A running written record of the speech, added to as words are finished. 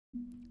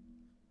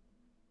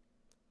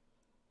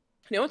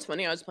You know what's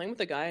funny? I was playing with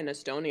a guy in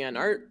Estonia, and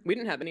we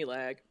didn't have any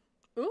lag.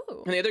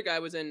 Ooh. And the other guy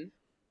was in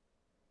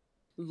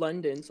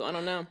London, so I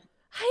don't know.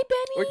 Hi,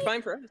 Benny. Worked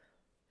fine for us.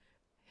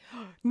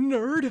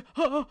 Nerd.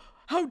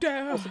 How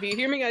dare. Also, if you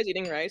hear me guys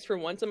eating rice for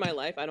once in my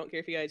life, I don't care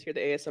if you guys hear the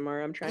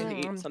ASMR. I'm trying to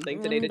eat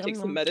something today to take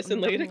some medicine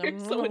later,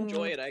 so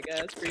enjoy it, I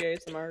guess. Free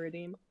ASMR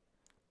redeem.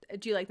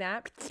 Do you like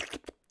that?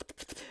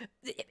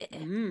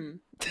 Mmm.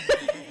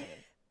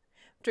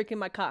 Drinking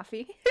my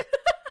coffee.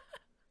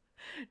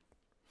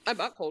 I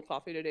bought cold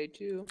coffee today,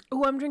 too.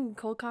 Oh, I'm drinking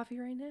cold coffee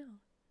right now.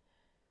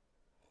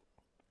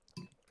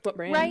 What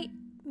brand? Right.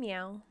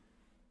 Meow.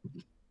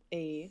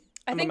 I'm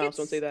I think a mouse,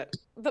 don't say that.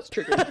 The... It's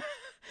triggering.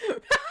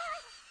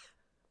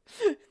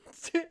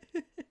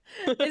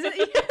 Is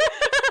it?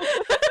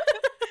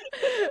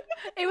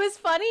 It was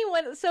funny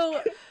when because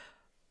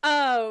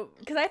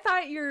I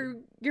thought your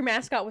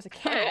mascot was a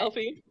cat. Hi,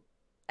 Alfie.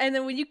 And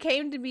then when you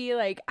came to be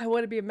like, I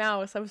want to be a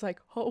mouse, I was like,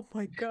 oh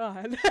my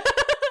god.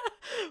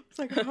 It's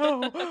like,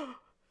 oh.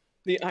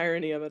 The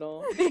irony of it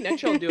all.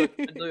 Next year I'll do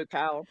a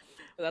cow.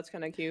 So that's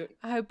kind of cute.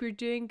 I hope you're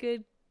doing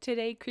good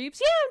today,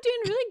 creeps. Yeah, I'm doing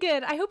really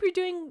good. I hope you're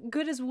doing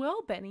good as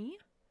well, Benny.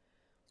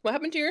 What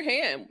happened to your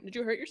hand? Did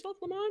you hurt yourself,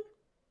 Lamont?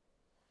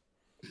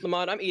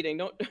 Lamont, I'm eating.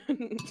 Don't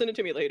send it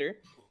to me later.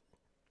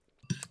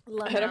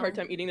 LMAO. I had a hard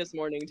time eating this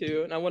morning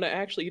too, and I want to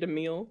actually eat a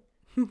meal.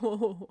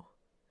 Whoa.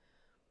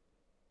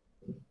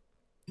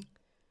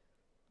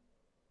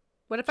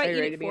 What if I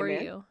eat it for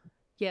you?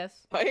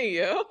 Yes. Hey,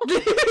 yo.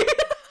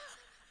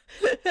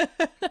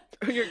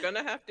 You're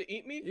gonna have to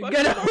eat me? You're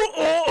gonna...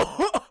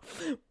 I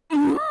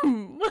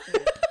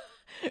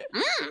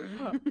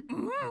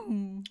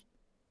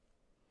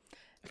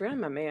forgot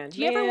my man. Do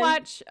you ever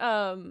watch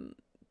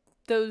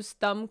those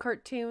thumb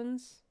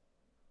cartoons?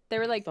 They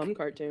were like thumb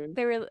cartoon.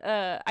 They were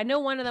I know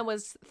one of them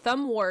was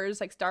Thumb Wars,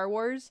 like Star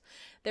Wars.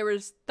 There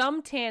was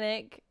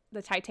Thumbtanic,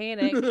 the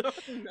Titanic, no.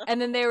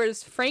 And then there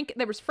was Frank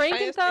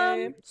and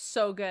Thumb,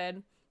 so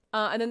good.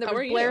 And then there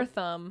was Blair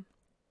Thumb.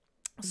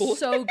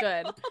 So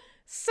good.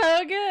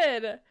 So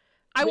good.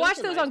 I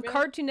watched those on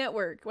Cartoon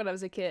Network when I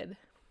was a kid.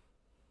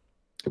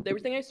 There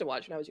was a thing I used to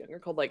watch when I was younger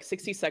called like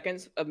 60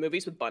 Seconds of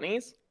Movies with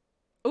Bunnies.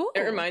 Ooh.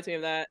 It reminds me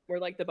of that, where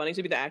like the bunnies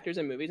would be the actors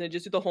in movies and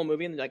just do the whole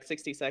movie in like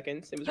 60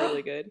 seconds. It was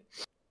really good.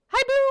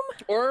 Hi, Boom!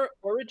 Or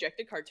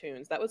rejected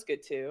cartoons. That was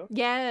good too.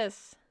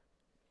 Yes.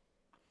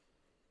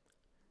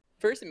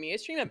 First Mia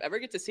stream I've ever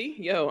get to see.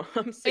 Yo,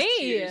 I'm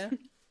 6 years.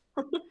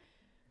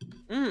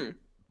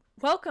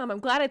 Welcome. I'm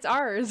glad it's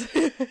ours.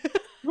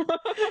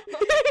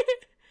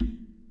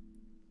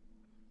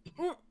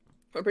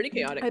 We're pretty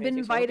chaotic. I've been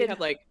invited.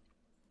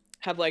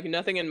 Have like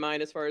nothing in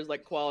mind as far as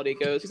like quality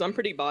goes, because I'm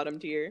pretty bottom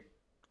tier.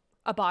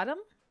 A bottom?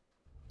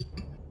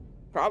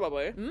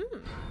 Probably.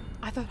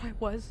 I thought I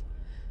was.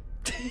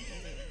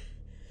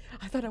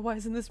 I thought I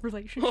was in this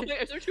relationship.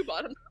 Is there two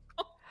bottoms?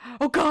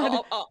 Oh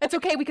god! It's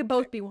okay, we could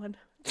both be one.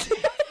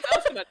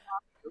 I'm a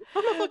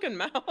fucking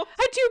mouse.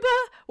 Hi, Tuba!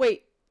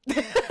 Wait.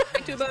 Hi,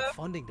 Tuba.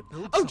 Funding to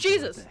build oh,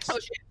 Jesus! like oh,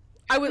 shit.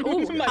 I was.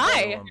 Oh,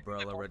 hi! Neo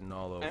umbrella written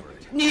all over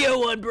it.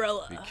 Neo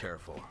umbrella. Be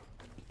careful.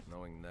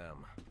 Knowing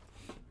them.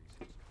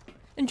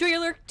 Enjoy your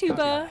lurk,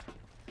 Tuba.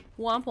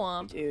 Womp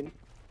womp. Dude.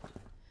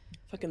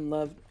 Fucking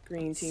love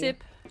green tea.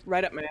 Sip.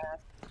 Right up my ass.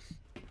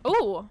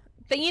 Oh,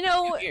 you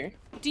know,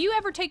 do you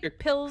ever take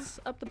pills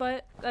up the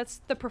butt?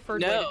 That's the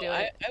preferred way to do it.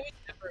 I was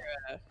never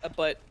a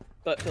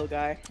butt pill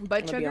guy.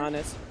 Butt sugar? To be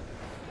honest.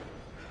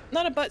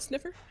 Not a butt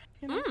sniffer.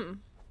 You know?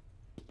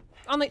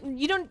 On the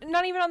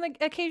not even on the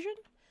occasion?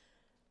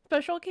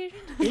 Special occasion?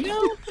 You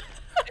know?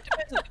 It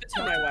depends if it's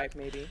for my wife,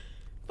 maybe.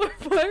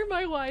 For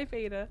my wife,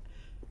 Ada.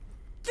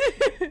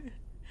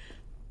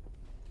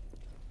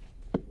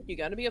 You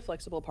gotta be a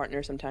flexible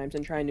partner sometimes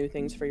and try new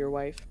things for your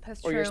wife.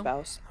 That's or true. Your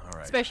spouse. All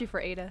right. Especially for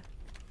Ada.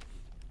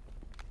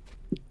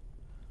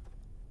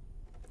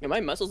 Yeah, my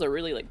muscles are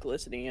really like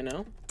glistening, you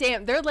know?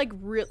 Damn, they're like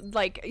real.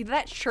 Like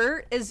that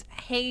shirt is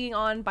hanging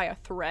on by a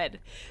thread.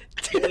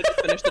 You wanna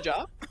just finish the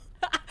job?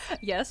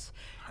 Yes.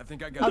 I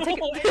think I got I'll take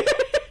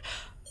it.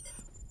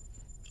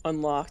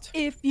 Unlocked.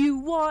 If you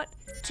want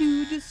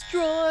to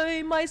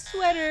destroy my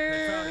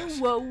sweater,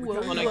 whoa, whoa,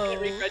 I can't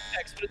read whoa. red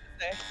text. What does it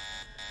say?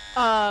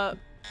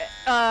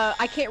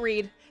 I can't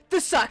read.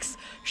 This sucks.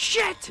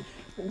 Shit.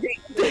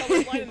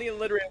 There's line in the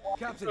illiterate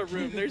walk into the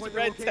room. There's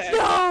red text.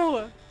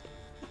 No.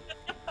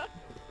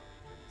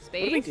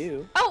 Space. What do we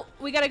do? Oh,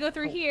 we gotta go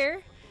through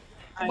here.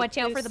 Watch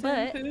out for the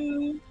butt.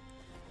 Poo.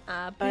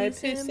 I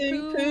piss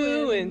and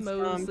poo and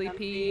mostly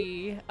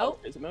pee. Oh,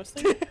 is it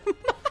mostly?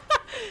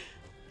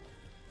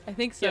 I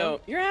think so.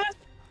 Yo, your ass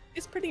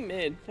is pretty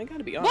mid. I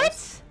gotta be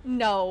honest. What?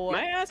 No.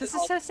 My ass this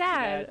is is so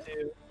sad.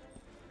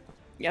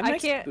 Yeah, I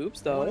nice can't.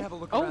 boobs though. Have a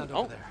look around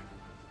over there.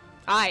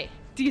 Aye.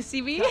 Do you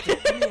see me? I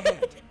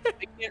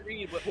can't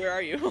read. Where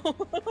are you?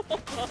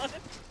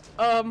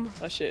 Oh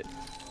shit.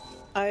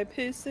 I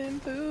piss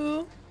and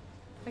poo.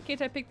 Why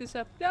can't I pick this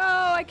up? No,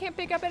 I can't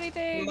pick up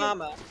anything. Your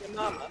mama.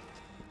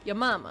 Your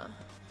mama.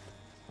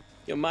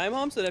 Yo, my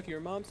mom said if your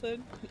mom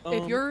said.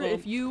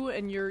 If you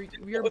and your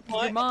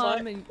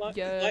mom and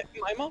yeah.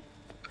 My mom?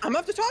 I'm gonna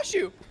have to toss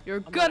you. You're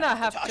gonna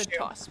have to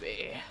toss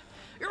me.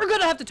 You're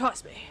gonna have to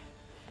toss me.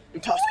 I'm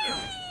tossing you.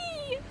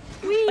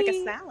 Whee! Like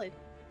a salad.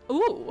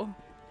 Ooh.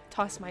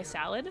 Toss my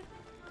salad?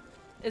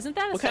 Isn't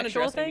that a What kind of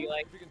sexual dressing do thing? you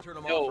like? We can turn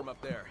them Yo. off from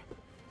up there.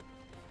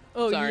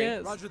 Oh, Sorry.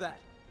 yes. Roger that.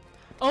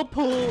 I'll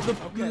pull the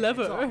Okay, it's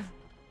lever. off.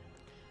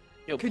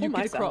 Yo, Could pull you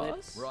my get salad.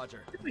 across?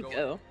 Roger. Where do we Go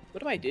go?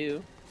 What do I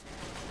do?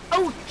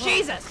 Oh,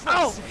 Jesus!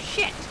 Oh,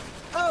 shit!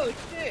 Oh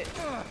shit!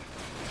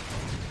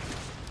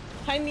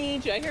 Hi,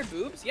 Meej. I hear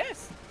boobs.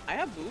 Yes, I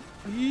have boobs.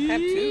 I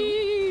have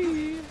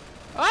two.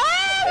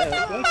 Ah!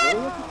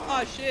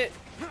 Oh shit!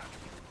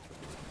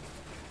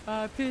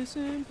 I piss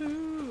and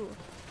poo.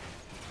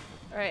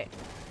 Alright,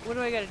 what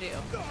do I gotta do?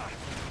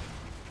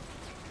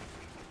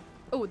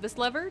 Oh, this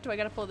lever? Do I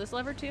gotta pull this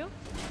lever too?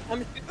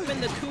 I'm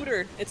doing the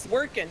tutor. It's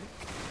working.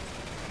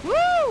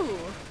 Woo!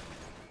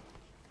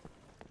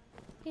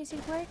 Is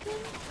it working?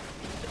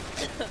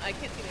 I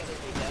can't see the other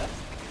thing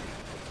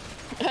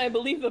though. I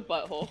believe the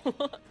butthole.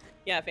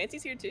 Yeah,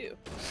 Fancy's here too.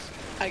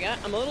 I'm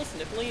a little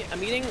sniffly.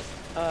 I'm eating,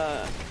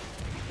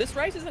 this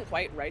rice isn't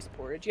quite rice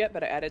porridge yet,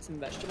 but I added some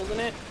vegetables in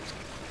it.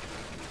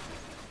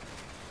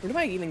 Where do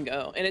I even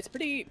go? And it's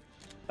pretty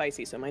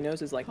spicy, so my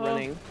nose is like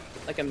running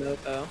like a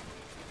mofo.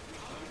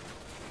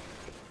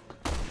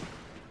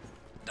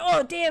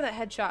 Oh, damn, that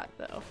headshot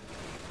though.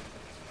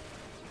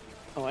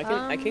 Oh,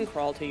 I can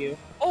crawl to you.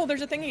 Oh,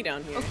 there's a thingy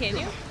down here. Oh, can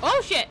you?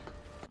 Oh, shit!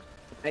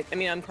 I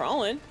mean, I'm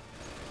crawling.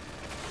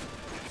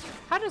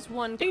 How does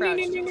one Ding, crouch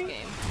ding, in ding, this ding.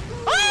 game?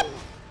 Oh!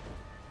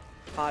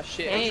 Aw,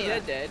 shit. Damn.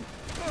 It's dead.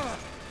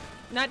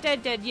 Not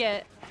dead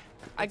yet.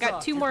 I That's got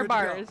off. 2 You're more good to go.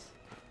 bars.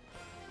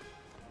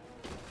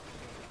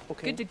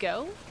 Okay. Good to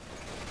go?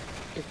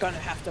 You're gonna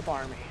have to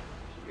bar me.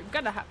 You're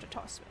gonna have to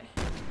toss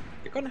me.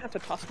 You're gonna have to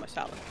toss my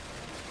salad.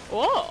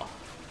 Oh!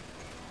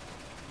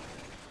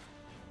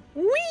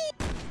 Wee!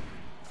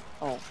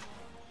 Oh.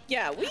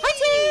 Yeah, wee!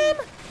 Hi,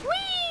 team!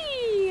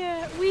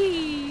 Wee!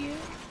 Wee!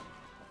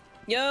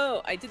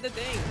 Yo, I did the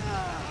thing.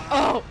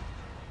 Oh!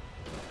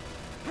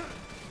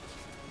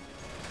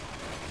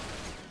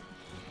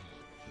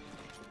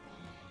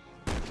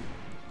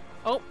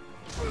 Oh!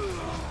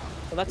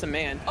 Well, that's a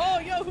man. Oh,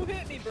 yo, who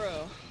hit me,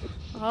 bro?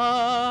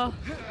 I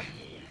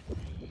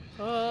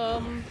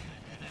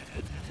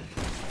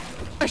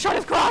shot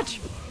his crotch!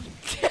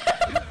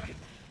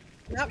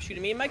 Stop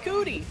shooting me in my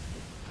cootie.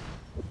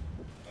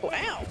 Oh,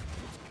 ow.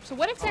 So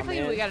what exactly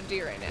do we man. gotta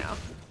do right now?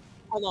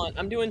 Hold on,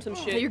 I'm doing some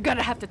shit. You're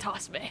gonna have to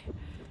toss me.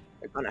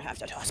 You're gonna have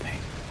to toss me.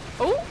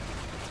 Oh!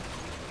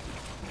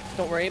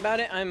 Don't worry about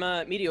it. I'm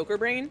mediocre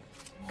brain.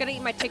 Gotta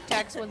eat my Tic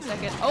Tacs 1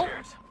 second. Oh!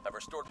 I've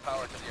restored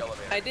power to the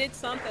elevator. I did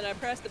something. I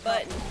pressed the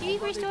button. You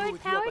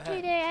restored power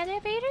to the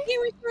elevator?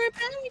 You restored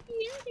power to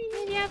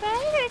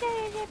the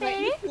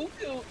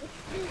elevator.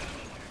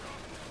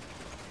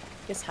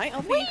 Yes, hi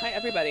Elfie. Hi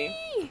everybody.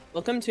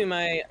 Welcome to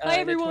my Hi,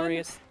 everyone.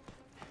 notorious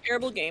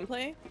terrible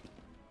gameplay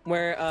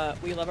where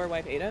we love our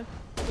wife Ada.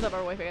 We love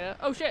our wife Ada.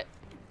 Oh shit!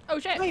 Oh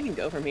shit! Where do I even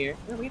go from here?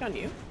 I'm gonna wait on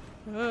you.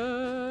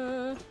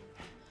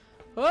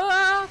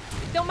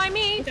 Don't mind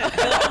me!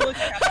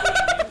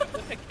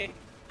 Okay.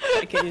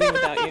 I can't do it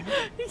without you.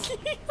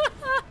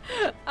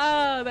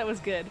 Oh, that was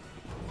good.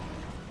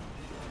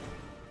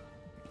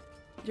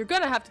 You're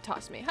gonna have to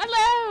toss me.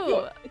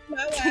 Hello! It's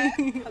my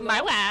wife.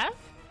 My wife.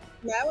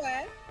 My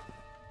wife.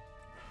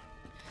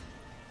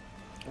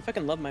 I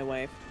fucking love my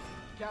wife.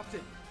 Captain.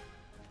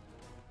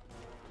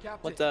 Captain.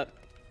 What's up?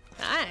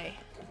 Hi.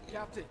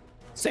 Captain.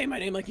 Say my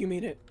name like you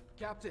mean it.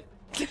 Captain.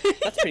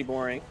 That's pretty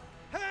boring.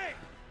 Hey!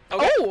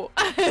 Okay. Oh!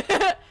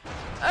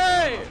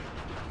 Hey!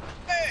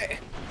 Hey!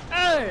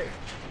 Hey!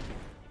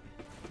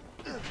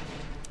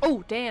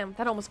 Oh, damn.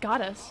 That almost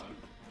got us.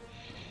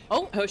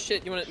 Oh! Oh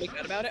shit, you wanna make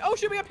that about it? Oh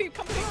shit, we got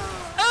people coming here!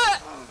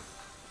 Ah!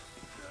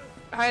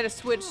 I had to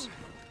switch.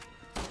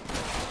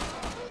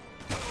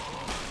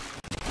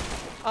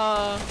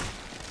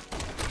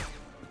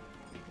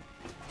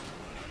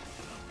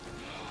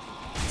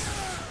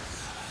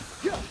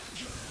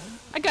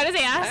 I got his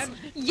ass.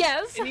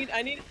 Yes.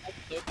 I need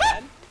so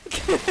bad.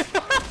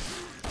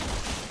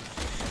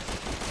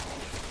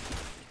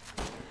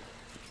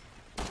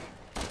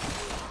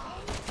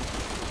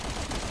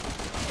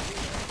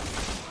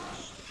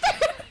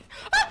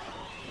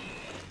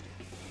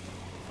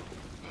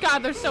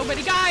 God, there's so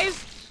many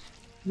guys.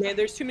 Man,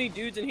 there's too many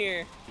dudes in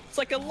here. It's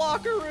like a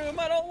locker room.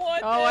 I don't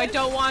want Oh, this. I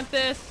don't want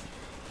this.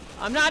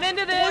 I'm not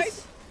into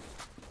this.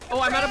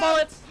 Oh, I'm out of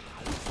bullets.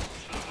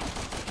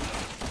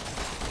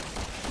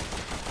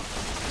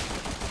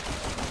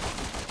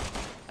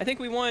 I think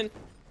we won.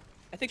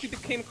 I think we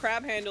became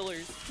crab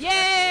handlers.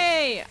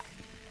 Yay!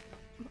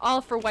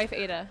 All for wife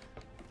Ada.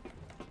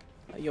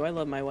 Yo, I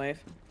love my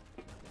wife.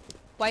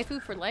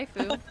 Waifu for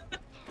lifeu.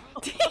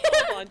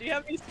 Hold on, do you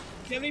have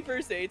any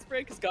first aid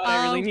spray? Cause God,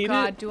 I really need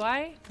God, it. do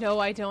I? No,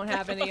 I don't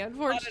have any,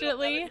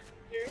 unfortunately.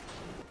 Here.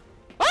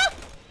 Ah!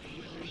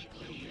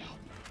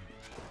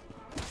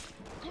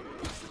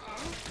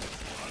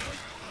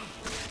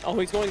 Oh,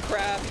 he's going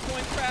crab. He's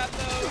going crab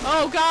though.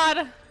 Oh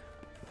God!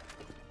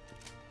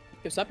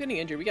 Yo, stop getting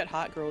injured. We got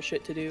hot girl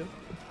shit to do.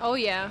 Oh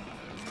yeah.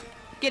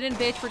 Get in,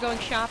 bitch. We're going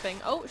shopping.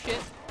 Oh, shit.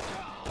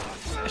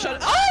 I shot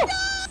it. Oh!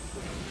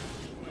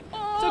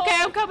 It's okay,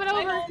 I'm coming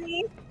over.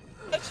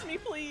 Touch me,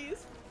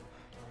 please.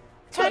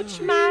 Touch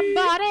my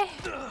body.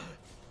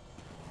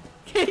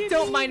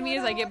 Don't mind me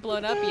as I get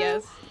blown up,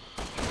 yes.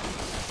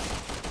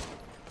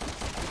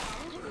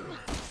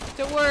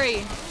 Don't worry.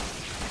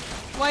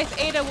 Wife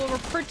Ada will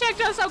protect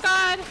us, oh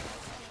god!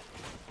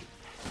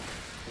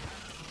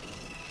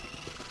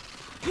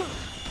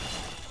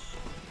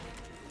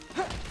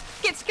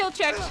 Get skill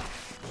checked.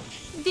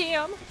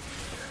 Damn.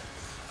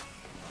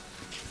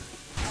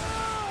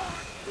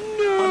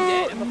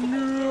 No.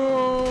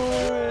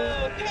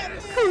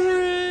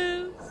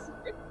 Chris.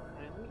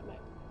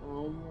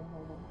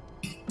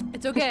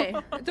 It's okay.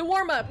 It's a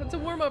warm up. It's a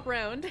warm up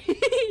round.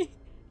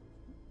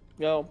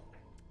 Yo.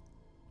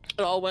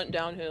 It all went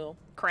downhill.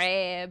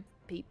 Crab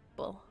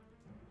people.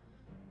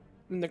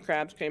 And the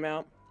crabs came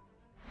out.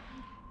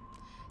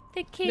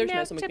 They came There's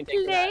out nothing we to can take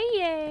for that.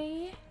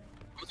 play.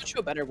 Let's show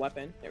a better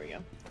weapon. There we go.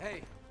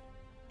 Hey.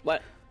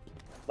 What?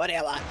 What do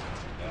you want?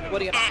 What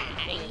do you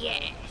want?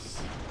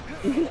 Yes.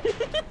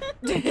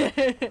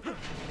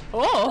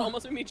 Oh!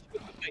 Almost made me choke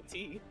with my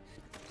tea.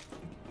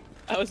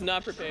 I was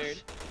not prepared.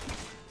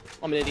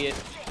 I'm an idiot.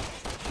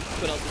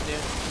 What else is new?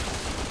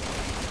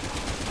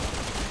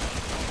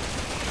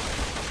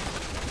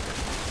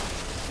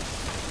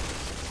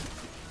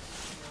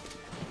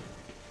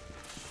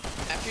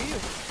 After you.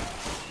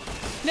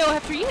 No,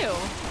 after you.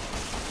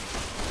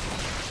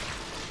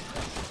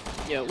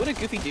 Yo, what a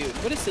goofy dude.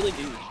 What a silly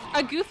dude.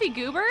 A goofy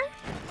goober?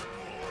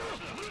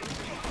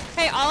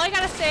 Hey, all I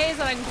gotta say is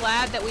that I'm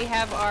glad that we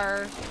have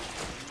our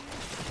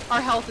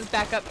health is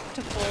back up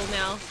to full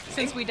now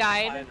since we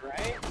died. Fine,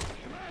 right?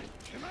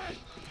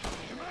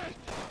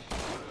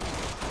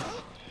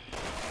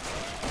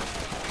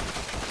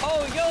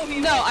 Oh, yo,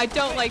 he's No, like, I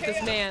don't like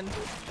this man.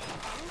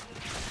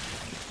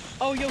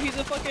 Oh, yo, he's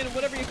a fucking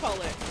whatever you call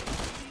it.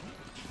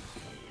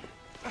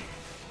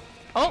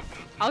 Oh,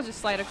 I'll just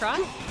slide across.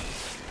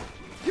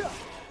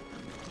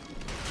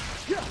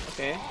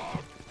 Okay.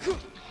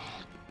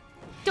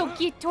 Don't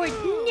get toward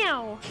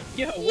no.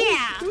 Yo, Yeah.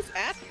 who's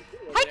asking?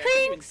 Hi, I can't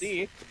even Crinks.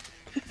 see.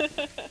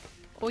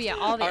 Oh yeah,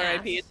 all the ass.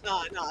 R.I.P. It's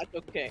not. No, it's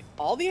okay.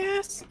 All the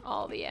ass?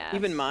 All the ass.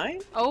 Even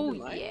mine? Oh Even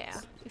mine? yeah,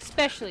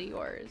 especially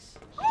yours.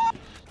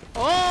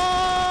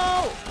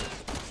 Oh!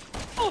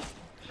 Oh!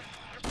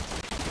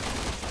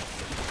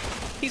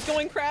 He's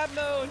going crab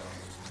mode.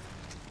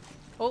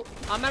 Oh,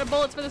 I'm out of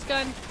bullets for this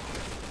gun.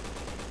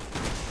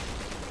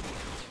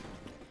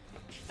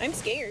 I'm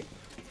scared.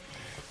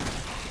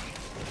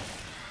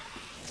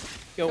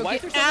 Yo, You'll why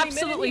is get there so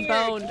absolutely many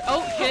men in here? boned.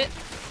 Oh shit.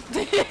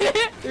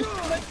 There's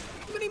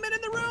too many men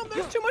in the room.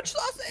 There's too much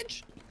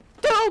sausage.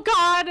 Oh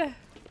god.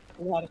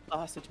 A lot of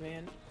sausage,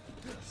 man.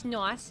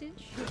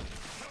 Sausage.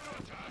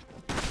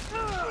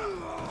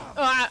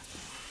 Ah.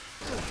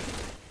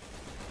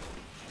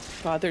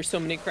 God, there's so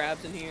many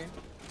crabs in here.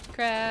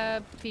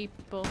 Crab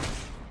people.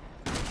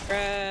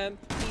 Crab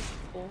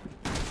people.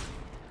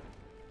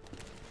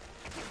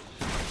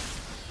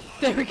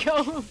 There we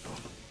go.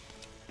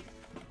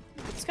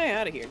 Get this guy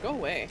out of here. Go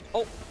away.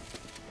 Oh.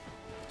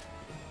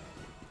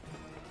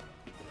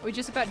 Are we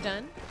just about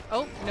done?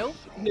 Oh, nope.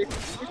 There's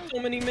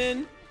so many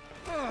men.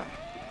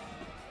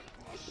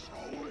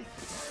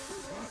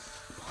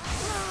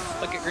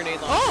 Look at grenade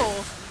launcher.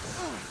 Oh!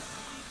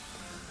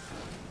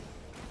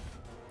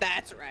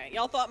 That's right.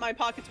 Y'all thought my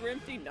pockets were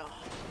empty? No.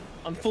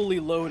 I'm fully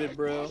loaded,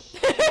 bro.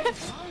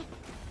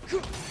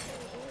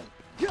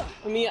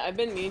 I mean, I've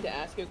been meaning to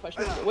ask you a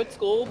question. What do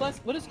school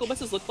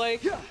buses look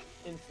like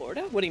in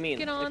Florida? What do you mean?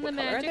 Get on like, the what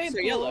color are magic they? They're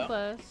school yellow.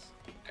 bus.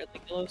 They're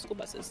like yellow school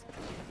buses.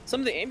 Some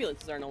of the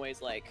ambulances aren't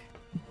always like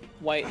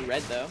white and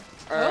red though.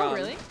 Or, Oh,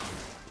 really?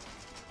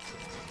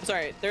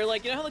 Sorry, they're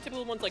like, you know how the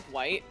typical one's like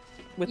white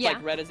with Yeah.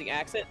 like red as the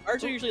accent?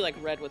 Ours are usually like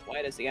red with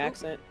white as the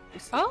accent. At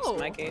least Oh. in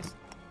my case.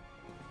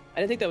 I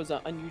didn't think that was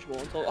unusual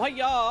until. Oh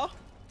yeah.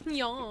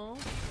 Yeah. Oh,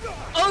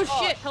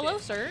 Oh, shit. Hello,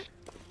 sir.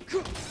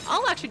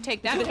 I'll actually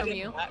take that from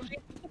you.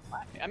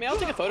 I mean, I'll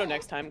take a photo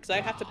next time because I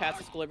have to pass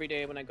the school every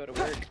day when I go to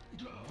work.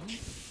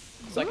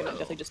 So I can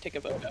definitely just take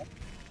a photo.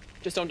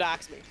 Just don't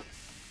dox me.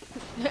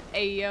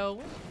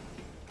 Ayo.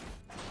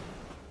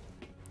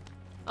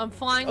 I'm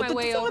flying my did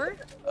way someone- over.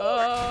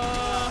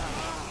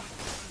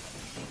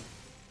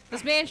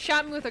 This man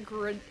shot me with a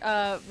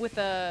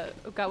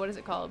oh god, what is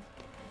it called?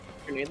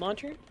 Grenade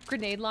launcher?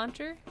 Grenade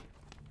launcher.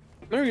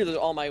 I'm gonna read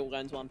all my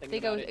guns while I'm thinking They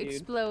go about it, dude.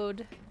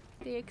 explode.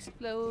 They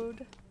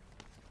explode.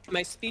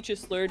 My speech is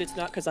slurred. It's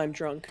not because I'm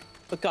drunk.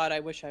 But God, I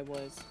wish I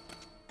was.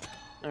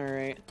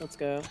 Alright, let's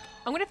go.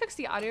 I'm gonna fix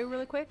the audio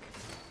really quick.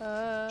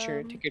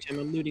 Sure, take your time.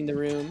 I'm looting the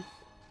room.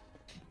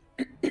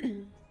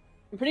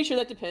 I'm pretty sure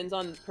that depends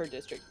on per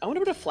district. I wonder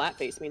what a flat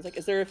face means. Like,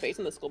 is there a face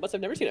on the school bus?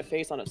 I've never seen a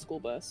face on a school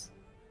bus.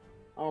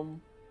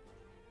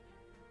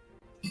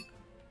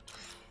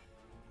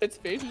 Its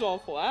face is all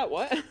flat.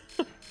 What?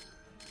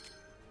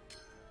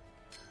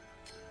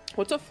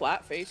 What's a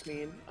flat face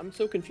mean? I'm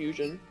so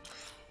confusion.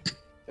 If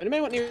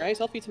anybody want near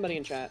rice? I'll feed somebody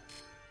in chat.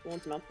 Who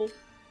wants a mouthful?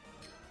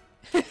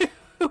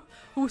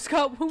 Who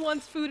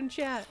wants food in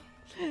chat?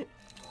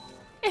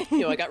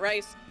 Yo, I got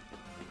rice.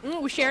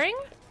 We're sharing?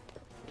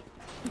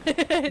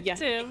 Yeah.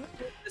 Tim.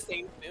 The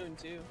same spoon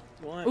too.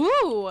 If you want.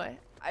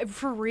 Ooh,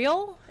 for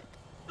real?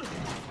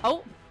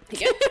 Oh.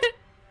 Yeah.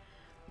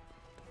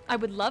 I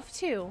would love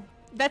to.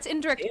 That's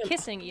indirect Damn.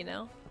 kissing, you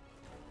know?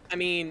 I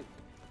mean,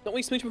 don't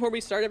we smooch before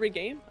we start every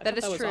game? I That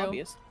thought is was true.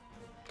 Obvious.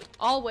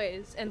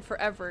 Always and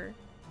forever.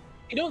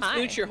 You don't Hi.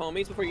 smooch your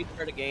homies before you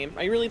start a game.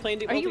 Are you really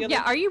playing Are you? together?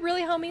 Yeah. Are you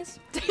really homies?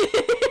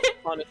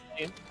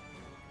 Honestly.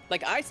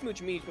 Like, I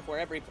smooch Meech before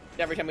every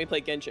time we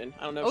play Genshin.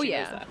 I don't know if Oh, she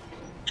yeah. knows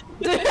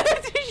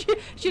that.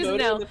 she doesn't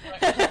know.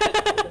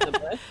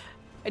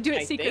 I do it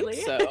I secretly.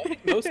 think so.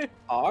 Most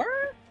are?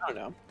 I don't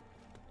know.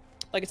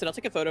 Like I said, I'll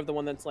take a photo of the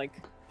one that's, like,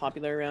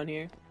 popular around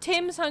here.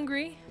 Tim's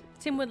hungry.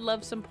 Tim would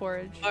love some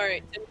porridge.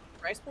 Alright,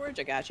 rice porridge?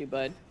 I got you,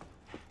 bud.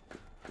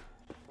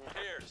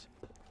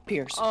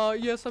 Piers.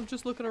 Yes, I'm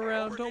just looking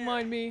around. Don't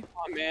mind me.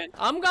 Oh, man.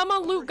 I'm got my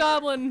loot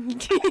goblin.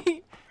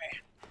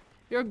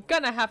 You're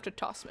gonna have to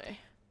toss me.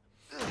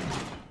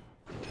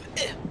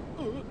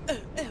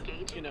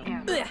 You know.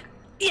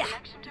 Yeah.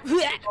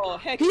 Oh,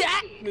 heck yeah.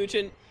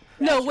 Moochin.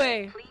 No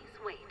way. Please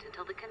wait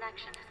until the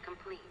connection is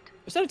complete.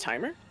 Was that a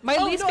timer? My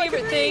Oh, least no, I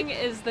favorite can thing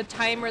is the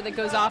timer that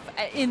goes off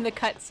in the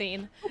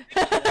cutscene.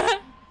 Yeah,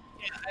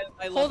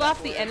 I love Hold that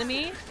off the voice.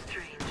 enemy.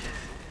 Stranger.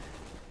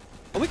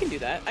 Oh, we can do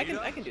that. I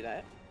can do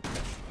that.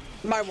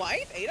 My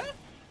wife, Ada?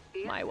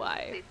 My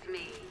wife. It's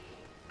me.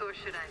 Or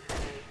should I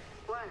say,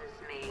 was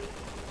me.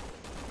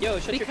 Yo,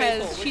 shut your face Because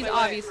hole. Where's she's my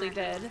wife? obviously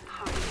dead.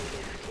 Hardly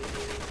gift to you.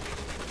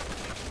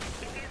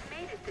 If you've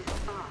made it this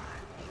far,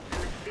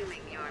 I'm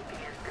assuming you're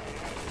PSA.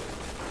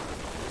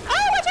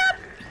 Oh, watch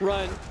out!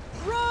 Run.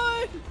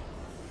 Run!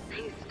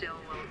 He still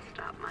won't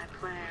stop my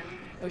plan.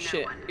 Oh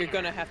shit, you're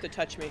gonna have to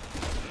touch me.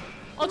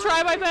 I'll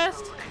try my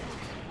best.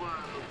 Whoa.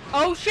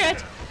 Oh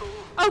shit!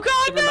 Oh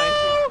god, Never mind.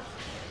 no!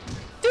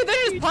 Dude,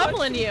 they're just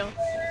pummeling you.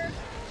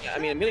 Yeah, I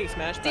mean, I'm getting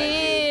smashed by a dude.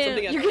 Damn,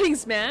 Something you're getting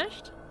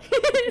smashed?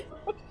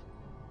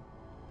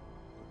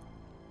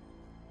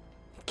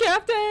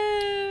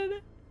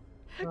 Captain!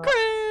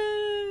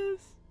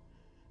 Chris!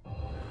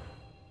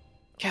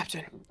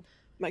 Captain.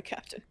 My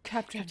captain.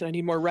 Captain, Captain, I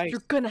need more rice.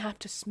 you're gonna have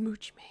to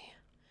smooch me.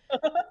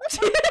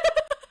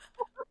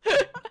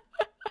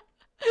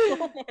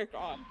 Oh my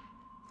god.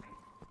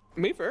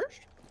 Me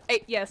first?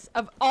 Yes,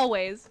 of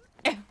always.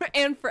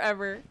 And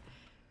forever.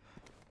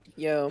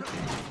 Yo.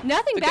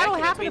 Nothing The guy bad will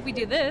came up happen to if me- we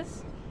do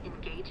this.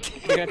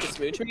 Engaging. You're gonna have to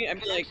smooch me? I'd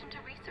be like, Connection to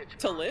research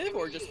to box live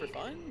or just for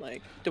initiated. fun?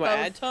 Like, do I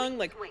Both. add tongue?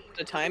 Like,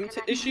 the time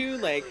issue?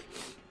 Like,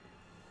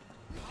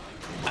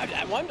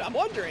 I'm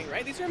wondering,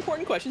 right? These are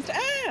important questions to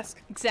ask.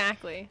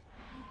 Exactly.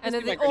 And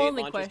they're Must be the my grenade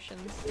only launchers.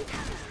 questions.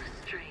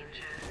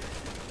 Stranger.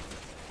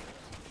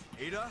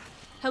 Ada?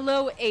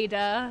 Hello,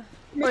 Ada.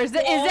 Or is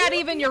that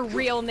even your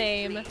real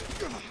name? Or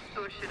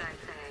should I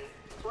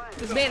say, was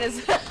This man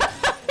is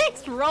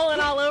he's rolling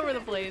all over the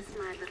place.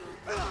 my little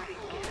parting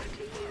gift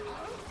to you.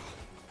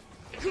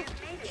 If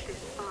you've made it this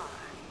far,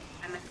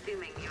 I'm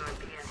assuming you're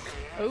PSA.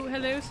 Oh,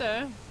 hello,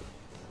 sir.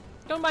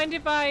 Don't mind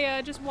if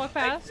I just walk I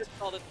past. just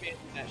call this man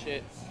that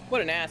shit.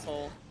 What an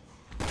asshole.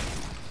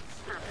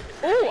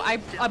 Oh,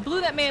 I blew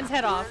that man's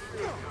head off.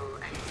 Little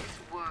and this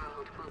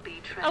world will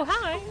be Oh,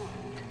 hi.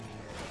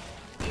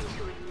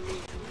 into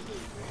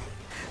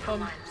a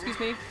new Excuse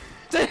me.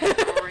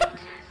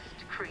 greatest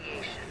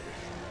creation.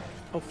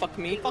 Oh, fuck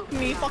me, fuck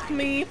me, fuck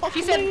me, fuck She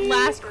me. said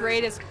last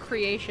greatest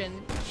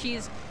creation.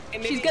 She's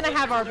gonna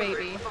have our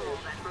baby. All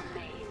that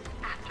remains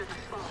after the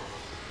fall.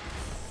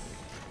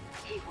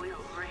 He will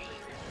reign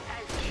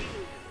as king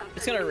of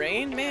It's the gonna new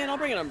rain? Man, I'll era.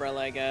 bring an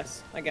umbrella, I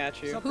guess. I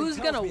got you. Who's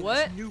gonna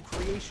what? This new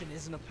creation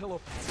isn't a pillow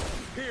pet.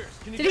 Piers,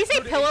 can you Did he get say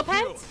through to pillow HQ?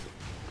 pets?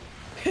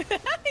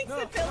 He No,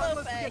 said pillow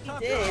let's pet, get he top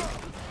did. down.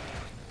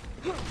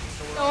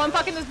 Oh, I'm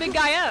fucking this big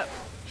guy up.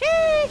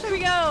 Sheesh, here we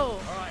go. All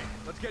right,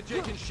 let's get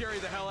Jake and Sherry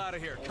the hell out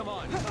of here. Come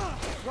on.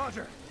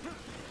 Roger.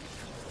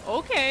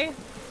 Okay.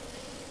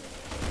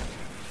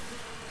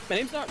 My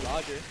name's not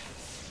Roger.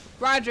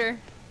 Roger.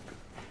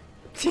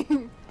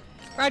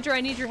 Roger,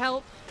 I need your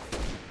help.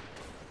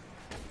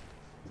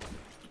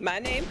 My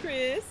name,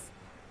 Chris.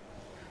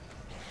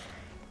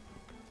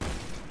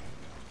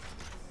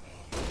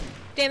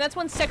 Damn, that's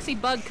one sexy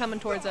bug coming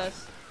towards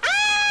us.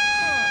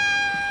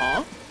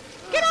 Huh?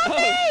 Get off Oh,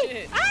 me!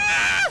 shit.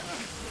 Ah!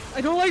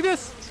 I don't like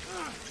this.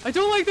 I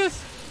don't like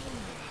this.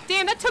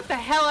 Damn, that took the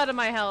hell out of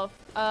my health.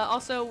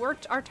 Also,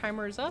 our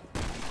timer is up.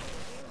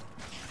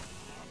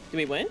 Did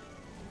we win?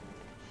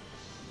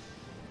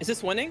 Is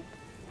this winning?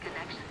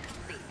 Connection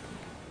complete.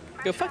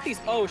 Yo, fuck these.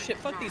 Oh shit,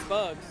 fuck these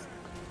bugs.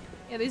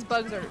 Yeah, these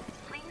bugs are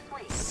Please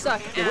wait.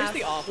 suck Yo, where's ass.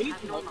 the off? We need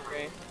some bugs,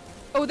 Gray.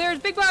 Oh, there's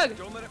Big Bug.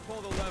 Don't let it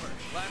pull the lever.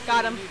 Last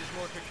Got thing him. we need is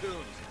more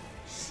cocoons.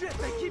 Shit,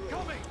 they keep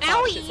coming.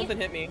 Oh, shit, Owie. something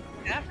hit me.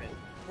 What happened?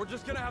 We're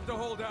just gonna have to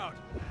hold out.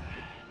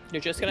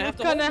 You're just gonna have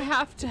to. Gonna hold me?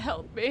 have to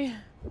help me.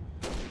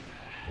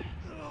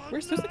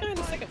 Where's the guy on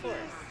the second floor?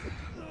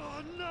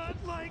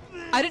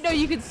 I didn't know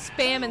you could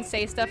spam and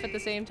say stuff at the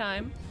same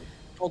time.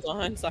 Hold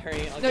on,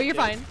 sorry. I'll No, get you're you.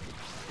 fine.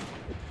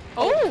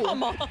 Oh, Oh,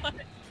 come on.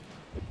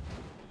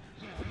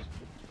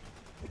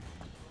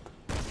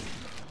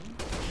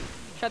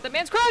 Shut that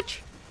man's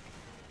crotch!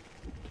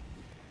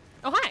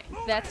 Oh, hi.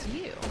 That's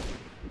you.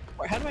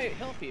 How do I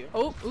help you?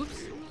 Oh,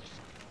 oops.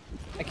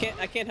 I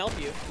can't help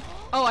you.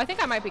 Oh, I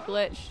think I might be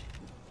glitched.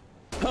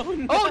 Oh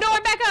no! Oh, no,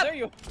 I'm back up! There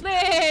you are.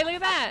 Hey, look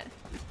at that.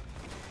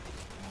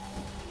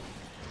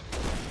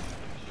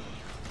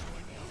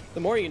 The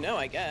more you know,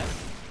 I guess.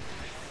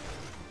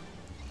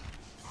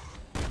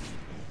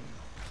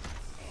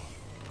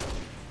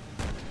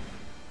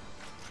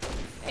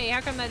 Hey,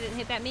 how come I didn't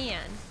hit that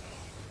man?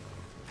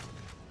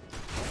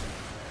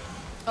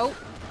 Oh.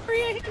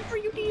 Hurry, I hit for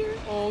you, dear.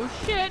 Oh,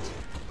 shit.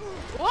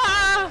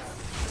 Whoa!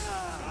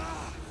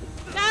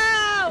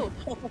 No!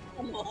 Oh,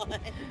 come on.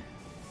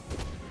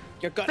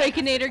 You're gonna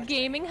Baconator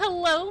Gaming,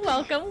 hello,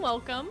 welcome,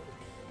 welcome.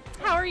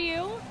 How are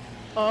you?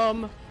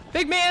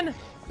 Big man!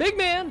 Big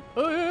man!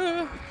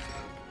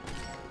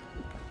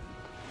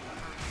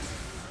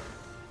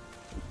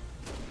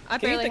 I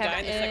Can you barely get the have guy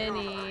in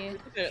the second any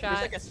There's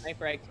shots. like a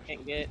sniper I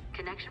can't get.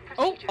 Connection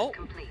Oh, procedures oh.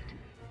 complete.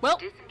 Well,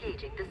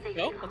 Disengaging the safety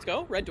Go, lock. let's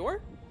go. Red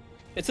door.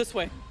 It's this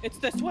way. It's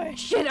this way.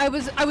 shit, I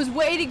was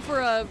waiting for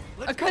a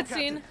Let's go,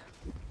 cutscene.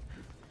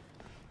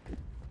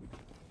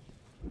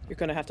 You're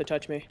gonna have to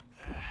touch me.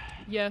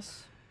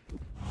 Yes.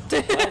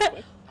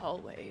 Well,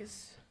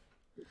 Always.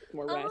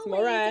 more rice,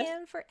 more rice.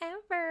 and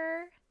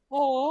forever.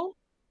 Oh.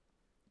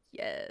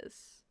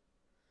 Yes.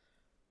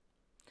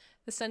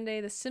 This Sunday,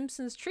 The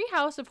Simpsons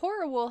Treehouse of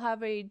Horror will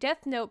have a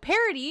Death Note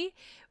parody,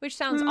 which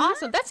sounds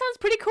awesome. That sounds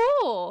pretty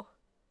cool.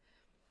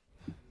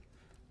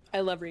 I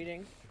love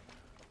reading.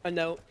 A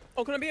note.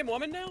 Oh, can I be a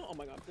woman now? Oh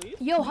my god, please.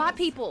 Yo, hot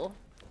people.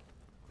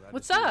 Glad to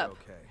What's see you're up?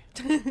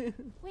 Okay.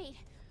 Wait,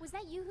 was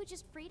that you who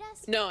just freed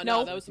us? No,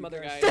 No. that was some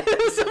other guy.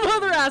 Some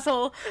other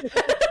asshole.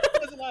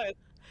 Wasn't I?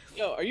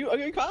 Yo, are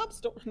you cops?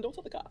 Don't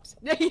tell the cops.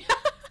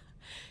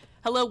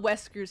 Hello,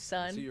 Wesker's See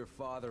son. your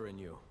father and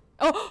you.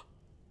 Oh,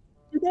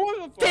 What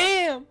the fuck?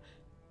 damn.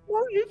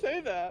 Why would you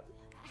say that?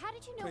 How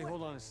did you know Wait, what-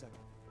 hold on a second.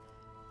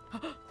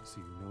 So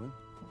you knew him?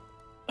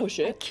 Oh I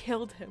shit.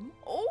 killed him.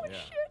 Oh, Yeah.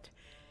 shit.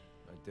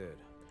 I did.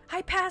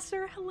 Hi,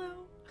 Passer. Hello.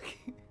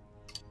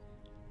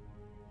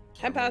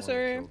 Hi, I'm the one that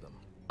Passer. killed him.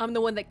 I'm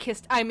the one that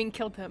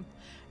killed him.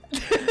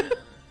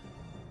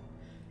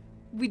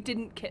 We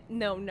didn't kiss.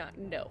 No, no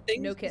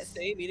Things to kiss.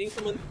 say meeting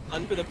someone's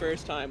son for the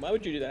first time. Why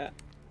would you do that?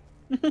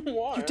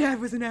 Why? Your dad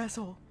was an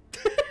asshole.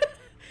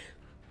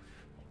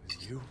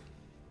 Is you?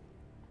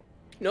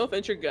 No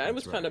offense, your guy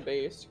was That's kind of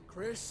right. based.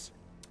 Chris?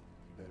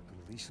 You better put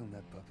a leash on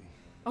that puppy.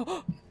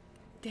 Oh,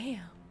 damn.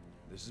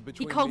 This is He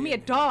between called me a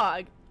and him.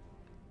 dog.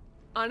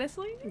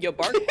 Honestly? Yo,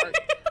 bark, bark.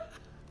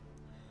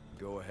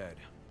 Go ahead.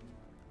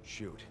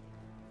 Shoot.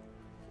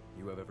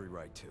 You have every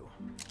right to.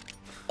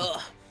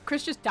 Ugh.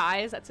 Chris just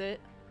dies. That's it.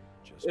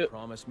 Just Yep.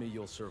 promise me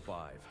you'll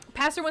survive.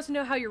 Pastor wants to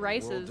know how your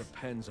rice The world is.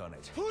 depends on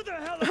it. Who the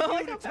hell I are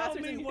like you how to tell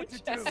Pastor's me in what to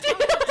your do? chest.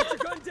 Put your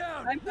gun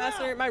down! I'm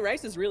Pastor. My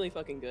rice is really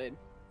fucking good.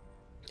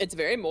 It's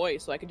very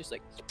moist, so I can just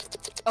like,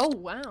 Oh,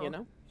 wow. you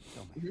know.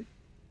 Tell me.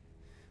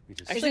 We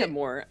just I actually have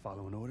more,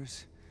 following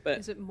orders? but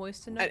Is it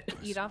moist enough to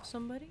eat off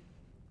somebody?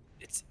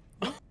 it's.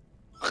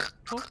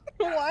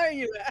 Why are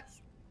you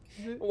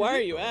asking? Why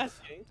are you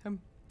asking?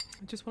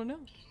 I just want to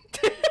know.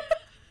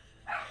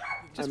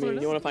 I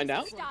mean, you want to find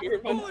out? Stop. You're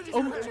fun- Put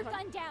your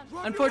gun down.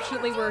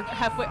 Unfortunately, we're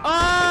halfway.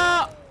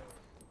 Oh!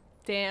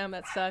 Damn,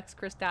 that sucks.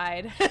 Chris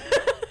died. I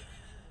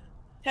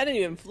didn't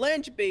even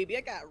flinch, baby.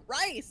 I got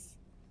rice.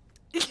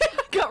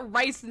 Got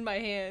rice in my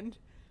hand.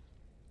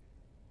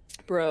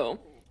 Bro,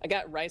 I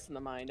got rice in the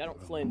mind. I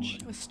don't flinch.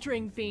 A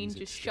string bean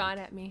just shot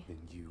at me. And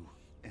you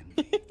and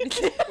me.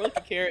 Look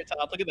at Carrot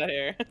Top. Look at that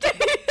hair.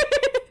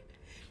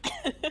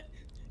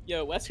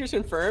 Yo, Wesker's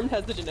confirmed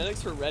has the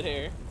genetics for red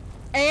hair.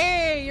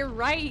 Hey, you're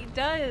right. He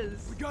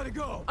does. We gotta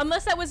go!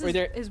 Unless that was Wait,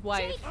 there- his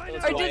wife.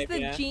 His Or does wife, the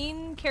yeah.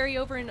 gene carry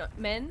over in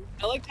men?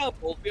 I liked how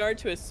bold we are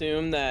to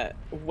assume that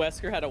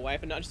Wesker had a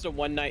wife and not just a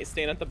one-night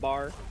stand at the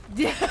bar.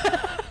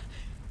 Yeah.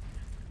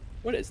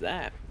 What is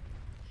that?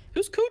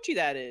 Whose coochie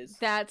that is?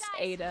 That's Guys,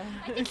 Ada.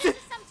 I think this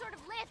is some sort of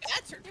lift.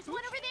 That's her There's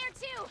one over there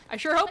too. I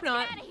sure hope Let's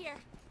not. Get out of here.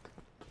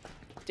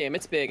 Damn,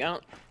 it's big. I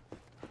don't.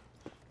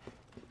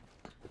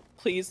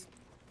 Please,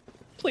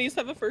 please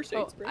have a first aid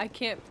Oh, spray. I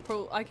can't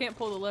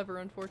pull the lever,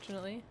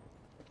 unfortunately.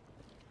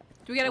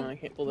 Do we gotta Oh, I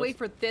can't pull this. wait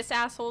for this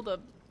asshole to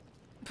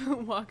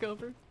walk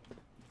over?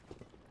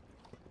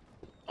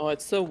 Oh,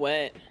 it's so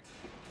wet.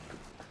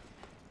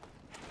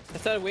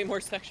 That sounded way more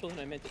sexual than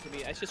I meant it to be.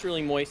 It's just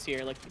really moist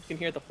here. Like you can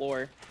hear the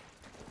floor.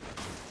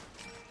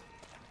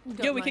 Don't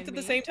Yo, we mind kicked at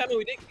the me. same time and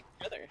we didn't kick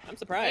each other. I'm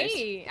surprised.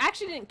 Hey, I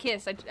actually didn't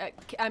kiss.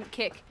 I'm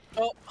kick.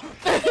 Oh.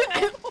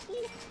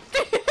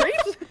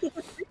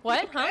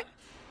 What? Huh?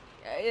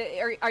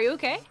 Are you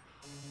okay?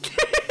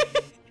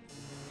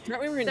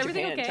 Aren't we were in Is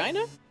everything Japan? okay?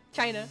 China?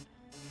 China.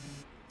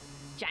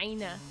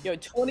 China. Yo,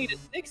 20 to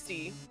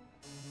 60.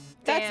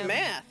 That's Damn.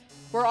 math.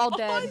 We're all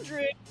dead.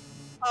 100.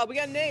 We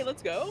got an A.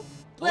 Let's go.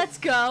 Let's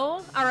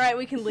go. All right,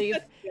 we can leave.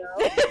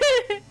 What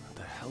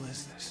the hell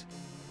is this?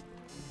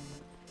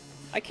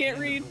 I can't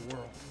read. The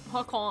world.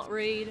 I can't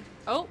read.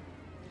 Oh,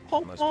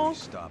 Honk, Unless we honk.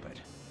 stop it.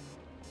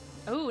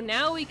 Oh,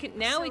 now we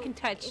can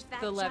touch If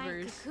that the giant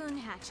levers. cocoon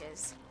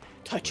hatches.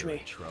 Touch We're me.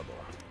 in trouble.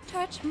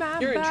 Touch my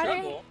You're in body.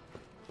 trouble.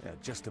 Yeah,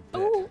 just a bit.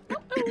 Ooh,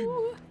 ooh,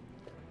 ooh.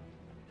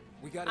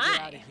 We gotta Hi.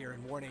 get out of here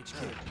and warn HQ.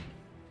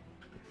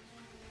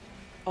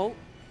 Oh,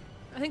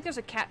 I think there's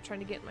a cat trying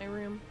to get in my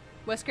room.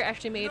 Wesker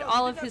actually made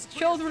all of his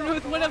children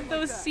with one of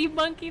those sea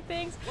monkey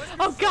things.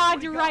 Oh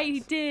God, you're right,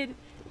 he did.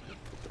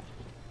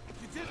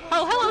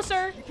 Oh, hello,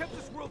 sir. You kept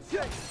this world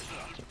safe.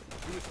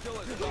 He was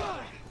still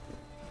alive.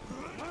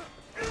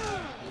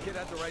 Kid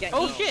had the right yeah,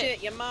 Oh, eat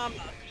shit. your mom.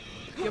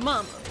 Your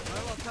mom.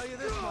 Well, I'll tell you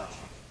this much.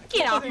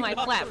 Get off my I'm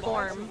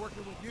platform.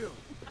 working with you.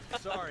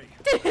 Sorry.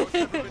 It's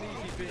never been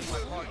easy being my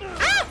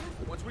partner.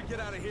 Once we get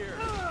out of here,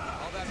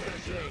 all that's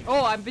gonna change.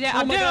 Oh, I'm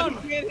Oh my down.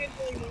 God, he's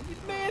manhandling me.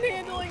 He's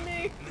manhandling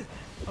me.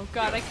 Oh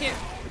God, I can't.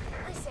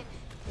 Listen,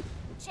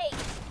 Jake.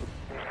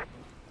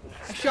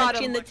 I shot Punch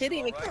in him. the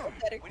titty makes it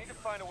better. We need to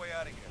find a way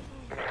out of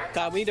here.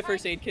 God, we need a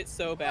first aid kit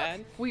so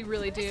bad. We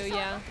really do, This is all.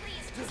 yeah.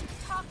 Please,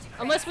 just talk to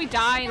Chris. Unless we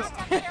die You'll and.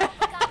 dump care what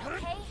we got,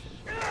 okay?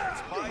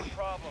 It's my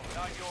problem,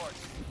 not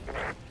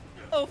yours.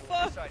 Oh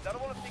fuck! Besides, I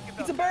don't want to think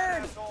about It's a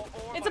bird.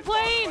 It's a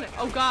plane.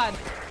 Oh God.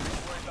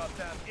 Worry about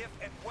them if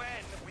and when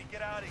we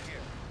get out of here.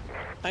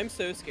 I'm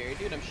so scared,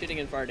 dude. I'm shitting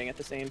and farting at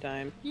the same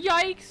time.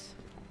 Yikes.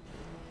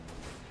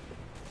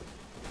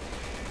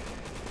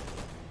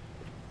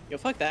 Yo,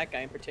 fuck that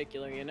guy in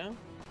particular, you know?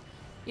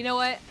 You know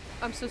what?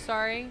 I'm so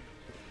sorry.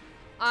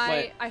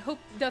 What? I hope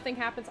nothing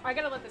happens. I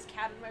gotta let this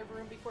cat in my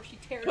room before she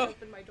tears Oh.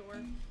 open my door.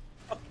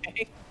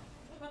 Okay.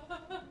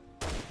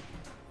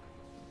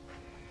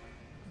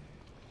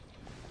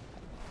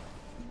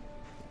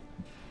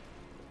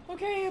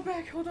 Okay, I'm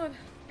back. Hold on.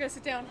 I gotta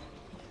sit down.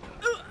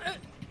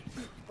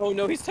 Oh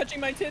no, he's touching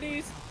my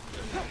titties.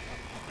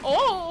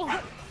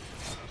 Oh!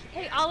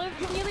 Hey, Olive,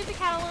 can you leave the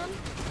cat alone?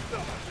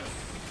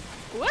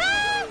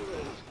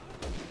 Woo!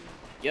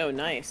 Yo,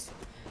 nice.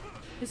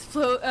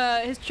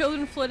 His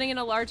children floating in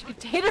a large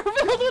container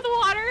filled with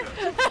water.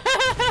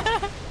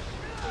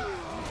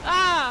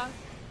 Ah!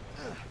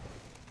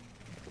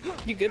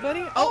 You good,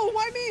 buddy? Oh,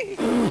 why me?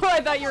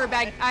 I thought you were a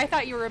bad. I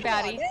thought you were a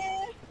baddie.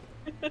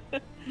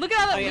 Look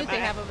at all that I am- loot they I-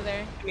 have over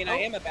there. I mean, I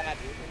am a bad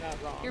dude. You're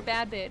not wrong. You're a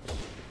bad bitch.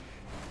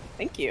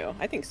 Thank you.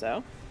 I think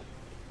so.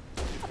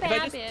 A If bad I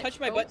just bitch. touch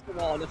my Oh. butt to the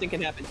wall, nothing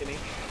can happen to me.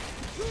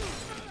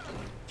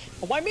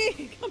 Oh, why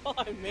me? Come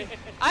on, man.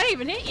 I didn't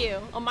even hit you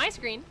on my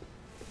screen.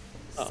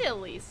 Oh.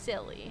 Silly,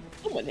 silly.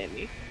 Someone hit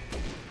me.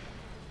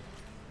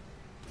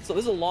 So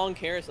this is a long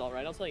carousel,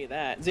 right? I'll tell you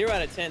that. 0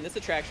 out of 10. This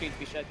attraction needs to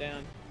be shut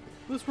down.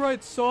 This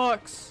ride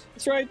sucks.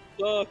 This ride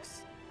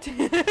sucks.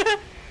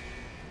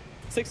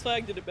 Six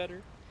Flags did it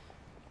better.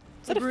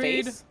 Is that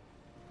Agreed. a face?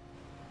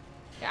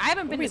 Yeah, I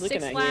haven't What been are to we Six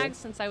looking at here? Flags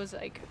since I was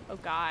like, oh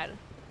God,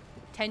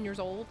 10 years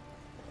old.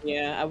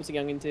 Yeah, I was a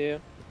youngin' too.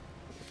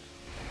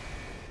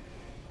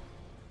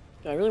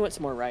 I really want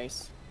some more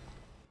rice.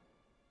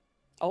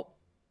 Oh.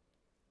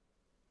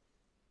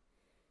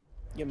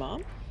 Your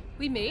mom?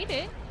 We made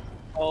it.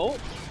 Oh.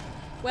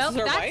 Well,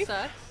 This is our that wife?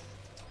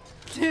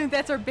 sucks.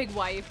 That's our big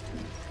wife.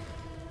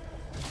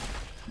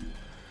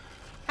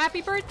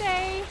 Happy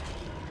birthday!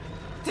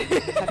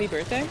 Happy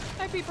birthday?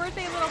 Happy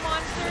birthday, little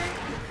monster!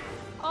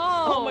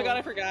 Oh, Oh my god,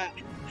 I forgot.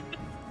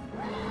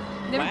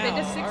 Never been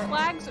to Wow. Six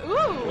Flags? Ooh!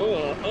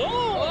 Oh.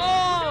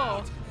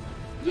 Oh. Oh!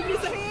 You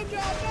used a hand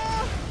job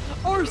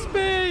now! Or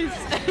space!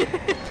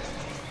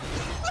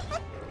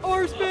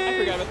 Or I space!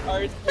 forgot about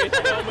ours.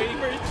 I'm waiting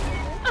for it.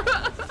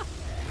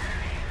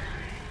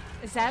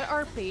 Is that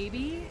our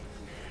baby?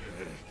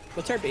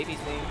 What's our baby's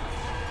name?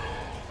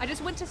 I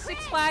just went to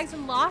Six Flags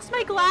and lost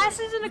my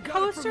glasses in a got it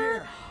from coaster.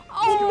 here.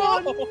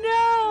 Oh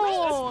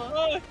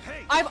no!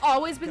 Hey, I've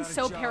always been Got a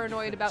so job to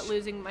paranoid about finish.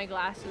 losing my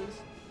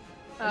glasses.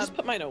 I just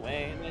put mine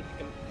away and then I take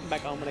them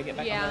back on when I get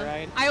back on the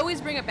ride. I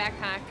always bring a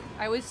backpack.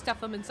 I always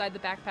stuff them inside the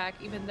backpack,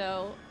 even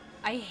though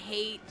I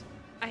hate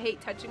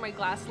touching my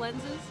glass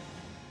lenses.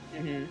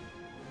 Mm-hmm.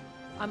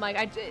 I'm like,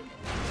 I did.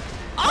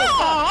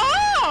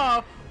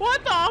 Oh!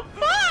 What the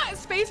fuck?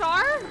 Space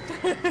R?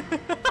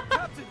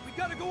 Captain, we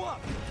gotta go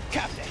up.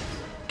 Captain!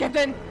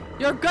 Captain,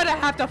 you're gonna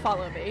have to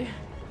follow me.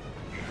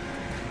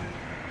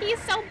 He's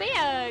so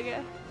big.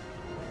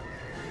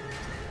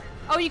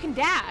 Oh, you can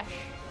dash.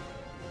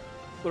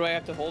 What do I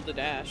have to hold to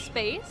dash?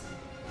 Space?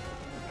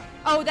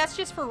 Oh, that's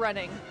just for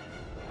running.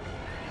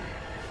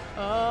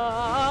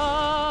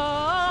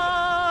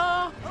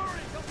 Hurry,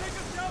 they'll take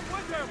us down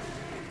with them.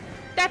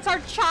 That's our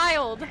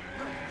child.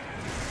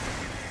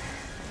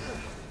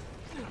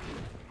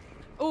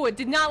 Oh, it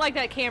did not like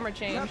that camera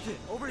change. Captain,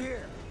 over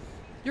here.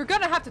 You're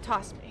gonna have to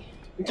toss me.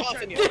 I'm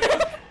tossing you.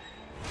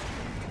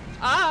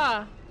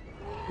 Ah.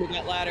 Move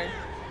that ladder.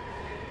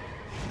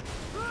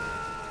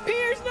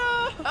 Piers,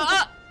 no!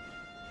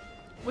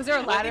 Was there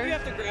a Well, I think ladder? you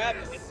have to grab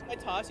me. I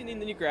toss you and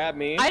then you grab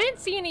me. I didn't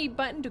see any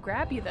button to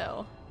grab you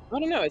though. I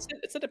don't know. It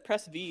said to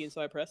press V, and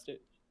so I pressed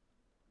it.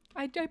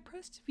 I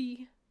pressed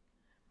V.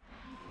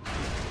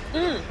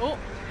 Mm. Oh.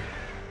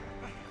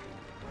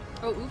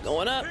 Oh, oops.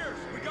 Going up. Piers,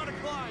 we gotta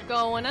climb.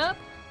 Going up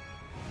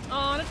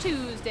on a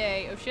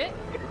Tuesday. Oh shit.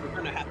 You're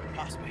gonna have to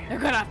toss me. They're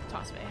gonna have to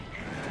toss me.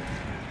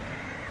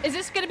 Is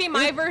this gonna be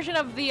my version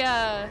of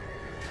the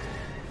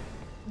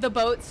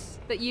boats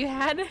that you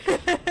had?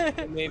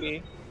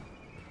 Maybe.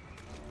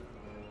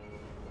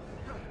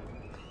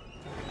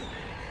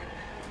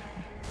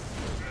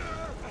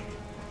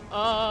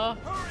 Hurry!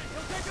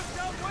 He'll take us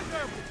down with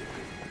him!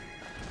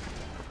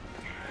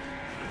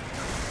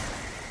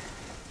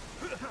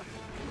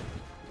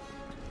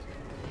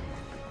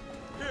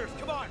 Piers,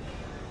 come on!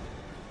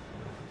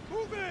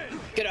 Move in!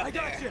 Get up I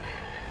got there. you!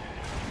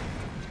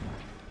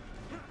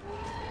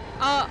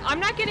 I'm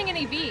not getting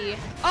any V.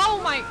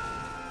 Oh my!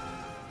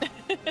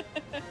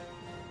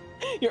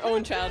 Your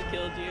own child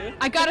killed you.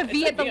 I got a It's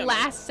V at the on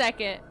last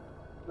second.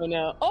 Oh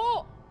no.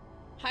 Oh!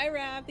 Hi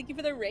Rav, thank you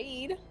for the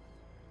raid.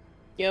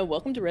 Yeah,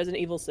 welcome to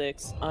Resident Evil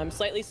 6. I'm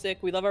slightly sick.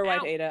 We love our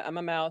wife Ow. Ada. I'm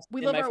a mouse.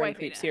 We and love my our friend wife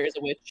Creeps Ada. here is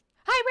a witch.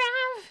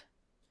 Hi, Rav!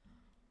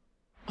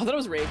 I thought it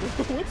was raid.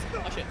 Whoops.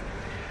 Oh shit.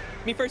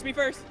 Me first, me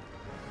first.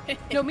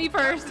 No, me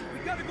first. We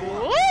gotta go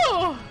up!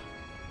 Ooh!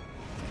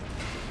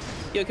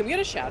 Yo, can we get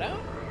a shout out?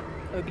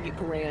 That would be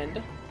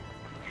grand.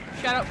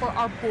 Shout out for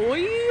our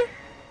boy.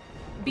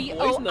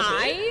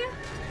 B-O-I.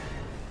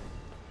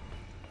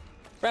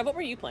 Rav, what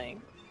were you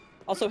playing?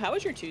 Also, how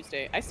was your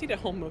Tuesday? I stayed at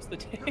home most of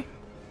the day.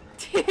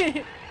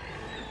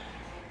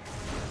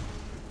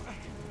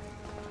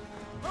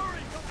 Hurry!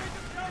 He'll take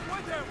us down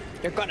with him!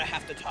 You're gonna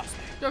have to toss me.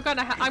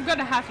 I'm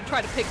gonna have to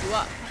try to pick you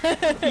up.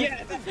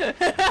 Yeah, that's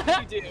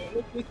what you do.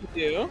 That's what you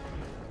do.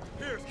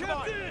 Piers, come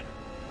on!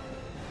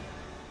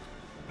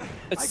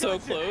 It's I so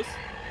got you. close.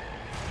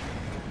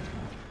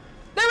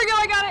 There we go,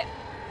 I got it!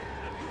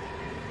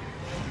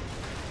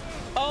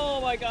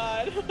 Oh my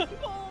god.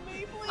 Pull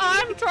me, please.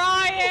 I'm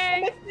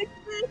trying!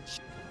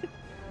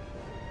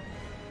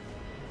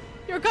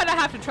 You're gonna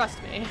have to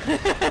trust me.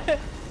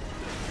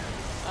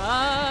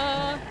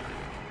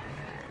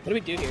 What do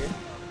we do here?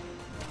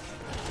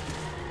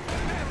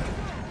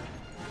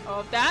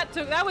 Oh,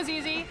 that was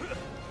easy.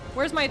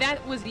 Where's my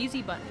that was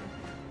easy button?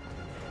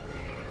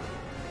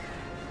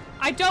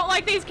 I don't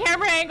like these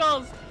camera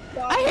angles.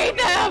 I hate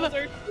them.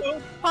 They're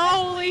so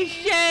Holy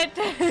shit.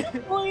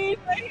 please,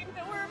 I hate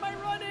it. Where am I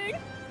running?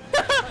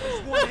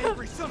 This one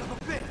angry son of a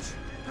bitch!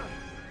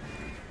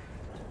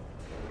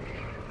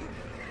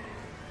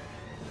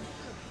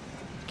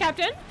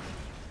 Captain?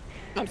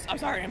 I'm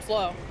sorry, I'm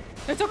slow.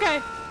 It's okay.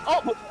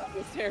 Oh, that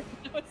was terrible.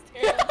 That was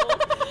terrible.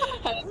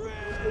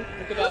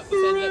 Think about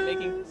this ended up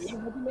making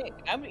food. What do you make?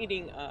 I'm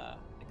eating like a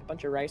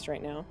bunch of rice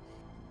right now.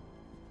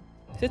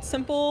 It's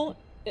simple.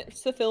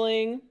 It's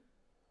fulfilling.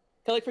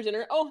 Feel like for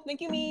dinner. Oh, thank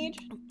you, Meej.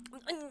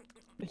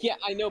 Yeah,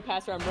 I know,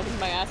 Pastor. I'm running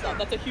my ass off.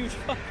 That's a huge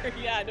fucker.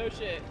 Yeah, no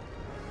shit.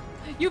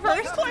 You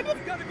first? We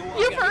gotta go up!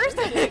 You first?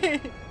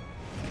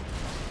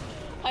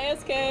 Hi,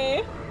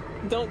 SK.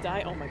 Don't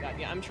die. Oh my god.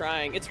 Yeah, I'm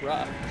trying. It's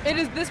rough.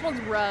 This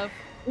one's rough.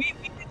 We've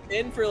been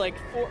in for like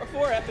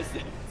four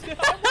episodes. I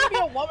want to be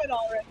a woman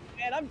already,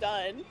 man. I'm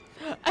done.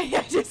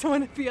 I just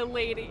want to be a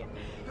lady.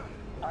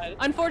 God.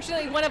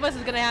 Unfortunately, one of us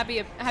is gonna have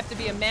to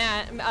be a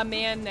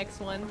man next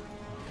one.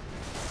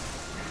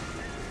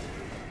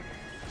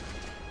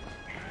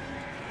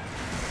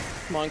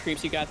 Come on,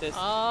 Creeps, you got this.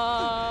 I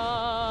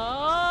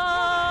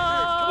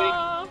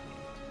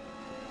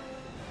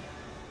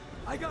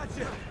got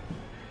you!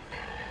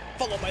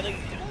 Follow my lead.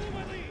 Follow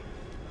my lead!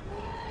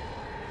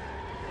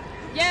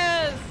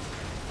 Yes.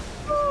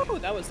 Woo,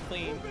 that was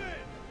clean. Move in!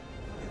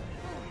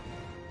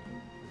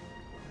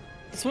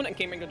 This one at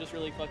camera angle just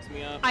really fucks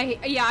me up.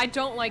 I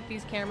don't like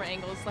these camera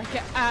angles like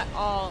at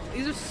all.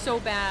 These are so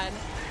bad.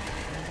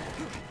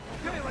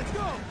 Okay, let's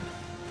go!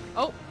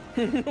 Oh.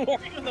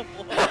 Walking on the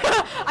floor.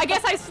 I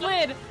guess I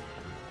slid.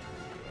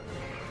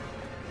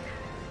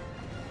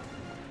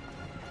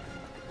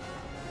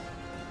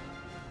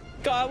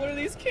 God, what are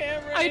these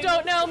cameras? I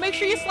don't know. Make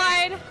sure you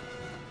slide.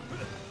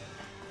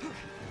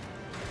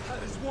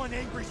 That is one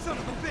angry son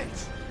of a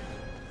bitch!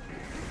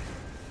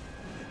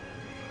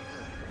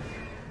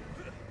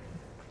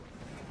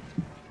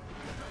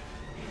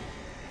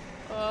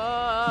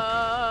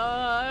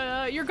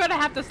 You're gonna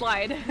have to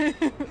slide.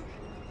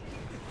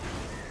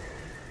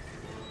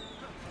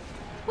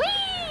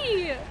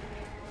 Whee!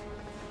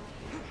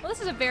 Well,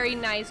 this is a very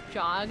nice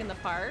jog in the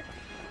park.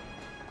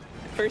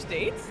 First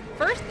dates?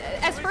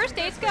 As first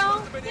dates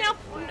go, you know,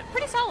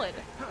 pretty solid.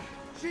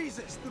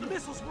 Jesus, the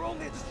missiles were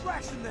only a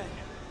distraction then!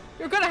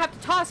 You're gonna have to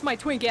toss my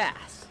twink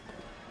ass.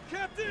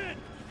 Captain!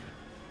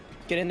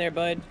 Get in there,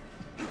 bud.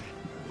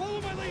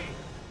 Follow my lead!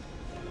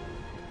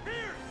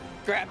 Piers!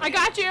 Grab me. I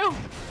got you.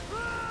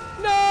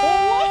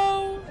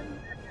 No.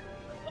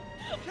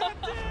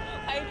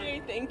 Hi,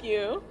 Jay. Thank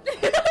you.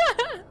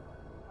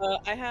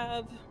 I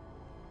have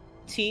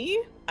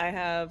tea. I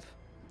have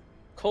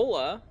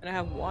cola, and I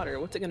have water.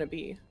 What's it gonna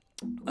be?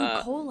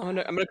 Cola. I'm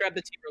gonna grab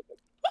the tea real quick.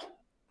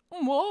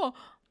 Whoa.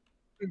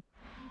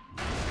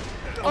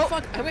 Oh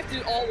fuck! I have to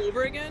do it all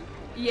over again.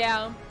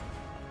 Yeah.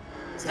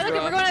 This is And look,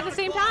 we're rough. going at the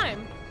same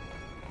time.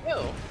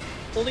 Yo,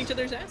 holding each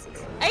other's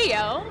asses. Hey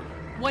yo.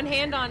 One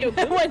hand on Yo,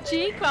 one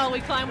cheek while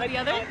we climb with the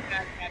other.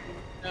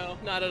 No,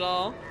 not at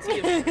all.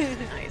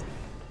 Nice.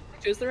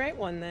 Choose the right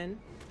one then.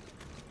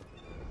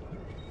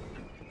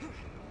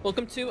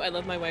 Welcome to I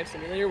Love My Wife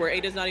Simulator, where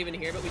Ada's not even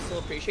here, but we still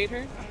appreciate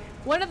her.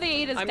 One of the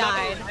Adas I'm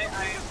died.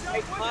 I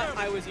thought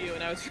I was you,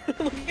 and I was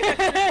looking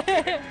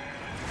at her.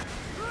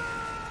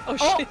 Oh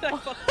shit, I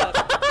fucked up.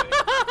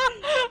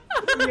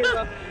 You're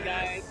up,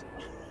 guys.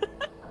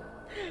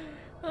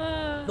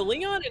 The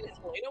Leon and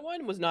Helena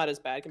one was not as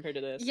bad compared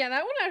to this. Yeah,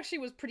 that one actually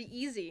was pretty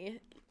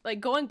easy. Like,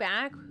 going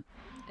back,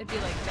 it'd be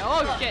like,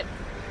 oh shit.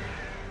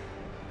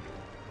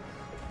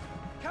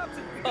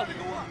 Captain, we gotta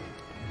go up.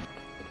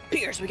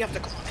 Piers, we have to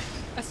climb.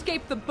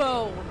 Escape the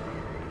bow.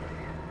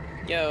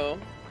 Yo,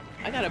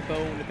 I got a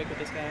bone to pick with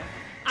this guy.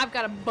 I've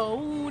got a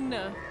bone.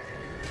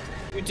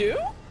 You do?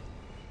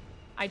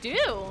 I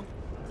do.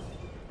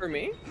 For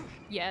me?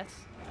 Yes.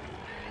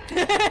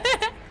 I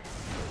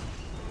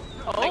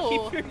Oh.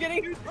 keep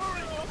forgetting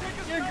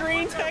your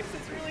green text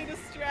is really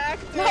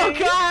distracting. Oh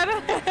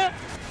god.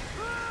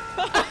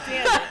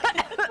 Damn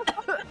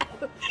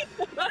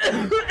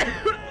it.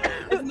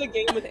 Isn't the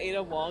game with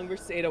Ada Wong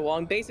versus Ada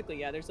Wong? Basically,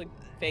 yeah, there's like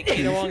fake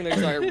Ada Wong,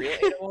 there's our real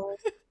Ada Wong.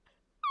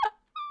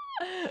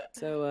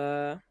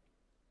 So,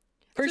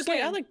 personally,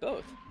 okay. I like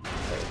both.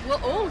 Well,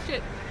 oh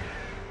shit.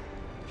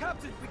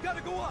 Captain, we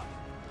gotta go up.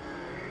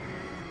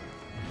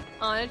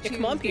 On a Tuesday.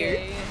 Come on,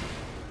 Piers.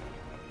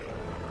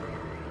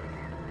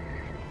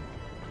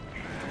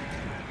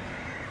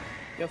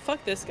 Yo,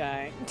 fuck this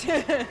guy.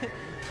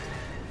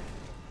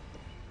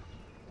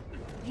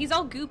 He's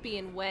all goopy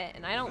and wet,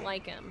 and I don't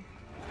like him.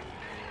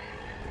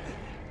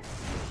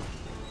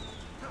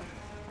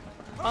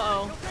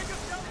 Uh-oh.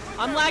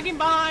 I'm lagging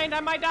behind.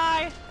 I might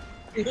die.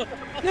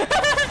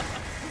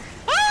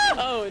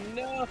 Oh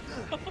no.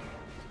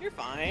 You're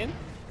fine.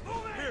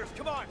 Piers,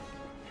 come on.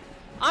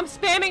 I'm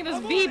spamming this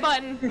V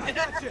button. I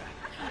got you.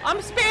 I'm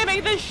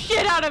spamming the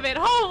shit out of it.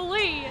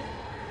 Holy.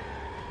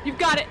 You've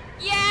got it.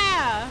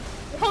 Yeah.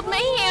 Hold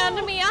my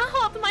hand, Mia.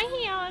 Hold my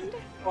hand.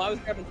 Oh, I was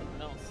grabbing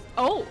something else.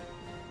 Oh.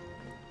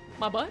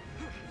 My butt?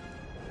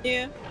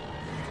 Yeah.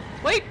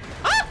 Wait.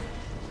 Ah!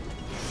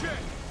 Shit.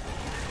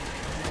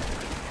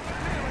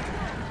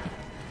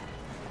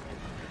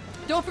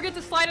 Don't forget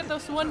to slide at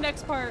this one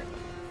next part.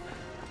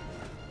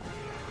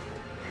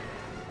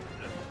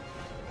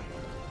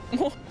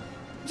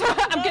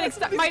 I'm getting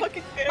stuck.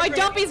 My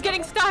dumpy's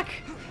getting stuck.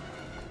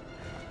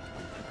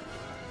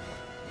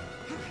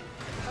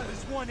 That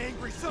is one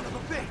angry son of a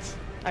bitch.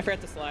 I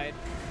forgot to slide.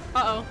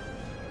 Uh-oh.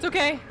 It's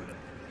okay.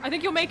 I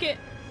think you'll make it.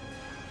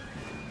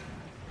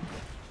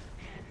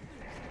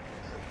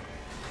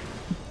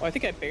 Oh, I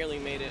think I barely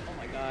made it. Oh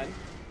my god.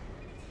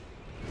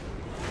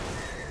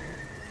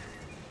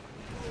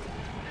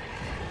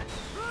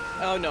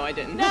 Oh no, I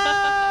didn't.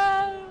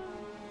 No!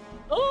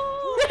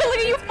 Oh, Look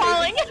at you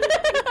falling.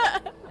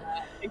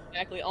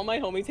 Exactly. All my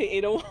homies hate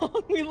Ada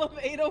Wong. We love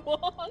Ada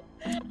Wong.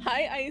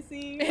 Hi,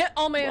 Icy.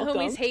 All my Welcome.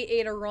 homies hate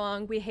Ada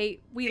wrong. We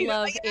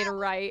love yeah. Ada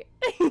right.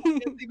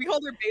 We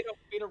called her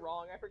Beta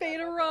wrong. I forgot.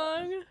 Beta about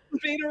wrong.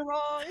 that. Beta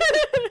wrong.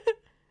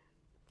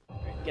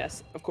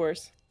 Yes, of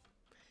course.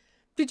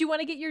 Did you want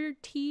to get your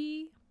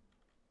tea?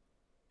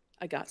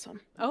 I got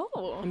some.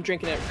 Oh. I'm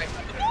drinking it right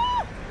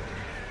now.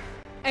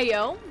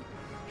 Ayo.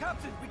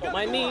 Captain, we Don't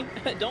gotta mind go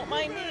me. up. Don't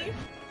mind me.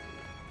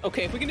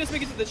 Okay, if we can just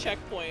make it to the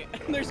checkpoint,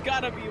 there's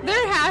gotta be one.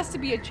 There has to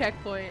be a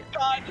checkpoint.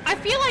 God. I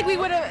feel like we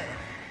would have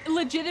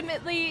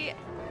legitimately,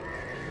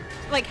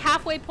 like,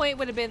 halfway point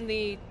would have been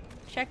the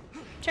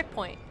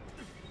checkpoint.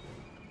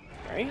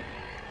 Right?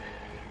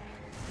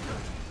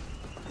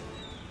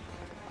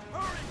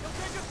 Hurry, he'll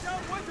take us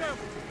down with him.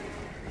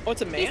 Oh,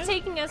 it's a man? He's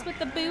taking us with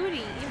the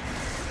booty.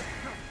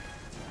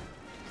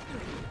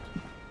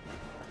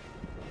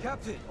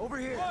 Captain, over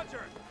here.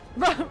 Roger.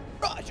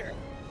 Roger.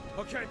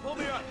 Okay, pull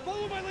me up.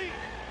 Follow my lead.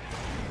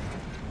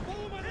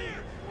 Follow my lead.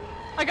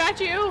 I got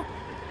you.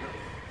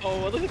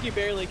 Oh, it looks like you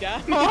barely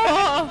got me.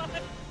 Oh.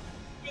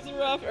 It was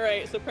rough.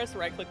 Alright, so press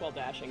right click while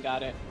dashing.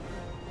 Got it.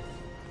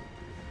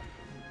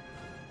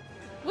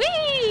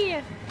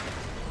 Whee!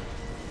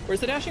 Where's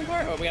the dashing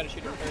part? Oh, we gotta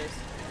shoot her first.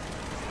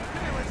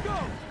 Okay, let's go.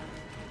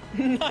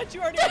 Not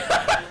you already.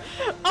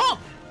 Oh!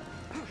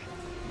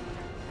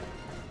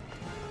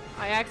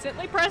 I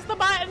accidentally pressed the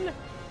button.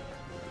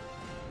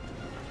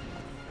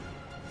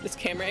 This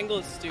camera angle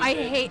is stupid. I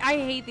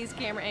hate these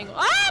camera angles.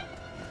 Ah!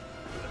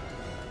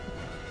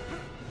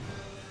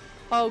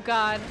 Oh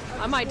god,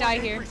 I might die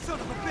here. Son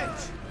of a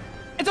bitch.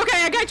 It's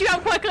okay, I got you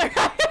out quicker.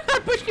 I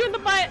pushed you in the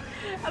butt,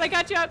 and I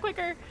got you out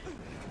quicker.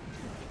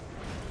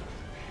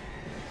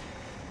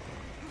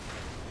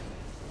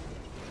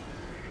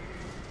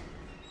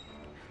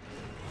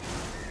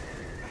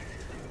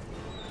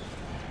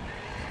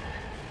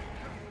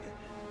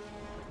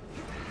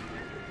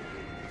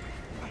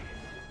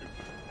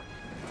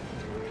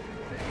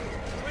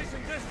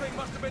 Racing this thing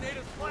must have been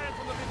Ada's plan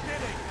from the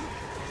beginning.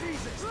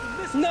 Jesus, the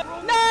missiles No. were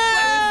only- No!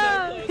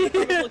 I was so close. I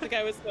almost looked like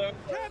I was so.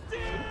 Captain!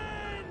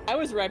 I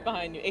was right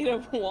behind you.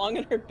 Ada Wong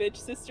and her bitch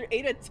sister.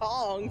 Ada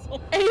Tongs. Oh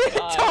my Ada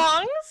God.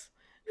 tongs?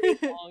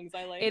 Ada Tongs.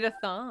 I like. Ada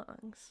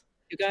thongs.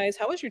 You guys,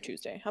 how was your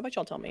Tuesday? How about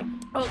y'all tell me?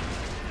 Oh,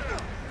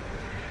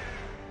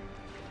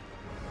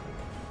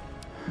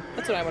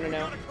 That's what I want to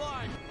know. Gotta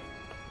climb.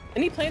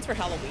 Any plans for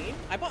Halloween?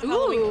 I bought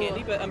Halloween Ooh.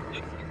 candy, but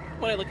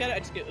when I look at it, I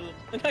just get ugh.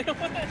 And I don't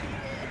want to.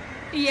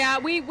 Yeah,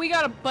 we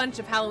got a bunch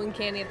of Halloween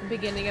candy at the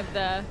beginning of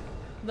the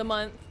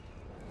month.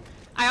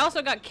 I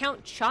also got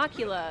Count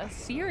Chocula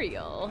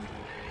cereal.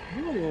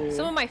 Ooh.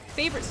 Some of my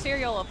favorite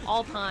cereal of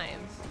all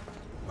times.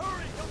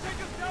 Hurry! He'll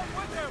take us down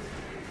with him!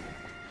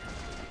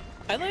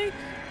 I like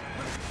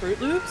Fruit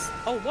Loops.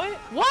 Oh, what?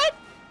 What?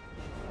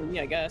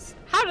 Yeah, I guess.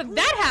 How did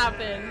that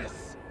happen?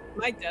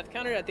 My death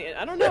counter at the end.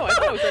 I don't know. I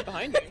thought I was right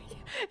behind you.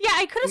 Yeah,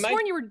 I could have My-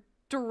 sworn you were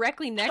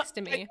directly next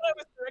to I me. thought I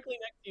was directly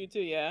next to you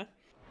too. Yeah.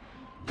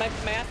 My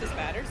ass is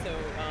fatter, so you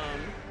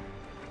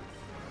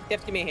have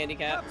to give me a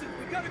handicap. Captain,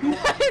 we gotta go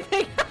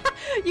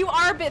on! You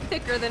are a bit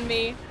thicker than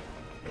me.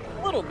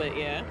 A little bit,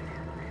 yeah.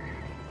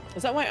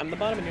 Is that why I'm the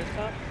bottom and you're the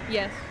top?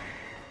 Yes.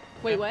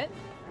 Wait, what?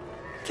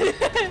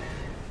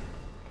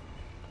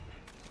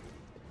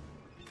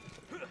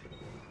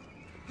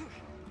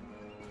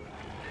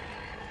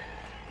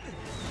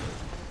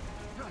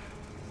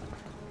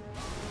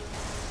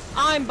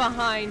 I'm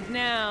behind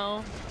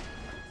now.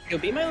 Yo,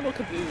 be my little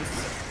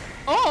caboose.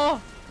 Oh!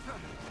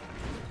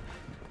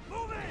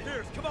 Move it!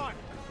 Piers, come on!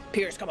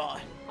 Piers, come on.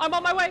 I'm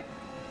on my way.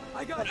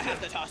 I got Gonna you!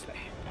 have to toss me.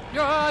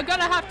 You're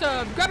gonna have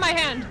to grab my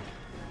hand.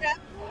 Grab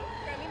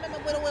me my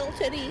little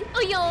titty.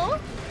 Oh, yo.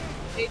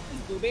 Tastes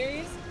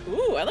blueberries.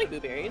 Ooh, I like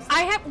blueberries. We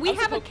I'm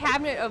have a supposed to-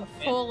 cabinet of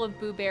full of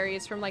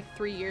blueberries from like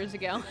 3 years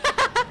ago.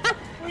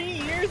 3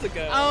 years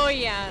ago. Oh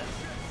yeah.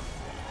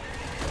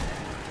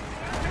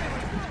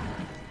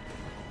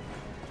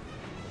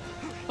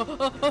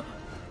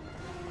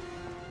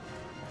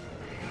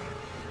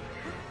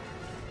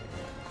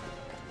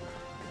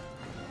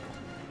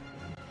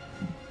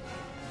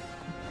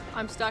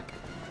 I'm stuck.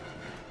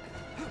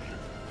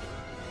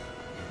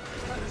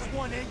 That is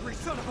one angry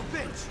son of a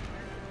bitch!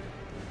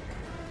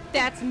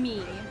 That's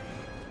me.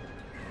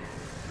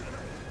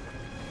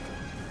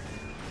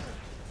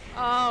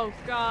 Oh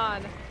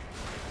god.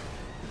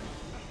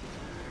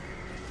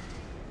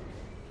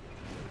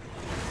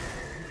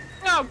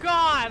 Oh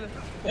god.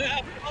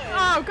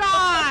 Oh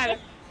god.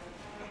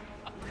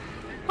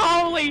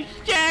 Holy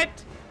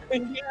shit.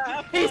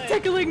 Yeah, He's fine.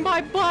 tickling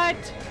my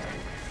butt.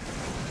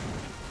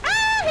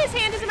 Ah, his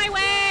hand is in my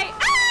way.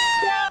 Ah!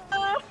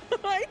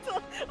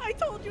 I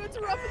told you it's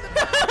rough in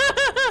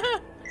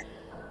the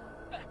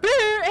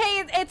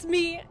Hey, it's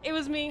me. It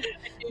was me.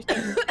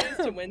 Tuesdays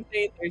to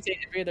Wednesday and Thursday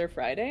every other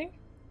Friday.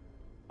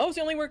 Oh, so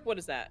you only work, what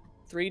is that?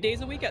 3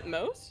 days a week at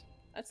most?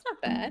 That's not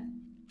bad.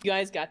 You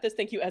guys got this.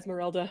 Thank you,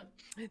 Esmeralda.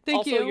 Thank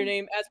also, you. your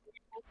name,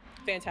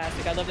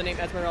 fantastic. I love the name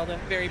Esmeralda.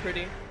 Very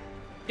pretty.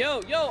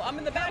 Yo, I'm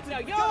in the back now.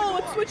 Yo,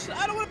 let's switch.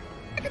 I don't want to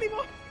be back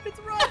anymore. It's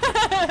rough.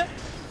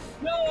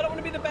 No, I don't want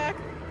to be in the back.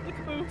 The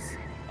caboose.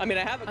 I mean,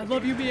 I have a I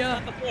love you,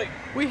 Mia. That's the point.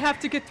 We have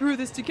to get through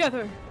this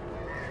together.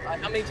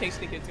 How many takes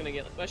do you think it's gonna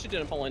get? I should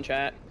do a poll in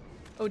chat.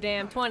 Oh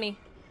damn, 20.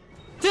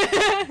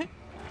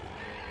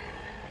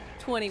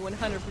 20,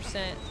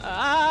 100%.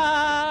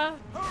 Ah!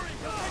 Hurry!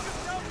 He'll take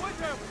us down with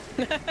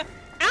him!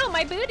 Ow,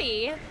 my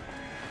booty!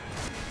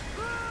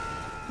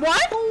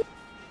 What?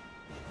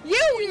 You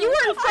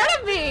were in front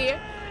of me!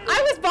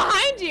 I was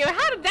behind you!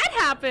 How did that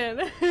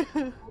happen?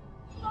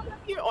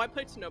 Oh, I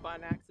played Snowball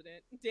on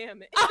accident.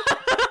 Damn it.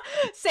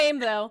 Same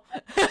though.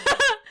 I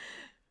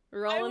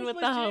Rolling was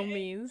with the legit in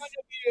homies. front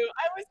of you.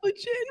 I was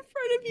legit in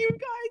front of you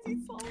guys. You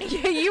saw me.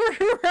 Yeah, you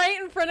were right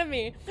in front of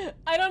me.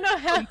 I don't know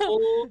how.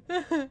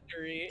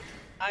 Victory.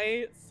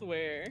 I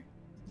swear.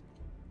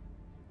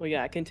 Well,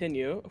 yeah,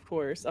 continue. Of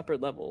course, upper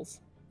levels.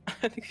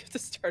 I think we have to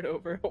start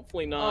over.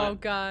 Hopefully not. Oh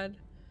god.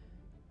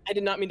 I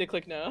did not mean to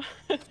click no.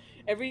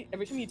 every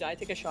time you die,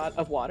 take a shot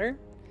of water.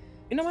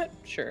 You know what?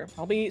 Sure,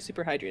 I'll be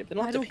super hydrated. But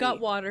I don't got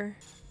water.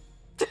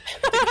 Take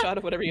a shot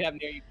of whatever you have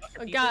near you.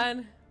 Oh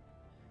god.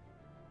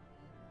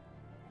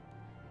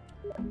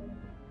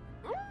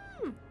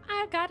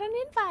 I got an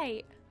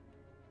invite.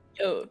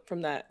 Yo,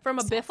 from that. From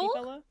a saucy biffle?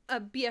 fella? A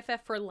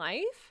BFF for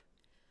life?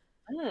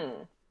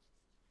 Hmm.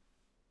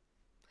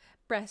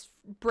 Breast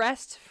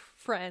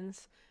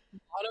friends.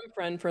 Bottom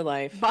friend for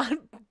life.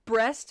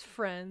 Breast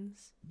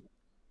friends.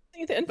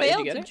 You the invite, did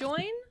Failed you to get it?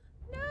 join?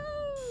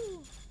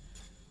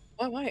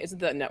 No. Why? Is it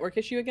the network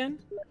issue again?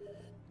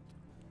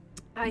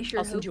 I sure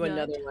I'll send you hope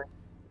not. another one.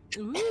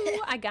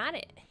 Ooh, I got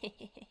it.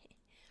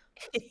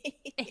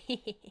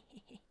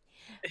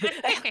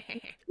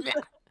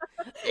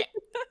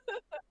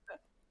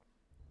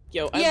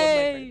 Yo, I love my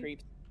Yay. friend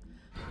creeps.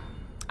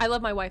 I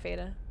love my wife,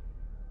 Ada.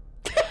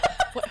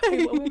 What about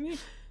me? What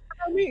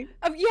about me?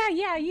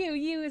 Yeah,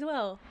 you as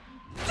well.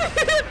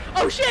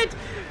 Oh shit!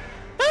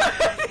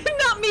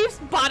 Not me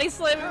body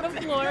slamming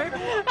the floor.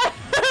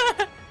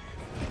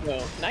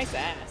 Yo, nice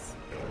ass.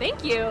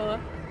 Thank you.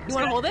 You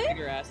want to hold it?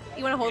 Bigger ass.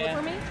 You want to hold it Yeah.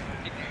 for me?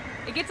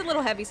 It gets a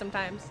little heavy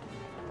sometimes.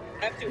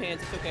 I have 2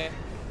 hands. It's okay.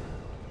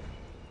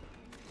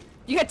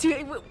 You got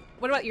 2.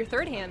 What about your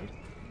third hand?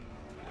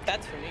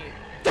 That's for me.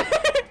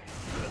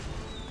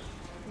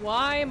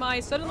 Why am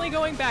I suddenly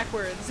going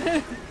backwards?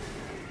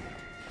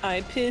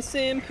 I piss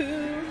and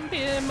poo.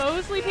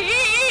 Mosley P.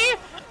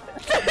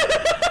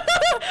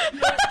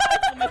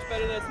 much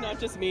better that it's not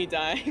just me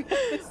dying.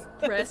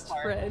 Rest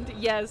friend.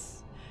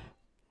 Yes.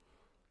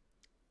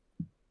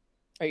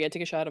 Are you gonna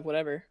take a shot of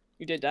whatever?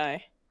 You did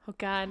die. Oh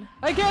god.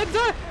 I can't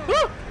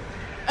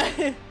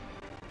die!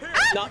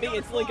 Not me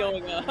instantly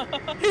going up.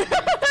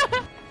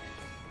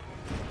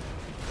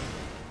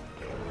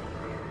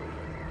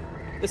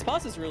 This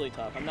boss is really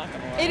tough, I'm not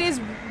gonna lie. It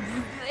is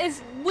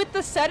with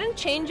the sudden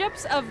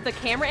change-ups of the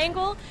camera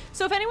angle.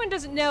 So if anyone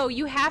doesn't know,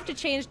 you have to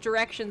change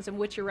directions in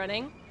which you're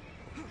running.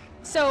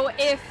 So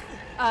if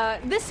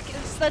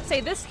let's say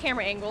this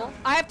camera angle,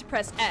 I have to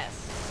press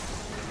S.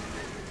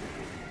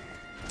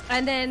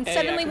 And then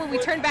suddenly when we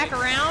turn back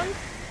around,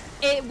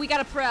 we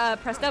gotta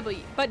press W.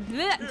 But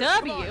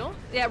W,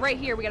 yeah, right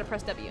here we gotta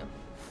press W.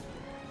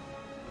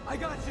 I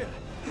got you.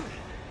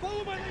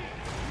 Follow my lead.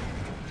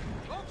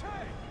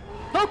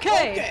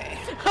 Okay.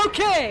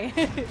 Okay.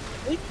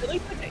 At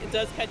least it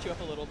does catch you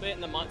up a little bit,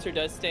 and the monster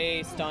does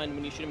stay stunned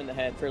when you shoot him in the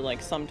head for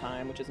like some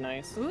time, which is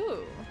nice.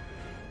 Ooh.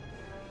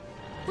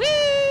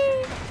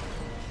 Whee!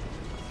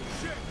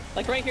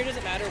 Like right here,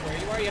 doesn't matter where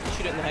you are, you have to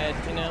shoot it in the head,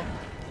 you know?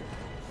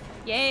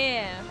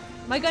 Yeah.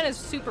 My gun is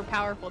super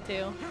powerful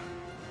too.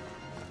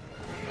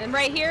 And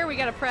right here we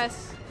gotta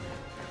press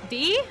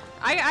D?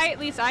 At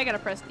least I gotta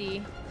press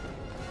D.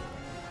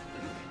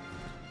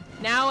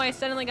 Now I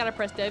suddenly gotta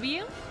press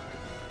W.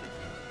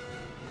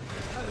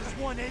 There's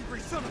one angry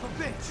son of a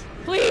bitch.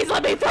 Please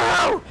let me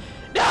through!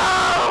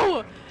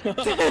 No!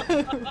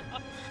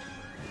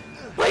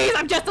 Please,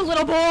 I'm just a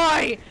little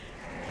boy!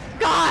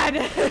 God!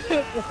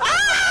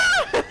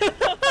 Ah!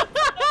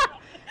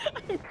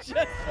 I'm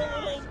just a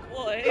little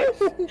boy.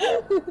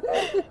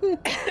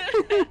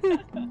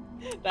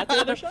 That's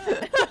another shot.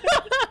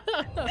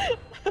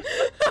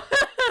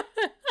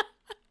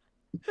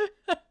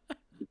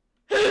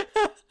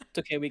 It's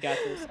okay, we got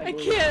this. I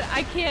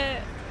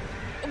can't.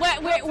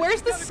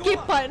 Where's the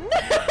skip button?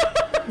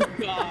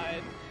 God.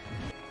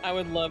 I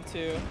would love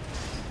to.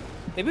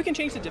 Maybe we can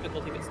change the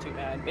difficulty if it's too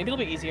bad. Maybe it'll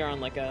be easier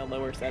on like a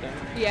lower setting.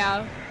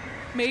 Yeah,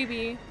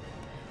 maybe.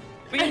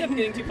 If we end up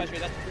getting too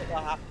frustrated, that's what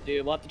we'll have to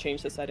do. We'll have to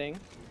change the setting.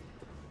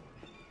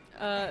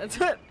 That's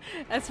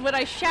what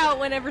I shout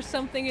whenever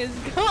something is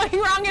going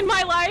wrong in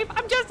my life.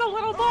 I'm just a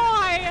little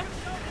boy.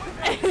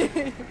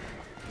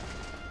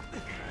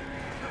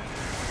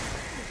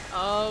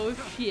 Oh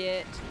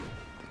shit.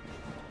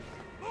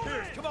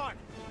 Piers, come on.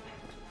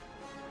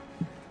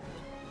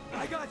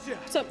 I got you.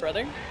 What's up,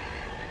 brother?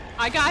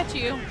 I got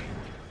you.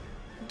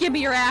 Give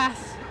me your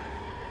ass.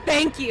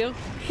 Thank you.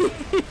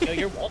 No,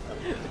 you're welcome.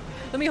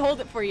 Let me hold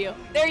it for you.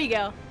 There you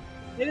go.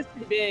 It is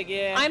pretty big,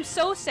 yeah. I'm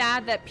so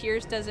sad that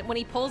Piers doesn't, when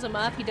he pulls him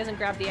up, he doesn't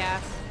grab the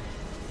ass.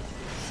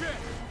 Shit.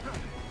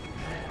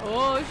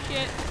 Oh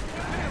shit.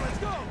 Hey, let's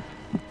go.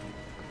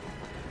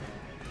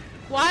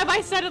 Why am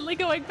I suddenly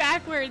going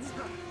backwards?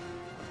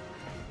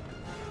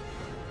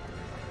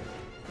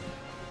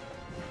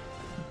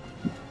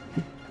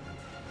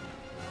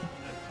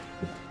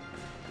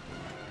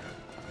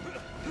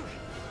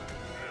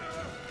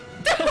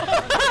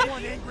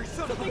 One angry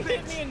son of a He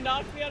hit bitch. me and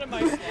knocked me out of my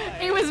slide.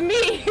 It was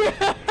me.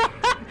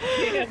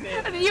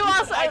 Damn it. You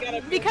also,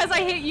 I because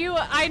I hit you,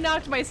 I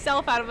knocked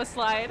myself out of a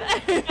slide.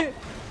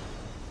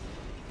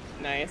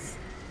 Nice.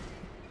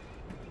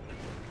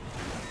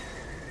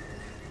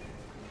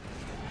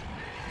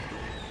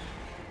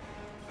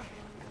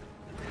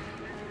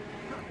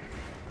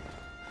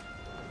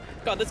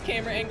 God, this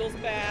camera angle's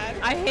bad.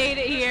 I hate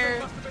it here.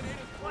 Must have been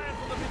Aiden's plan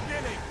from the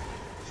beginning.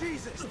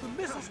 Jesus, the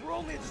missiles were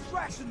only a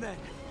distraction then.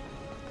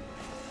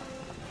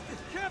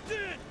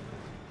 Captain!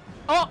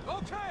 Oh,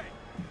 Okay!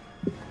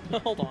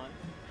 Hold on.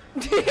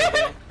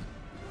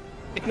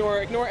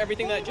 Ignore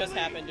everything that just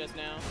happened just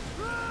now.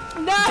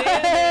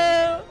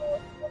 no!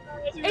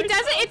 Damn It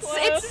doesn't.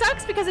 It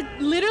sucks because it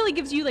literally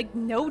gives you like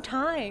no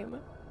time.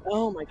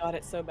 Oh my god,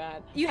 it's so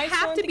bad. You I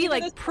have want to be give it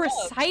like a sub.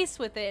 precise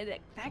with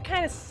it. That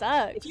kind of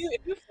sucks. If you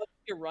flip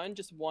your run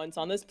just once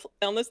on this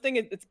thing,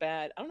 it's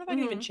bad. I don't know if I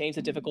can even change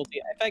the difficulty.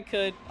 If I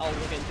could, I'll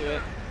look into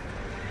it.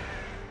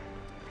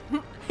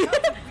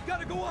 Captain, we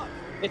gotta go up!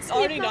 It's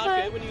already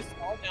not good when you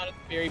fall down at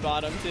the very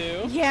bottom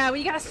too. Yeah,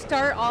 we gotta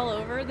start all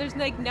over. There's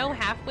like no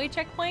halfway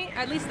checkpoint,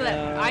 at least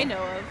that I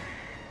know of.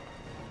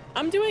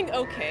 I'm doing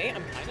okay.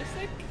 I'm kind of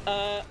sick.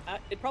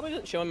 It probably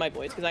doesn't show in my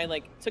voice because I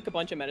like took a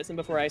bunch of medicine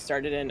before I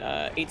started and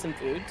ate some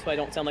food, so I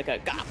don't sound like a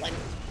goblin.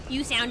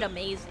 You sound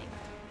amazing.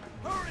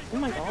 Hurry! Oh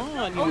my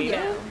god, you Oh mean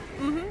yeah.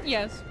 it?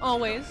 Yes,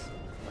 always.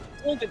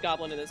 Still a good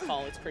goblin in this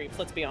call. It's creeps.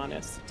 Let's be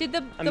honest. Did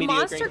the mediocre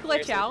monster in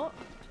glitch comparison. out?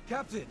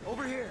 Captain,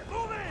 over here!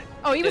 Move in!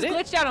 Oh, he was Did it?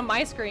 glitched out on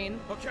my screen.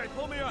 Okay,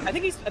 pull me up! I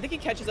think he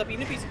catches up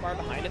even if he's far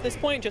behind at this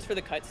point, just for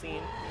the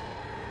cutscene.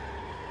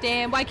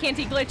 Damn, why can't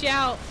he glitch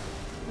out?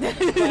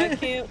 Why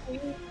can't we?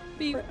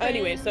 Be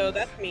Anyway, friends. so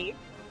that's me.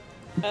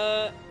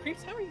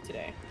 Creeps, how are you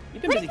today?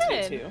 You've been Pretty busy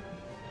good. today too.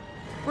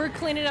 We're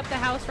cleaning up the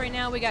house right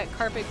now. We got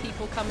carpet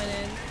people coming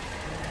in.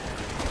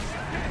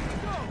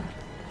 Go!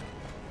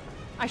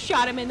 I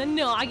shot him in the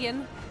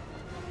noggin.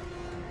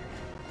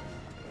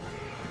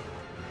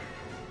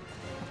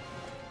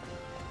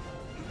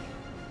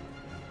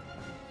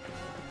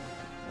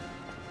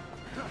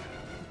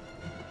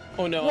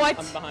 Oh no, What?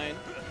 I'm behind.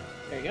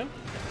 There you go.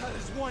 That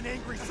is one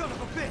angry son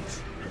of a bitch.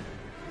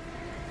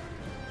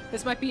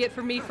 This might be it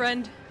for me,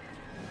 friend.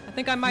 I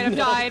think I might have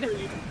died.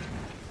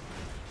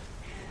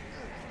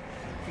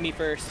 Me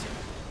first.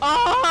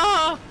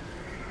 Ah!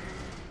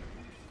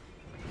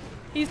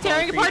 He's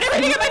tearing Oh, apart Creep.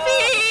 everything at my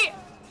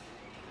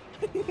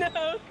feet!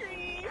 No,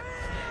 Creep.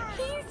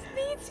 He's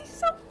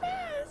so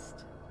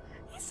fast.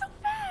 He's so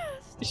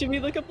fast. Should we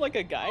look up like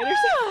a guide or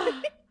Ah!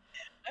 something?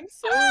 I'm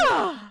so.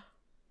 Ah!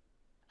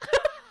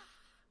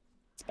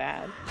 It's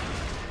bad.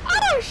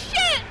 Oh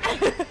shit!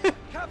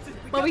 Captain, we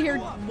I'm over gotta here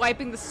go up.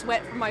 wiping the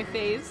sweat from my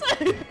face.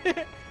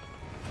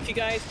 If you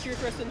guys cheer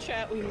for us in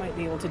chat, we might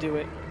be able to do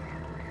it.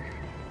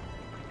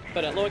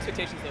 But at low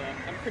expectations though,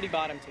 I'm pretty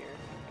bottom tier.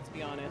 Let's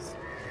be honest.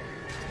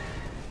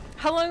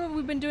 How long have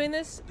we been doing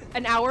this?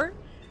 An hour?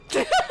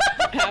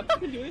 Have we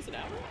been doing this an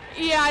hour?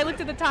 Yeah, I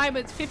looked at the time.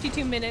 It's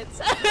 52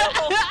 minutes.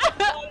 Oh,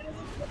 God, it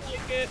doesn't feel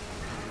like it.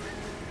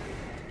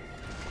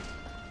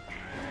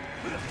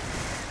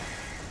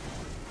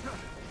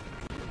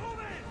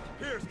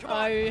 Piers, come on.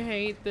 I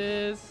hate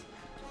this.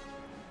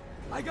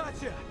 I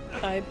got you.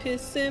 I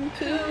piss and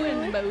poo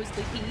And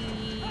mostly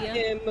pee.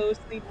 and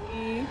mostly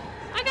pee.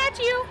 I got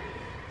you.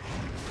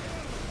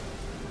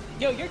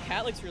 Yo, your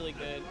cat looks really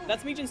good.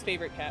 That's Meejin's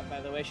favorite cat, by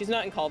the way. She's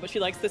not in call, but she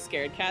likes the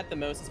scared cat the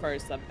most as far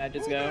as sub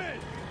badges go.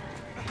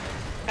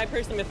 I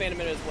personally am a fan of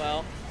it as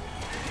well.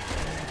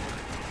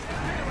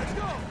 Okay, let's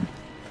go.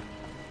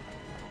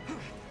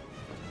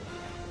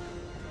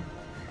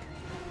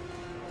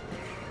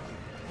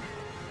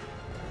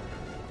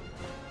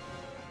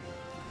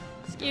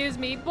 Excuse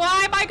me.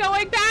 Why am I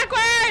going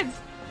backwards?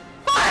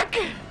 Fuck!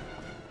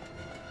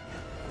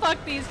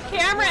 Fuck these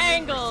camera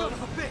angles. Son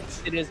of a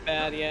bitch. It is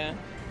bad, yeah.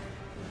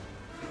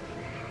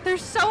 They're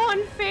so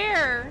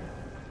unfair.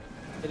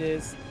 It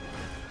is.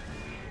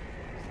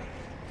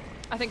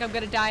 I think I'm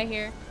gonna die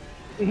here.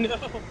 No.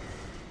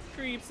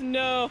 Creeps,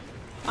 no.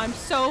 I'm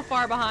so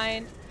far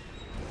behind.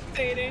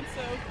 Say it ain't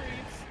so,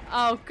 creeps.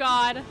 Oh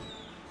god.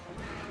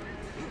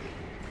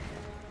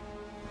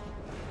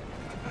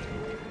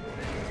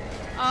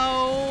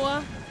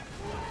 Oh,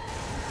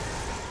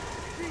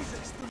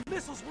 Jesus, the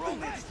missiles were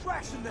only a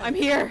distraction then. I'm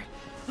here.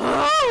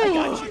 Oh,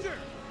 Got you.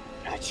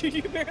 Got you.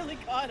 You barely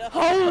caught up.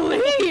 holy!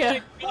 Oh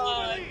my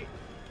God.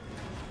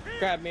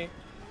 Grab me.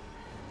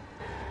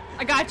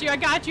 I got you,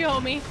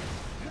 homie.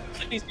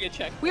 It needs to be a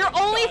check. We are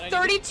only God,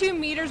 I need to- 32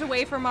 meters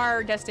away from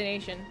our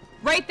destination.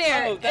 Right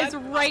there. Oh, It's that's-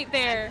 right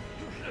there.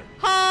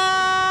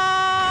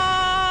 Ha!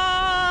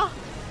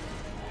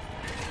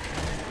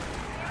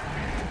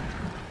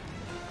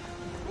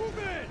 Move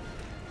in.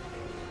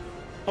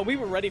 Oh, we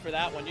were ready for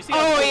that one. You see? Oh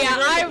how- yeah,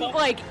 we were I'm ready-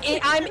 like,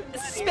 I'm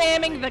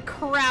spamming the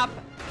crap.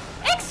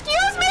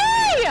 Excuse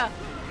me!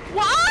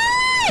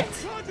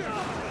 What?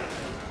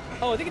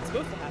 Oh, I think it's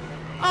supposed to happen.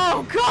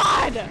 Oh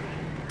god!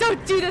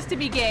 Don't do this to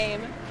me,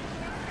 game.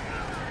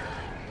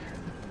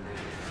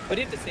 But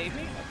you have to save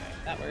me? Okay,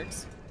 that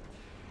works.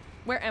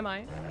 Where am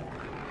I?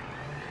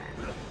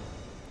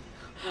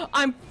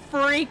 I'm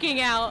freaking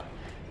out.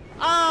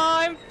 Oh,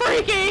 I'm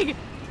freaking!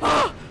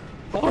 Oh,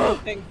 Oh,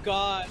 thank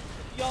God.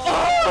 Y'all,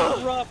 this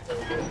was rough.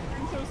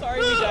 I'm so sorry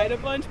we died a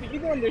bunch, but you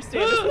don't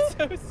understand. This was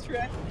so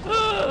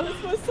stressful.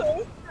 This was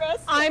so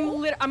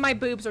stressful. my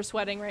boobs are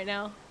sweating right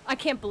now. I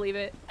can't believe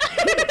it.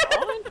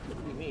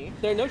 Me.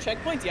 There are no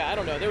checkpoints? Yeah, I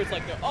don't know. There was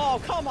like no.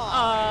 Oh, come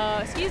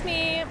on. Excuse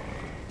me.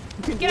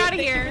 Get out of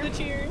Thank here. you for the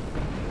cheer.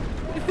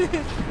 Thank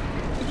you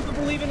for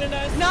believing in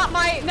us. Not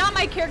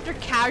my character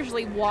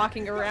casually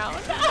walking around.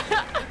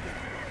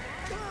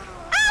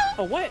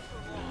 Oh, what?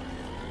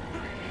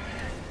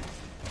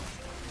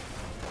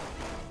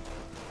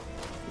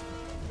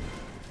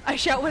 I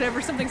shout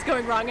whenever something's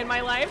going wrong in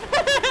my life.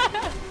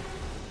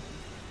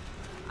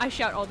 I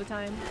shout all the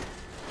time.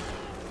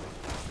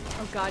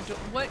 Oh god,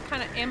 what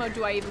kind of ammo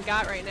do I even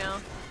got right now?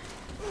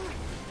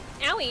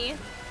 Owie.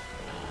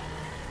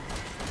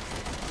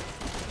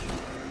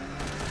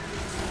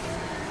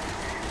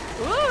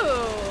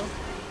 Ooh.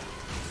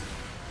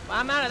 Well,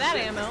 I'm out of that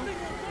ammo.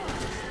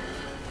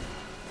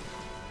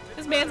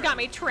 This man's got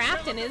me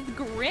trapped in his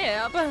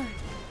grip.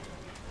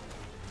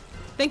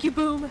 Thank you,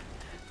 Boom,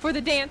 for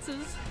the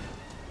dances.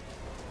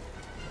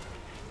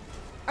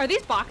 Are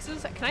these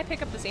boxes? Can I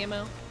pick up this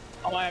ammo?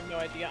 Oh, I have no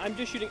idea. I'm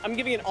just shooting. I'm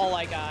giving it all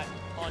I got.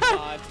 On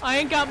God. I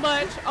ain't got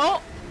much.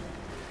 Oh,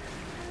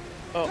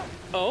 Oh.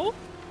 Oh?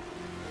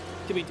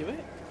 Did we do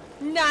it?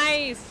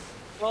 nice.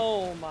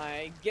 Oh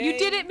my god. You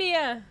did it,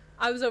 Mia.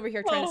 I was over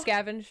here trying Oh. to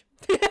scavenge.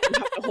 You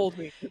have to hold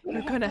me.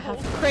 You're gonna have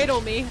to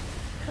cradle me.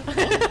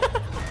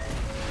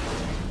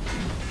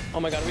 Oh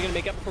my god, are we gonna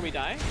make it before we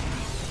die?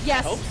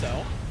 Yes. I hope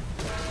so.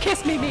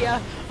 Kiss me,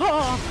 Mia.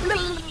 Oh.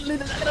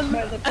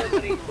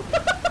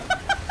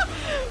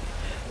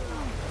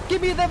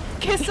 Give me the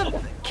kiss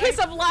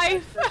of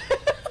life.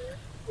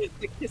 It's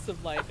the kiss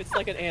of life. It's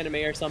like an anime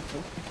or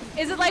something.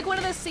 Is it like one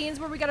of those scenes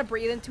where we gotta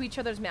breathe into each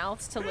other's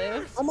mouths to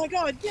live? Oh my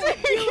god, yeah, do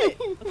it!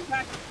 Let's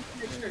back to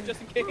your shirt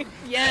just in case.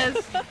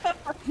 Yes.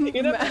 You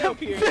never know,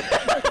 Piers. You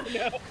never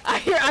know.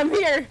 I'm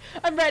here.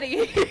 I'm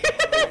ready.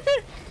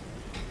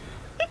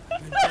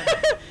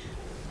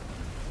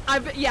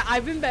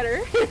 I've been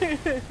better.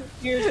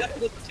 Here's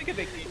let's take a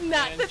vacation.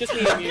 Not man. the Just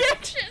me and you.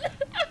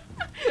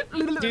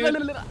 Dude, Dude, where do you want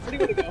to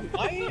go?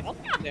 I'll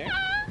get there.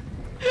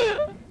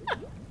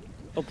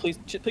 Oh, please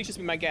just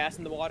be my gas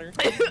in the water.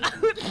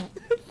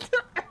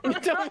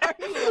 Don't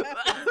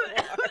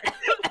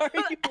Why are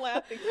you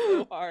laughing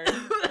so hard?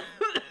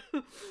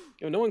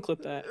 Yo, no one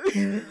clipped that.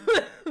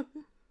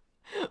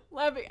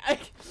 Laughing.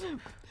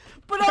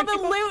 But all the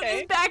loot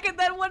is back at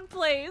that one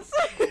place.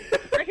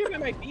 Right here by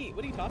my feet.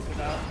 What are you talking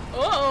about?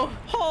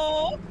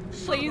 Oh,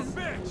 please.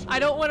 I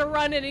don't want to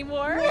run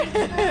anymore. I'm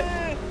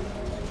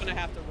gonna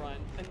have to run.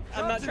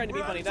 I'm not trying to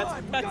be funny.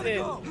 That's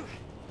it.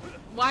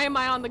 Why am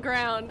I on the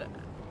ground?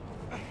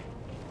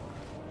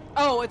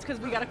 Oh, it's because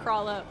we gotta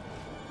crawl up.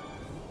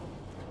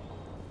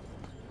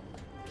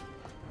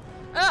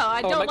 Oh,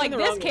 I don't like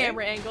this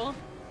camera angle.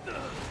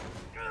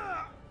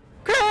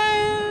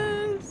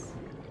 Chris!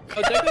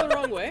 Oh, did I go the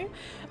wrong way?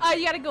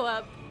 You gotta go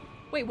up.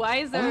 Wait, why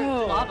is there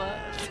lava?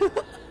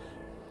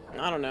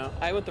 I don't know.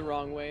 I went the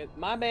wrong way.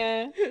 My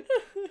bad.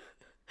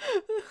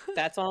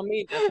 That's on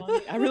me. That's on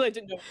me. I really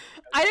didn't know.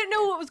 I didn't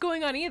know what was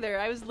going on either.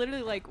 I was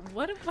literally like,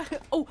 what?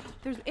 Oh,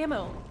 there's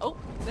ammo. Oh,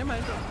 never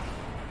mind.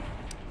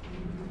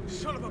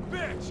 Son of a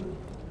bitch!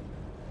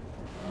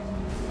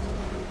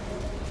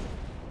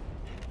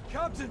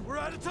 Captain, we're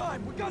out of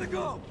time. We gotta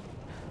go.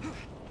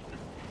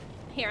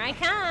 Here I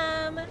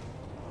come.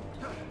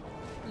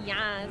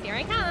 Yes, here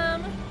I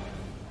come.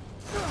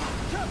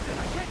 Captain,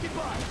 I can't get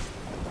by.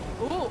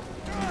 Ooh.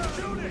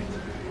 Shoot it!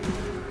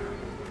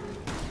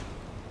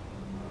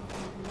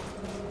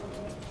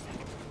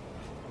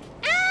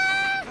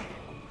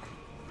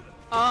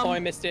 Oh, I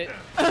missed it.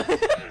 I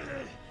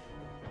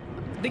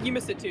think you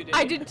missed it too, didn't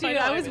you? I did too.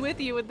 I was with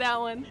you with that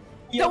one.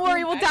 Yeah, Don't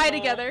worry, we'll die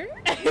together.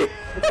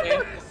 Okay.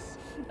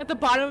 At the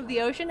bottom of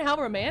the ocean? How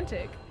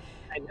romantic.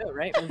 I know,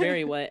 right? We're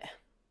very wet.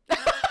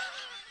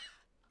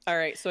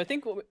 Alright, so I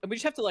think we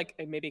just have to, like,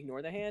 maybe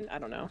ignore the hand? I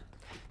don't know.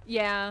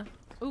 Yeah.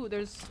 Ooh,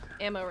 there's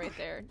ammo right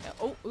there.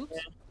 Oh, oops.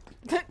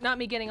 Yeah. Not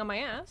me getting on my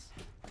ass.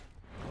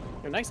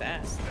 Your nice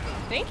ass.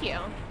 Thank you.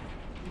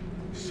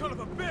 Son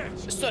of a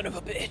bitch! Son of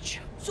a bitch!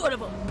 Son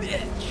of a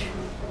bitch!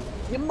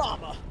 Your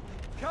mama!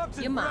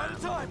 Captain, Your we're mom. out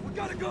of time. We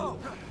gotta go.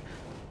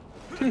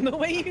 The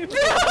way you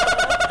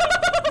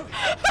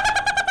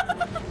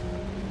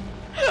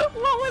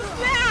What was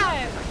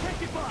that? I can't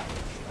get by.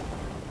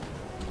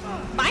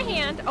 My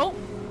hand. Oh.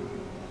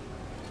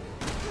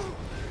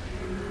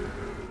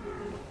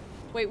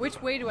 Wait,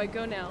 which way do I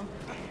go now?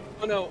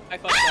 Oh no, I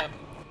fucked up.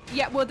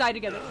 Yeah, we'll die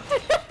together.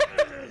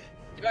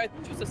 I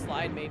think it was a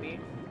slide, maybe.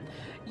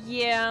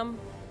 Yeah. I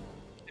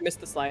missed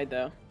the slide,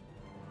 though.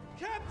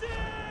 Captain!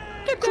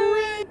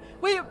 Captain!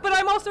 Wait, but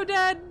I'm also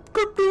dead.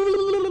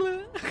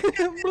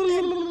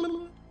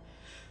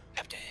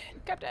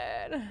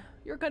 Captain,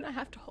 you're gonna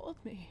have to hold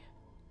me.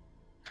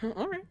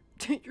 Alright.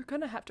 You're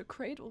gonna have to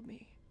cradle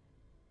me.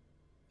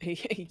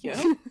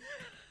 Yeah.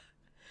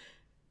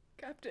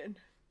 Captain.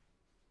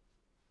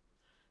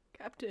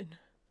 Captain.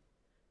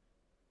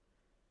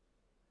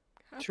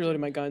 Just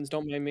reloading my guns,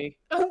 don't mind me.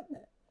 Oh.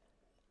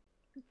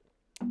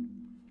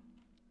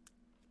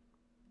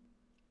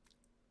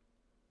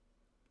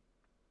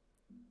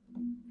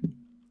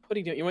 What are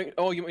you doing? You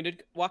want me to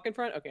walk in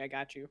front? Okay, I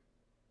got you.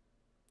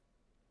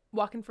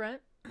 Walk in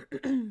front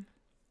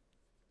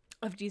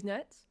of these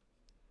nuts.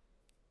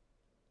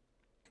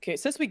 Okay, it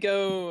says we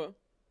go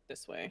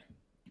this way.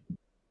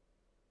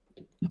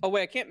 Oh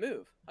wait, I can't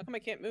move. How come I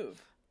can't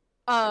move?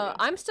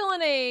 I'm still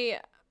in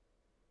a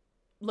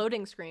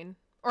loading screen.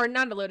 Or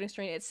not a loading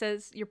screen, it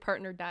says your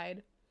partner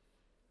died.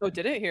 Oh,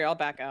 did it? Here, I'll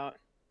back out.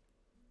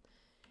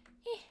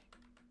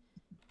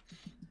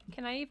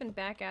 Can I even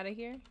back out of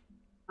here?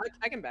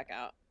 I can back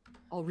out.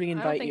 I'll I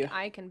re-invite don't think you.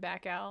 I can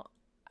back out.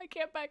 I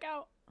can't back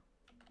out.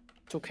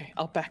 It's okay.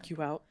 I'll back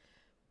you out.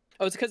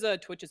 Oh, it's because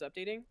Twitch is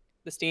updating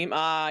the Steam.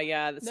 Ah,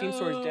 yeah, the Steam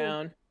store is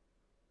down.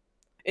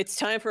 It's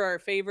time for our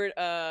favorite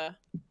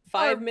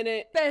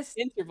 5-minute Best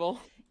interval.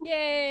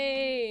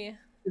 Yay!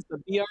 It's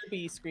the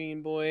BRB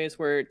screen, boys,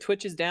 where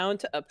Twitch is down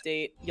to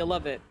update. You'll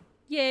love it.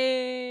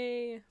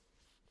 Yay!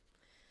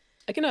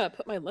 I can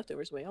put my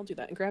leftovers away. I'll do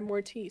that and grab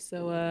more tea.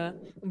 So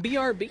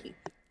BRB.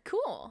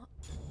 Cool.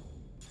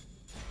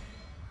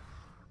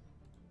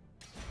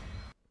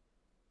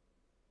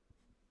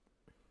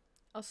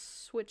 I'll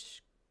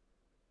switch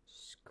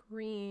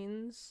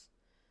screens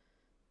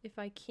if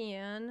I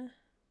can.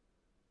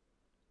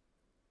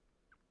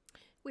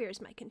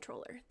 Where's my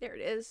controller? There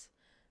it is.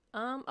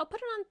 I'll put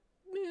it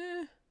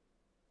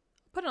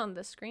on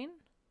this screen.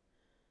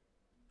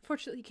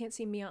 Fortunately, you can't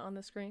see Mia on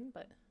the screen,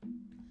 but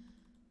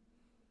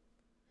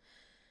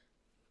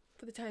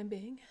for the time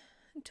being,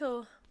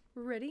 until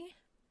we're ready,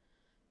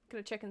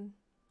 gonna check and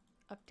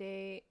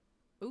update.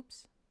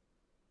 Oops.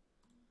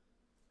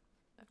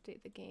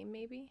 Update the game,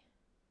 maybe.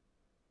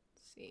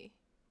 Let's see.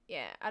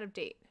 Yeah, out of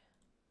date.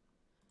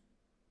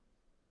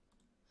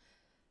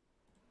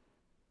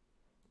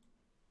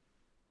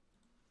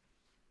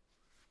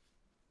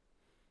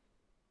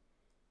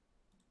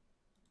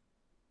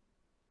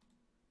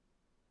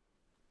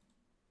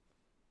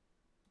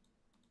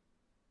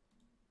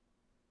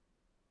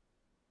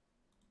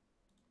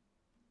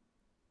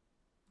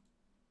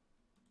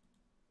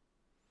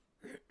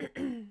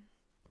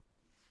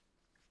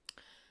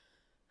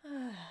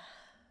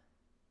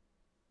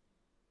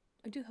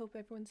 do hope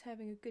everyone's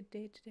having a good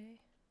day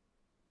today.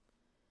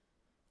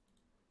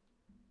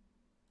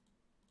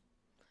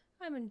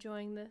 I'm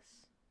enjoying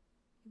this.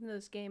 Even though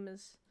this game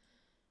is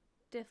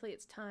definitely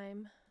its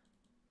time.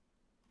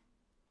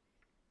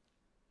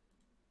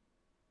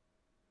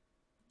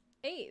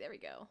 Hey, there we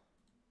go.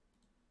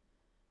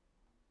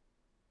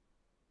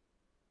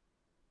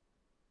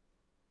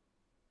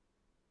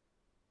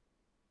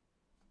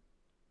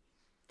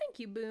 Thank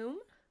you, Boom.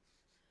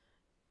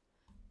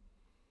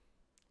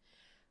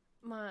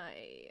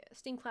 My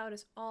Steam Cloud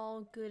is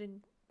all good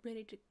and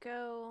ready to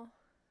go.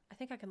 I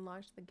think I can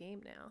launch the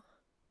game now.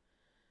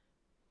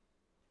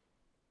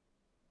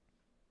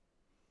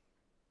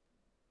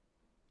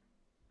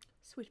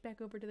 Switch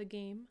back over to the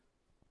game.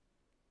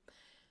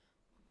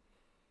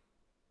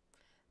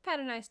 I've had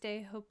a nice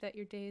day. Hope that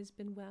your day has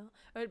been well.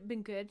 Or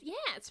been good. Yeah,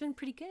 it's been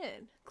pretty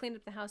good. Cleaned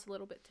up the house a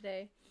little bit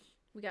today.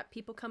 We got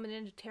people coming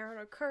in to tear out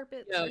our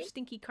carpets, our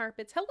stinky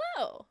carpets.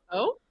 Hello!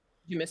 Oh?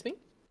 You miss me?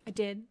 I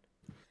did.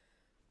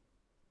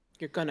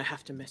 You're gonna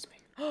have to miss me.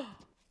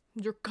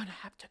 You're gonna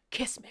have to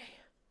kiss me.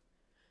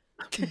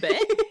 Bet?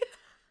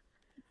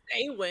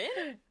 Hey,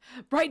 when?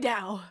 Right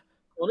now.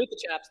 We'll need the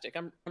chapstick.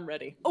 I'm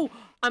ready. Oh,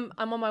 I'm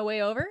on my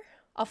way over.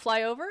 I'll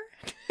fly over.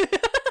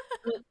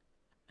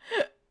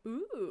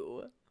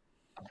 Ooh.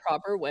 A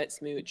proper wet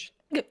smooch.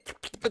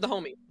 For the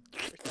homie.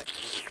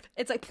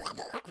 It's like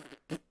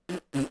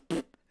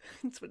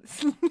that's what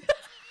it's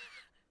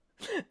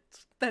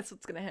that's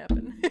what's gonna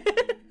happen.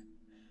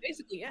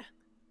 Basically, yeah.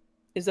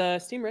 Is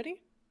Steam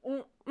ready?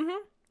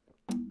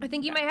 I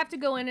think you might have to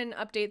go in and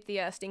update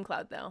the Steam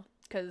Cloud though,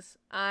 because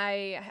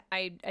I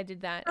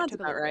did that. That's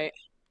about right.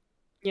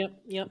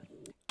 Yep.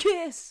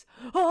 Kiss.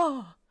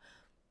 Oh.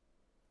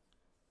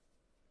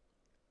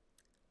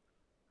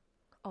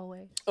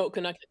 Always. Oh,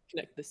 connect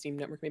the Steam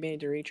network. Maybe I need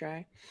to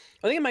retry.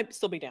 I think it might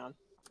still be down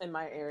in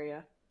my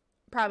area.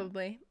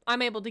 Probably.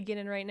 I'm able to get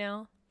in right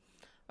now,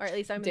 or at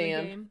least I'm in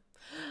the game.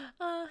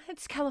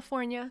 It's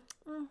California.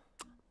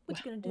 What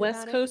you gonna do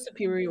West about Coast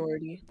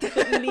superiority.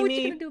 Couldn't be what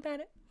me. you gonna do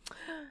about it?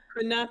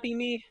 Could not be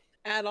me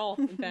at all.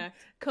 In fact,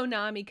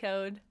 Konami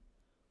code.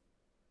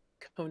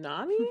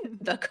 Konami?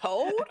 The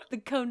code? The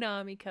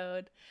Konami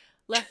code.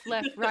 Left,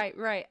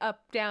 right,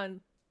 up,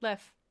 down,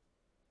 left.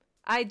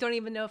 I don't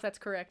even know if that's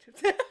correct.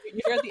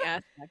 You're at the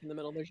ass back in the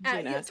middle. There's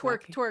an ass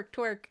twerk. You're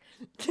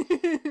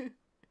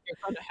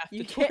gonna have to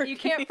You twerk.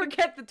 can't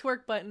forget the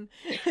twerk button.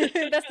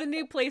 That's the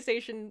new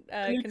PlayStation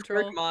new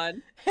control twerk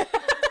mod.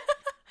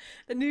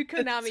 The new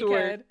Konami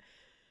Sword.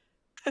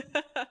 code.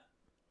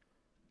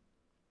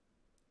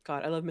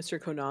 God, I love Mr.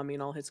 Konami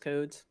and all his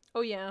codes.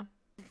 Oh yeah.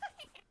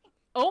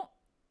 Oh.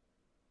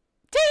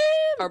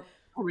 Damn.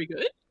 Are we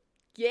good?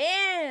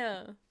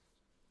 Yeah.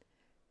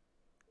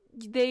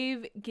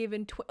 They've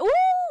given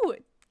ooh,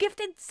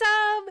 gifted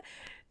sub.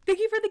 Thank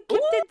you for the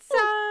gifted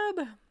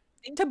sub.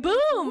 To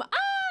Boom.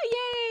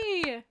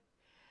 Yay.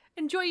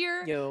 Enjoy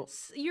your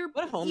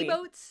what a homie.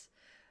 emotes.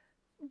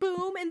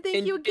 Boom, and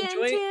thank you again,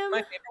 Tim. My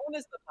favorite one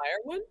is the fire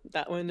one.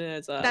 That one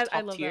is top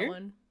I love tier. that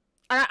one.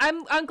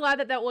 I'm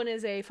glad that one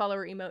is a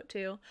follower emote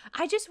too.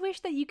 I just wish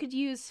that you could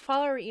use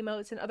follower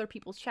emotes in other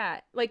people's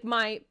chat, like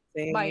my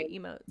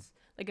emotes.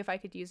 Like if I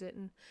could use it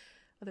in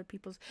other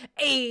people's.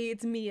 Hey,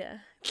 it's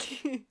Mia.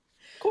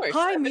 Of course.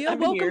 Hi, Mia.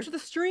 Welcome here. to the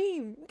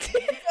stream. Yo,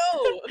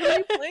 who are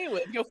you playing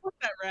with? Yo, fuck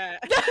that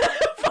rat.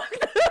 Fuck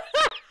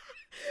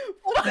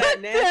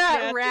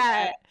that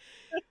rat.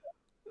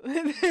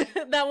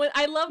 That one.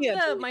 I love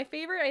my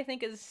favorite. I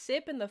think is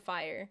Sip and the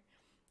Fire,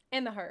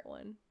 and the Heart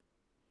one.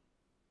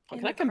 Oh,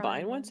 can I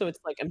combine one so it's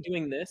like I'm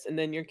doing this and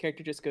then your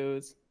character just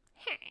goes.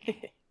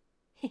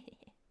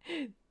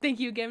 Thank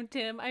you again,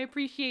 Tim. I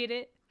appreciate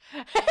it.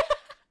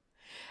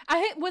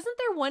 Wasn't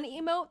there one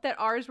emote that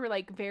ours were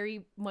like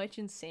very much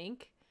in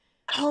sync?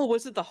 Oh,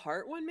 was it the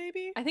heart one?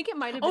 Maybe. I think it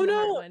might have been the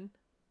heart one.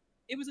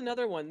 It was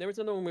another one. There was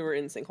another one we were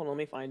in sync. Hold on, let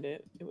me find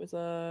it. It was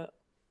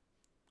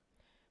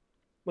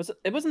Was it?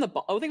 It wasn't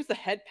the. I think it was the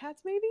head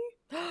pats. Maybe.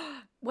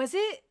 Was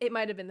it? It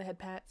might have been the head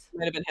pats.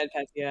 Might have been head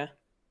pats. Yeah.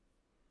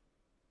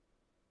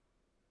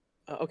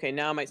 Okay,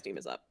 now my Steam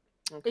is up.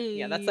 Okay.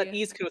 Yeah, that's that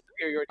East Coast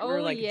superiority.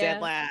 We're like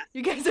dead last.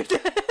 You guys are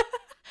dead.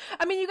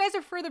 I mean, you guys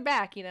are further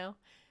back, you know.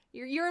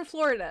 You're in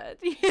Florida.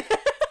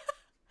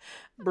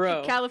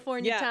 Bro.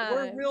 California time.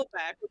 We're real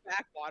back. We're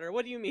backwater.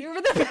 What do you mean?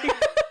 You're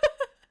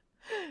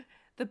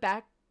the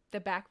back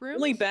rooms?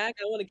 Only back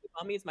I want to keep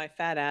on me is my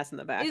fat ass in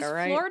the back, is all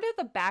right? Florida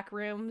the back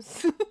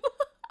rooms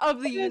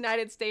of the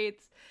United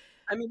States?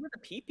 I mean, we're the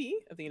pee-pee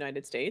of the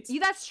United States.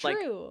 Yeah, that's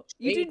true. Like,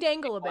 you do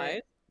dangle a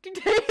bit.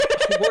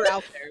 We're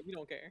out there. We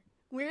don't care.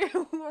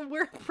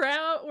 We're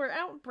proud. We're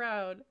out and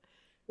proud.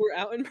 We're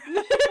out and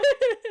proud.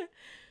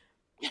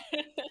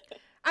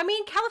 I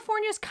mean,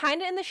 California's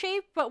kind of in the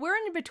shape, but we're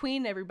in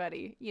between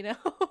everybody, you know?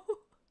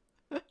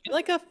 You're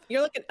like an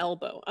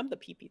elbow. I'm the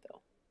pee-pee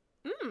though.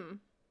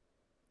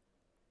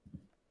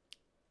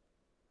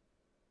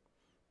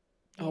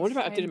 Oh, what if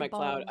I updated my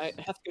cloud? I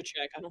have to go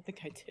check. I don't think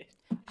I did.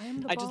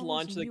 I just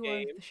launched the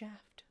game. The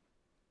shaft.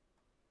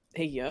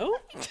 Hey, yo.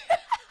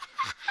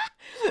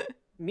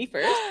 Me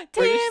first?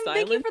 Tim, British thank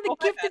you silence? for the Oh,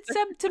 my gifted bad.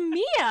 sub to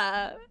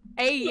Mia.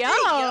 Hey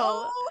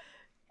yo.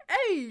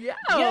 Hey yo.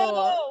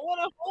 Yo, what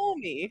a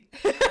homie.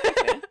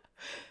 Thanks, man.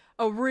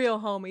 A real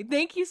homie.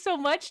 Thank you so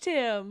much,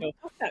 Tim. Yo,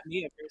 fuck that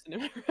Mia person.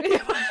 Am I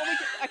right?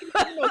 I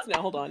can notes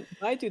now. Hold on.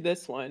 If I do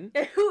this one,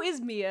 Who is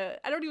Mia?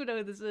 I don't even know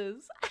who this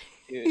is.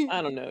 dude,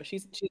 I don't know.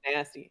 She's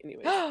nasty.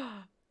 Anyway,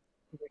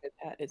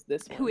 that is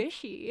this one. Who is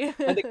she?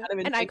 Are they kind of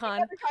in An sync? icon.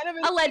 They're kind of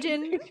in A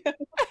legend.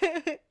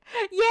 sync.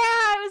 Yeah,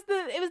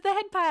 it was the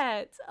head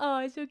pats. Oh,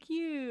 it's so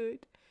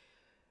cute.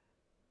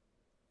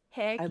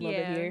 Heck I yeah. love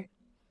it here.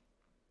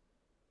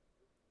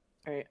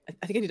 All right,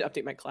 I think I need to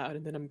update my cloud,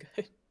 and then I'm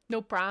good.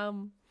 No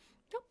problem.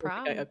 No I think I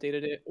problem.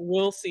 updated it.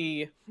 We'll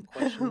see.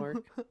 Question mark.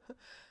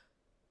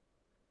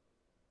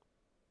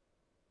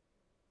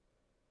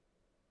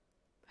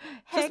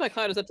 Since my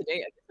cloud is up to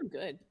date, I guess I'm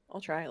good.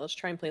 I'll try. Let's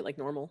try and play it like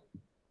normal.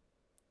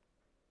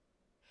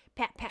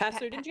 Pat, pat,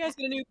 Pastor, pat, didn't pat, you guys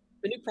pat. get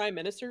a new prime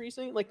minister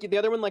recently? Like the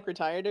other one, like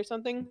retired or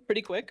something,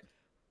 pretty quick.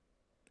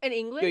 In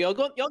English? Yo, y'all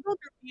go through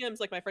PMs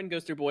like my friend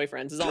goes through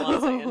boyfriends. Is all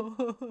I'm saying.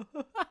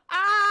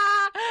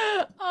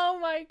 Oh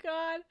my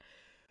god.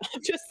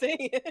 I'm just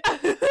saying.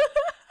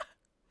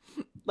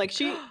 Like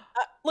she,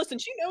 listen,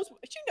 she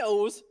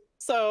knows.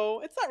 So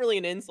it's not really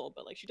an insult,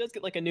 but like she does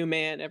get like a new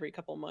man every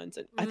couple months,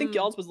 and I think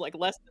y'all's was like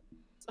less than.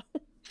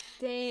 So.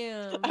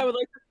 Damn. I would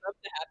like to sub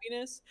to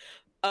happiness.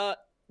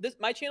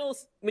 My channel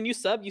is when you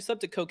sub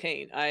to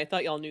cocaine. I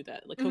thought y'all knew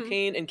that, like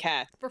cocaine and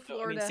cat For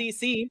So, I mean, Florida.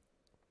 CC.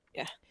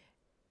 Yeah.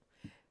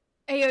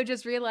 Ayo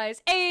just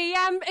realized. Hey,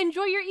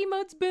 enjoy your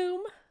emotes,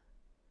 boom.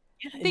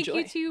 Yeah, Thank enjoy.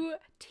 you to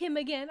Tim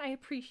again. I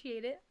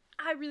appreciate it.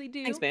 I really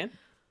do. Thanks, man.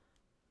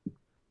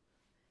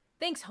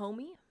 Thanks,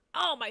 homie.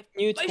 Oh my,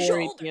 You my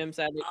Tory shoulder. PM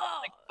sadly.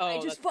 Oh, I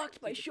oh, just that's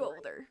fucked my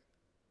shoulder.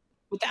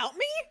 without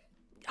me.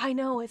 I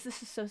know.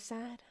 This is so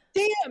sad.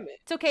 Damn it.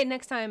 It's okay.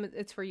 Next time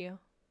it's for you.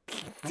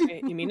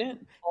 Okay, you mean it?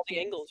 All the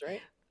angles,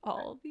 right?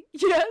 All the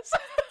yes.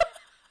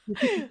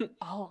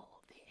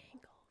 All the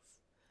angles.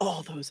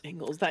 All those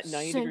angles. That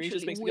 90 degrees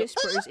just Sensually makes me go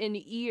whispers in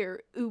the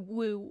ear. Ooh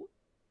woo.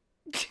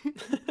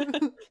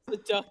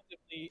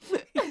 seductively.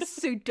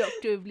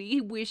 Seductively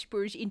he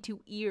whispers into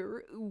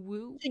ear. Ooh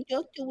woo.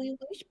 Seductively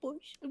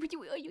whispers.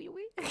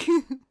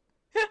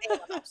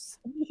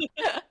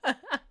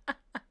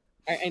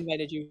 I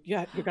invited you.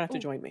 Yeah, you're gonna have to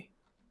join me.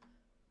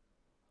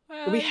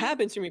 We have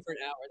been streaming for an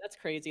hour. That's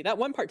crazy. That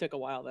one part took a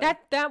while, though.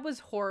 That was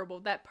horrible.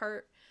 That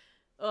part.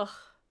 Ugh.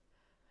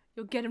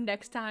 You'll get him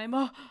next time.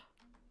 Oh.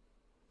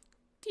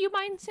 Do you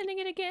mind sending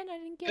it again? I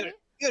didn't get it.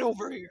 Get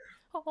over here.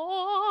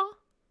 Oh.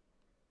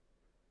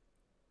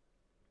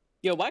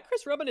 Yo, why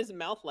Chris rubbing his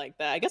mouth like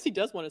that? I guess he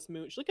does want to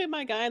smooch. Look at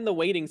my guy in the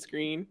waiting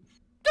screen.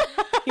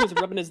 He was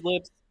rubbing his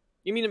lips.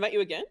 You mean invite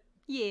you again?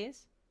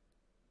 Yes.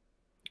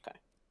 Okay.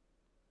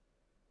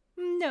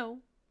 No.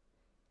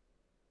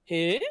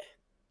 Huh?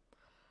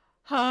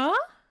 Huh?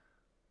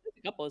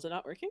 A couple. Is it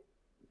not working?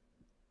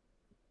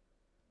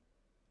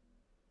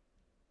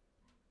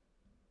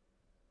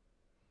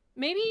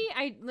 Maybe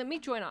let me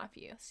join off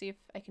you. See if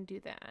I can do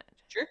that.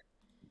 Sure.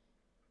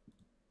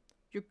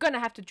 You're gonna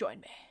have to join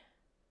me.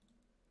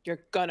 You're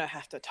gonna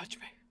have to touch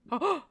me.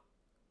 Oh.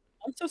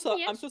 I'm so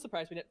Yes. I'm so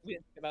surprised we didn't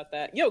think about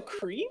that. Yo,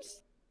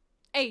 creeps.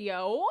 Hey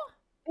yo.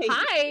 Hey,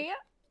 Hi.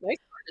 nice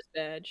artist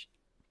badge.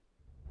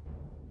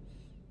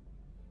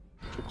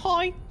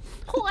 Hi.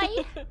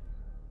 Hoi.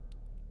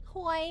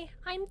 Hoi.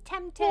 I'm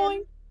tempted. Hi.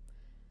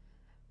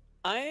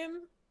 I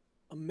am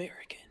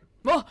American.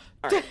 Oh.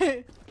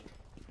 Alright.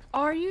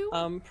 Are you?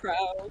 I'm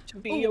proud to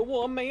be a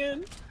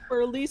woman,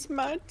 or at least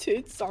my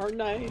tits are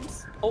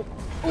nice. Oh,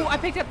 Oh, I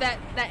picked up that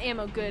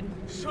ammo. Good.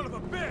 Son of a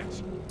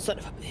bitch! son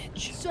of a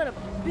bitch. Son of a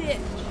bitch.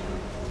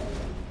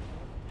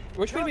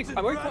 We're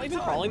even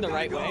crawling the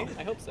right way?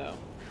 I hope so.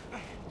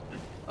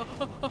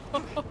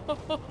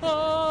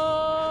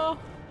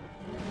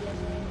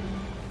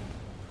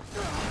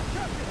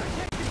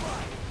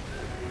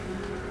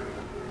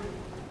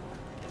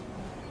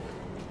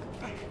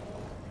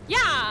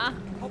 Yeah.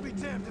 I'll be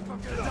damned if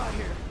I'm gonna die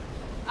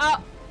here.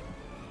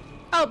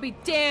 I'll be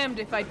damned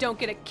if I don't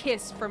get a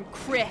kiss from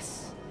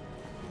Chris.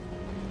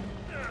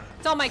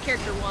 It's all my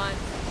character wants.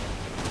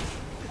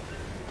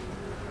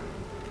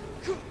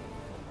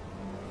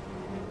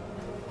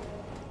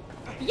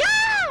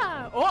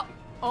 Yeah! Oh,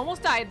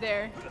 almost died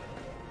there.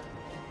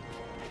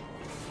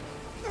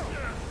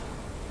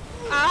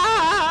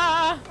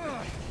 Ah!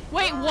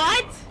 Wait,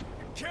 what?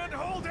 Can't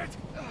hold it!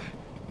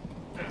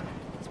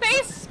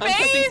 Space, I'm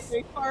touching space!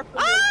 space bar for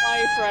my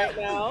life right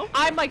now.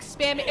 I'm like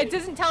spamming. It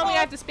doesn't tell me I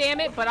have to spam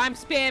it, but I'm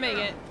spamming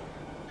it.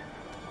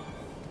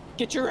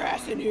 Get your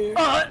ass in here.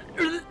 I'm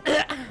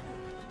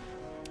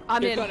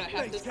You're in. gonna have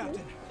Thanks, to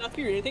Captain. not to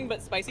be anything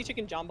but spicy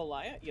chicken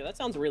jambalaya. Yeah, that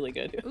sounds really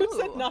good. Who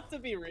said Ooh. not to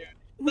be rude?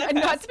 Not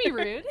to be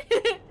rude.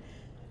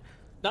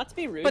 Not to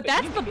be rude. But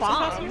that's you the be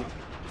supposed bomb.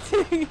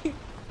 to-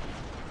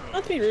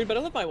 Not to be rude, but I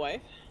love my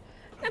wife.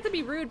 Not to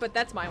be rude, but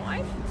that's my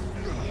wife.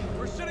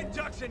 We're sitting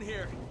ducks in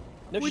here.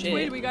 No Which shit.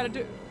 way do we gotta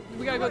do?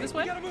 We gotta go this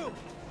way? We gotta move.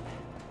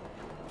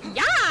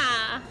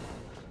 Yeah!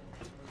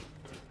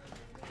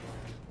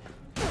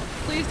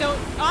 Please don't.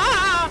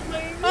 Ah!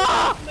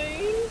 Ah!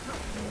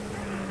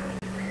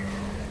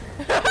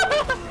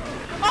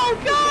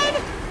 Oh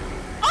god!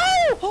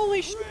 Oh!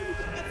 Holy shit!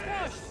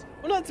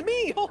 Well, no, it's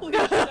me! Holy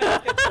shit!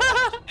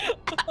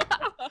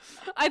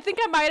 I I think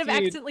I might have Dude.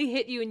 accidentally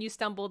hit you and you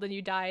stumbled and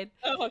you died.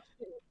 oh,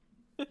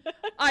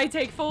 I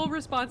take full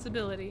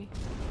responsibility.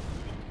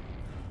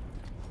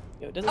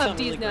 Yo, it doesn't Of sound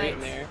really these great in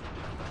nuts. there.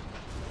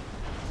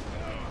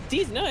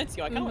 These nuts!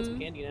 Yo, I kinda want some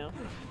candy now.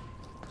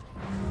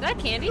 Is that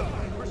candy?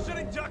 We're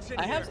sitting ducks in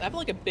I here. have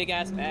like a big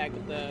ass bag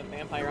with the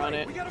vampire on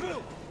it. We gotta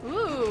move.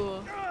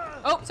 Ooh.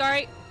 Oh,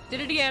 sorry.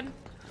 Did it again.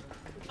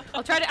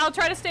 I'll try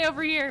to stay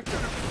over here.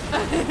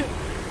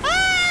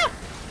 Ah!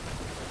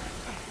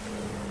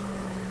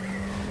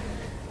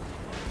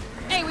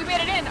 Hey, we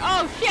made it in.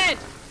 Oh shit.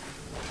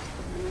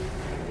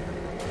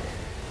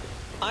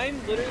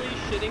 I'm literally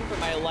shitting for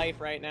my life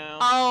right now.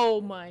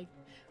 Oh my.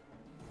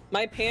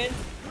 My pants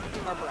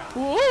are brown.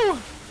 Whoa.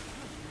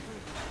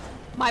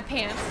 My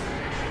pants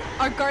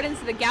are Guardians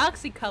of the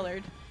Galaxy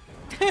colored.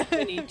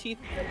 Any teeth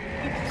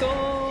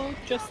go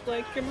just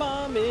like your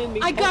mom and me.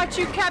 I got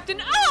you,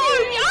 Captain.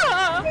 Oh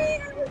yeah.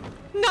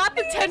 Not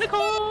the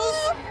tentacles.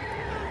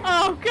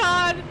 Oh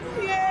god.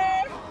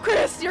 Yeah.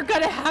 Chris, you're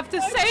gonna have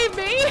to save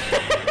me.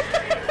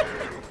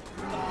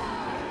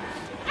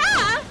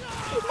 Ah.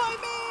 My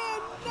man!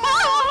 No!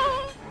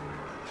 Oh.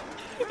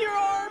 Your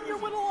arm, your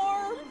little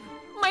arm!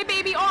 My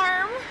baby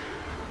arm.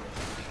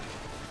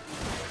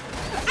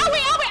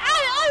 Owie, owie,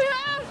 owie,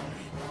 owie.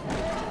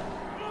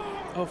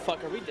 Oh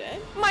fuck, are we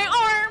dead? My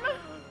arm.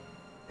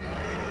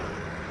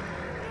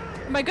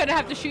 Am I gonna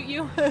have to shoot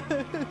you?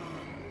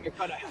 You're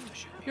gonna have to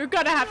shoot me. You're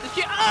gonna have to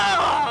shoot.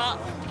 Oh.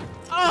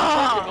 Your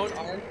Oh. own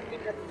arm?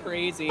 You're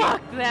crazy.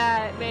 Fuck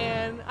that,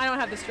 man. I don't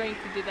have the strength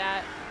to do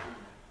that.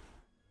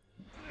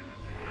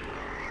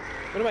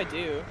 What do I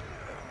do?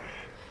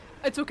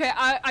 It's okay.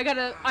 I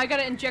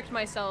gotta inject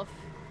myself.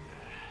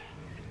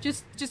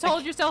 Just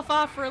hold yourself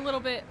off for a little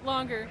bit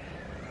longer.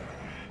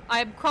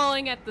 I'm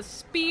crawling at the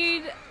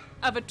speed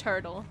of a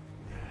turtle.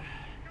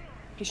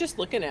 He's just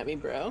looking at me,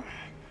 bro.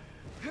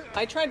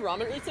 I tried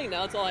ramen recently,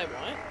 now that's all I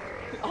want.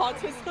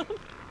 Autism?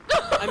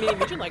 I mean,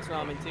 Mijin likes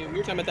ramen too. We were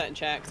talking about that in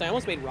chat, because I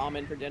almost made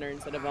ramen for dinner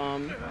instead of,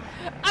 I'm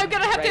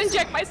gonna have to rice.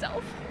 inject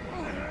myself.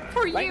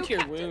 For right you, into your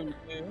Captain. wound,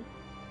 too.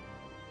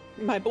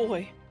 My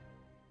boy.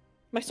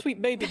 My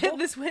sweet baby boy.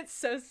 This went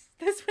so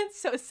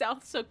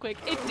south so quick.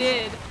 It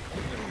did.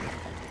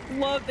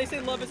 Love, they say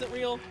love isn't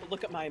real, but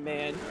look at my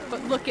man.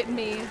 But look at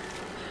me.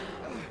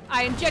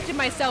 I injected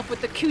myself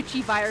with the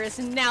coochie virus,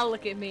 and now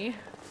look at me.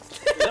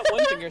 That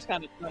one finger's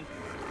kind of done.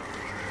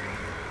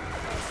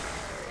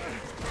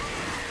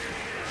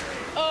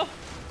 Oh,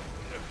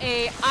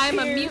 I'm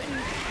a Piers.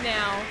 mutant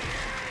now.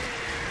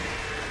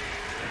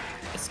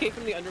 escape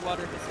from the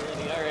underwater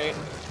facility, alright.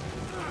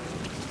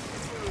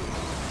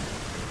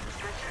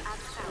 Pressure at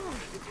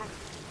south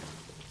detected.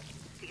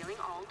 Sealing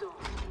all doors.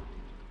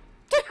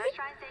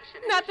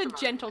 Pressurization Not the initialized.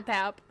 gentle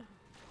tap.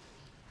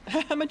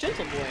 I'm a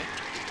gentle boy.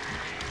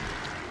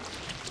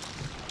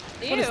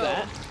 Ew. What is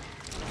that?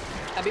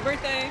 Happy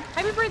birthday!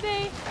 Happy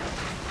birthday!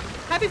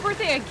 Happy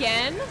birthday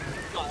again?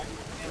 Oh,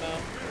 ammo.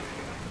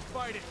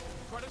 Fight it.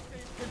 Try to stay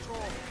in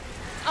control.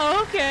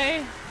 Oh,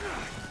 okay.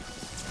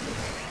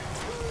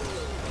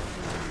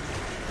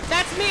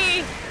 That's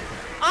me!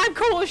 I'm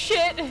cool as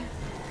shit!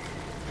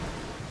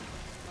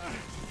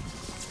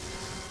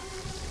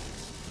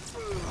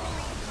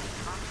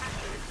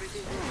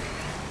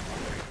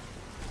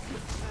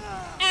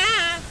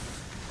 Ah!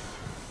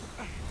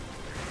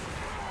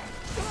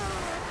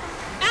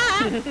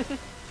 Ah!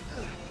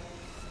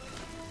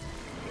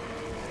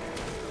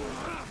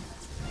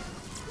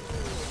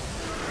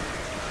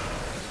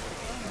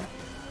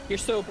 You're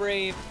so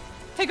brave.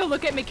 Take a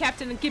look at me,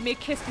 Captain, and give me a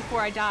kiss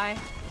before I die.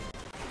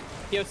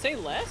 Yo, say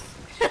less?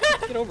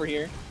 Let's get over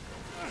here.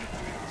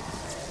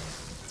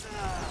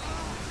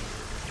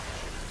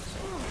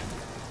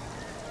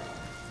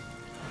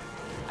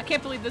 I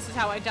can't believe this is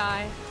how I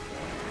die.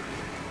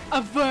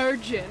 A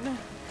virgin.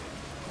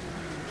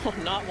 Oh,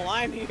 not while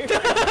I'm here.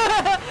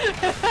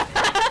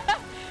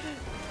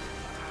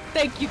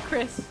 Thank you,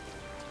 Chris.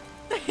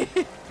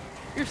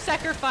 Your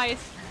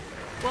sacrifice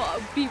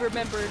will be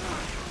remembered.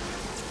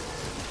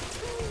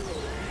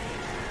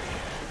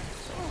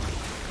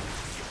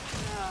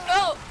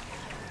 Oh!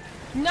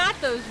 Not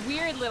those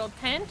weird little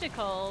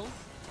tentacles.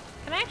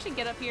 Can I actually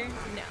get up here?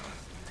 No.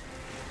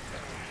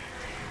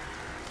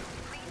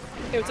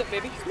 Hey, what's up,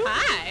 baby?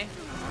 Hi.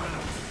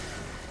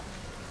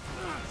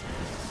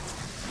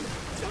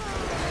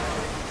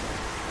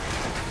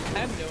 I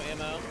have no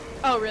ammo.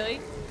 Oh,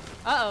 really?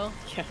 Uh-oh.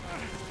 Yeah.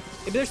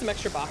 Maybe there's some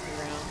extra boxing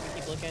around.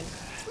 Keep looking.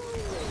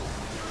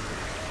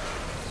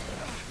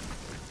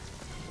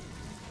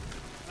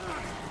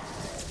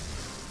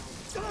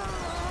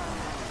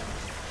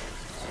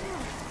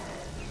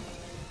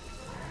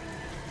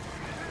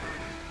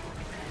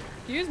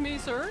 Excuse me,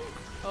 sir.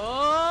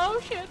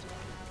 Oh, shit.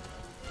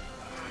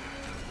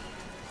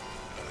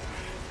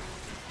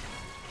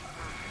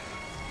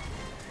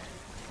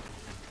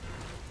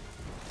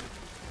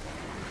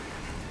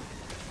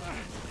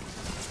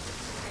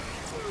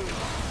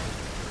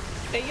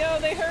 Hey, yo,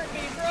 they hurt me,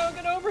 bro.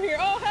 Get over here.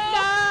 Oh, hell.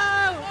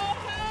 No! Oh,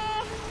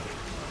 hell.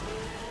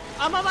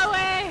 I'm on my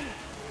way.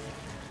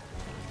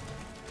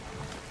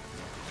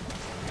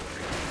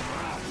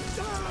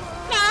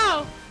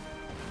 No!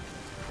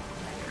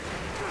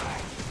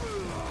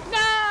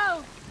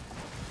 No!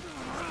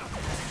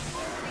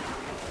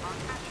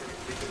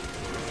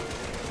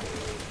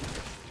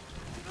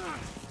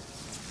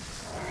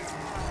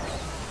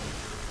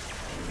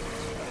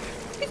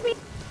 Excuse me.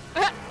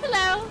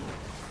 Hello.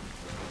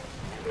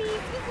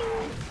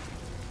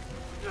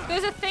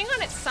 There's a thing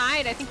on its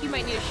side. I think you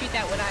might need to shoot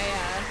that when I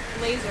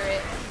laser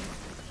it.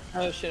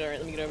 Oh shit, alright,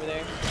 let me get over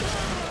there.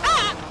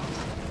 Ah!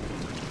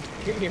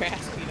 Your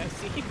ass beat, I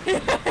see.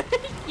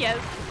 Yes.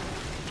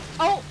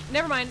 Oh,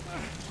 never mind.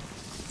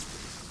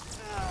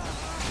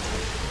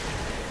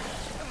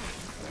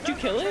 Did you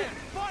kill it?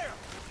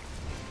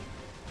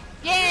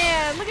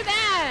 Yeah, look at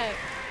that.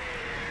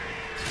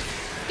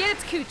 Get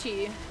its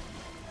coochie.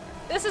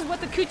 This is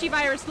what the coochie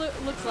virus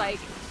looks like.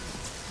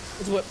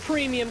 This is what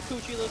premium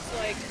coochie looks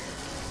like.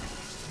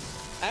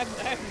 I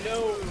have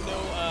no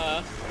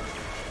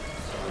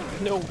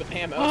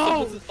ammo.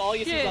 Oh, so this is all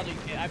you see is shit. all you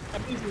get.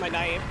 I'm using my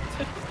knife.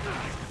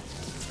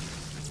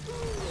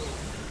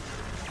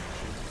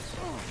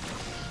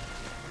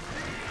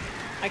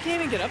 I can't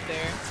even get up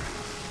there.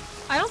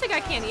 I don't think I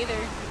can either.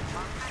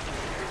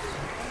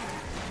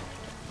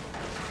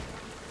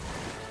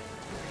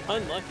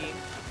 Unlucky.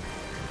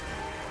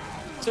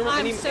 So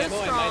I'm any so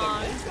ammo I might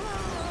have strong.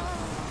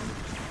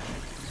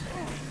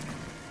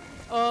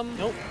 missed.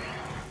 Nope.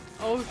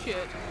 Oh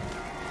shit.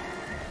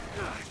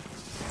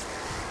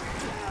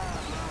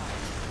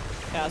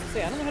 Yeah, I was gonna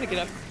say, I don't know how to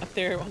get up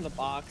there on the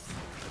box.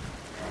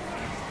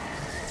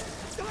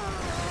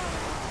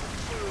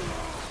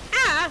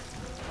 Ah!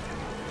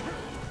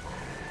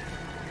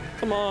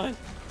 Come on.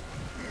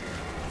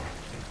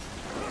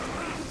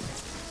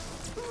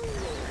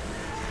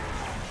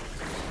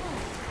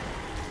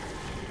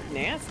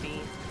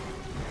 Nasty.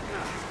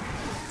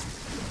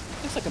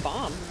 Looks like a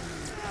bomb.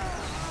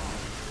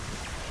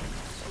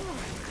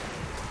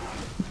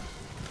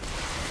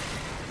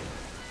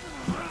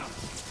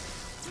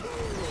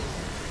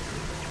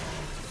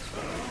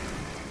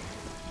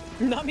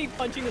 Not me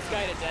punching this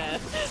guy to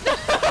death.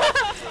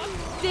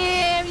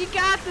 Damn, you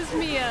got this,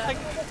 Mia.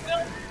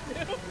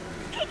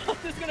 I'm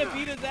just gonna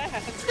beat his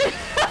ass.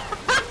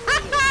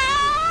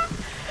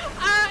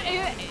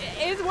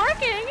 It's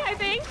working, I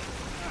think.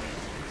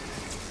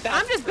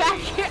 I'm just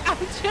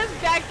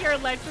back here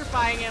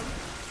electrifying him.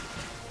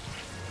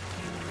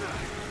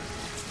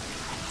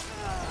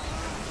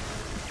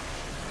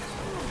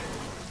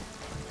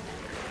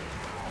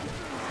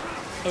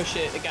 Oh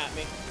shit, it got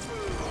me.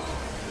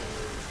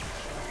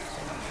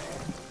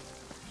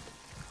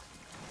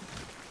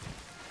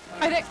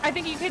 I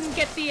think you can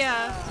get the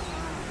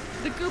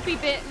goopy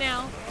bit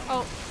now.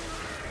 Oh.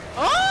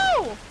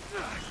 Oh!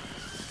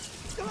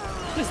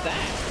 What is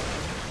that?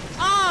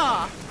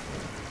 Ah!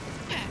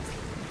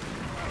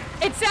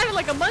 It sounded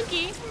like a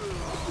monkey. It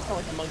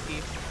sounded like a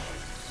monkey.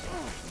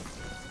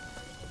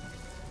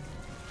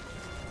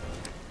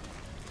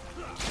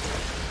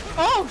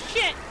 Oh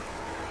shit!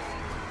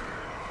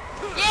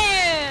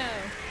 Yeah!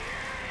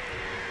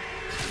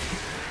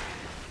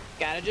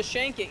 Gotta just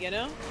shank it, you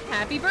know?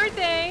 Happy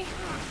birthday!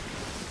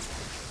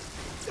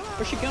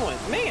 Where's she going?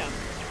 Ma'am!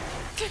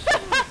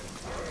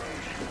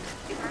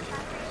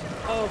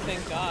 Oh,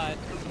 thank God.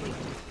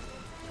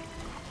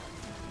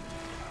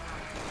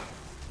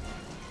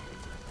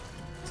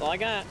 That's all I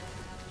got.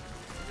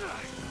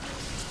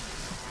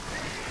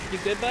 You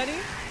good, buddy?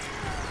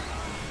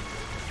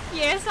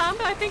 Yes,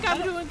 I think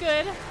I'm doing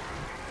good.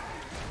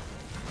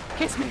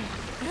 Kiss me.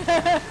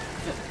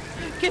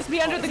 Kiss me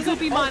under the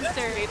goopy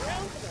monster.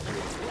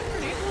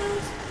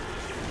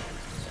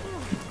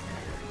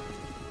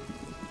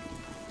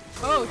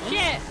 Oh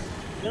shit!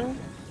 No.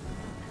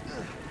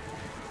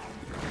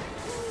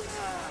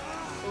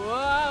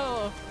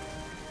 Whoa!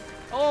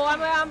 Oh,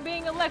 I'm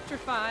being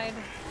electrified.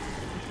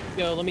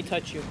 Yo, let me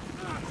touch you.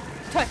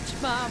 Touch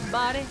my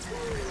body.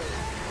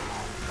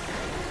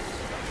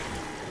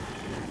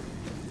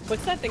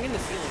 What's that thing in the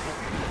ceiling?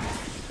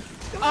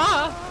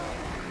 Ah!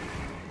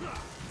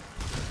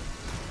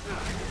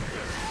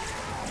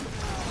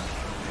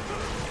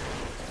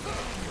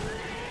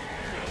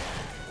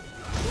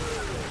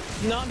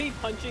 Not me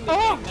punching the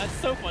Oh! thing. That's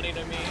so funny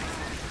to me.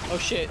 Oh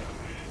shit.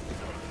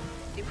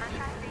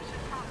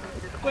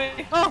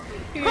 Wait. Oh!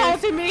 Piers. Call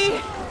to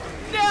me!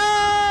 No!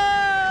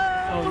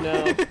 Oh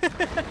no.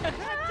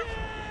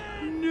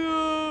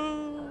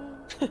 No!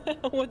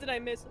 What did I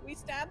miss? We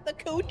stabbed the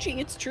coochie.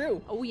 It's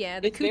true. Oh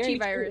yeah, the It's very coochie true.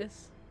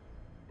 virus.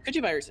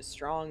 Coochie virus is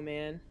strong,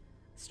 man.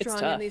 Strong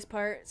tough. in these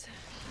parts.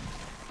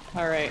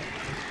 All right.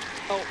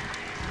 Oh.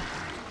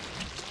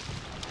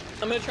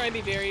 I'm gonna try and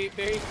be very,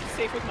 very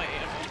safe with my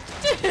ammo.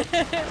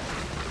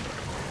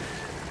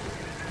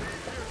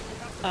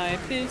 I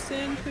piss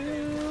and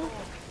poo.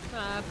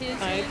 I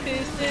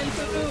piss and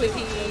poo.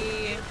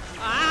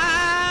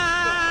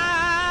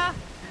 Ah!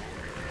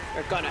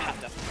 We're gonna have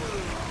to.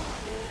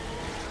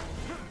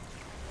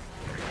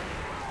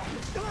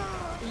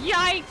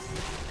 Yikes!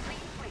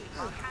 Please wait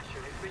while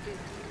pressure is reduced.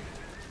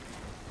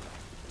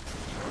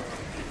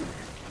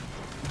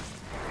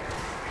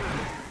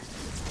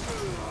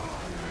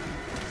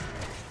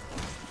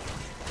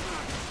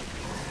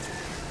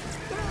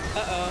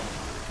 Uh-oh.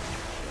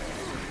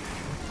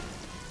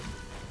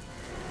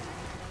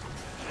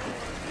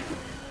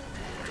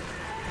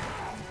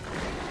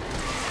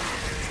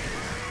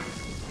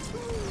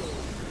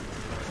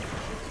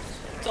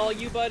 It's all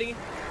you, buddy.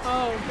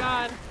 Oh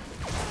god.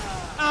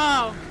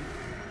 Oh.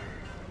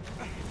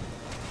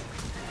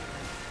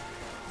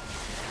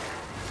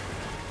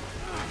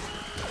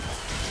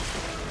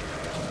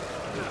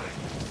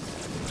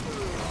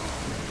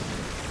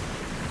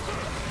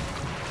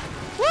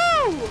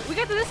 Woo! We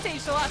got to this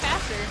stage a lot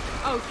faster.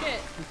 Oh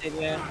shit.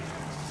 Yeah.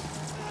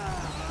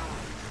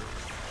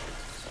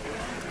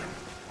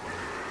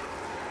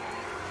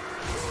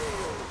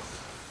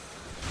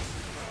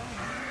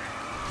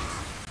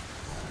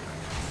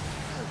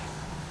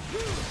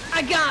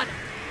 I got him.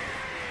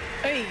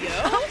 Hey,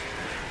 yo.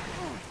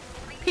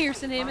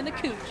 Piercing him in the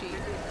coochie.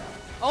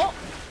 Oh,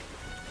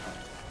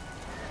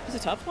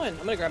 It's a tough one.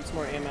 I'm gonna grab some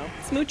more ammo.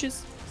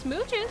 Smooches.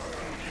 smooches.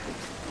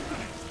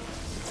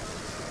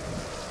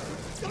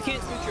 You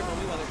can't smooch your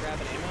homie while they're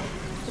grabbing ammo.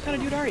 What kind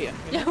of dude are you?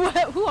 Yeah,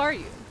 who are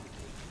you?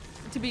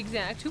 To be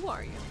exact, who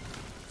are you?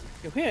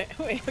 Yo, who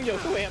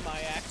am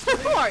I, actually?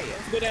 Who are you?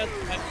 Good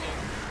answer question.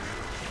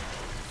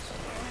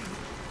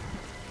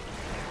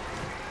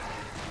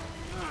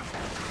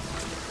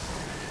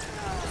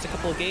 Just a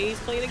couple of gays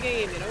playing a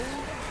game, you know?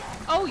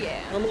 Oh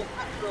yeah. Normal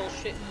girl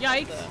shit.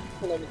 Yikes.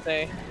 What would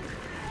say?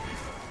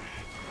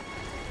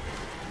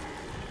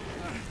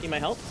 Need my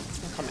help?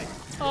 I'm coming.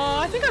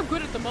 I think I'm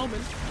good at the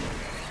moment.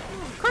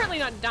 Currently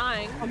not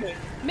dying. Coming.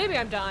 Maybe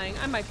I'm dying.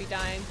 I might be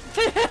dying.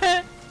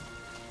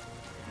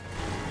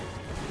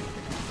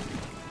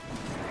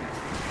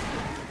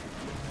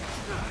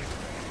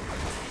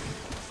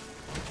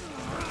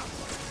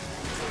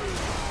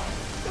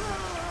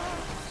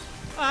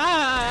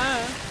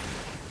 Ah.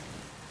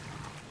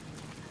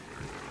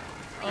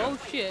 Oh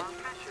shit. While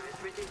pressure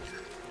is reduced.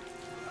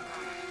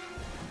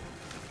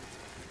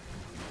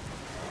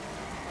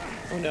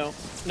 Oh no,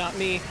 not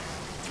me.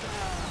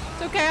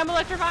 It's okay, I'm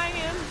electrifying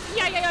him.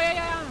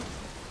 Yeah.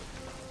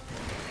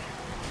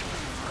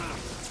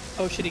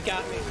 Oh shit, he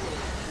got me.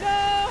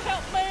 No,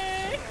 help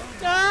me!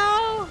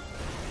 No!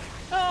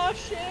 Oh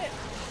shit!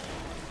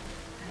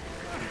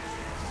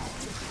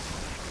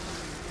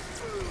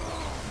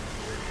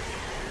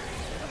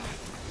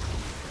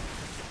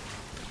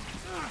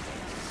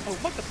 Oh,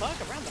 what the fuck?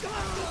 Around the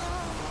box.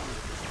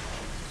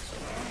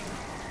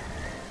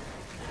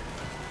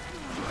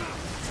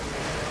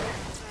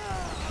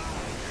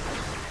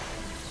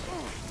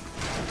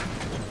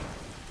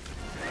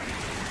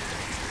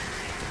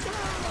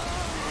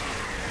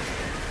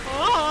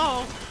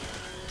 Oh!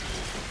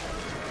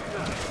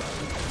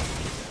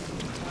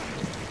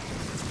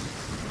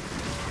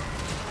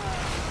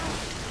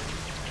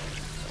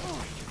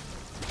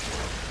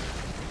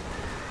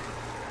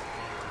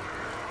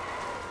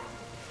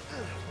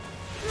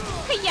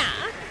 Yeah.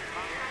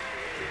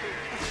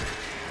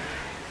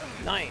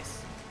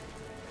 Nice.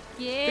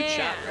 Yeah. Good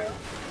shot, bro.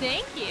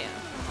 Thank you.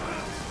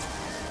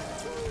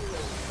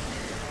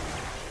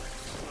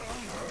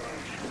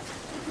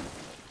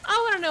 I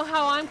want to know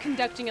how I'm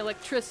conducting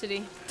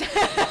electricity.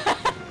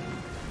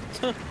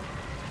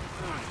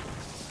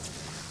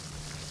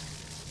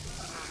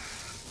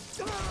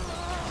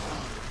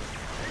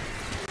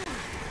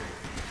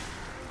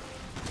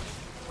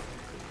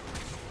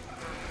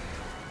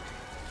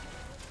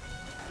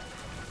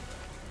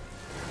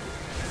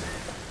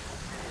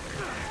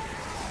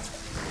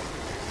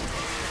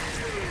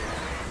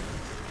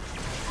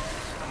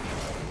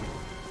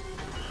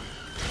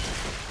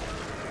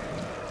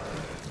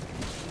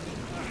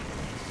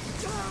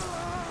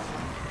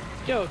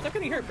 Yo, it's not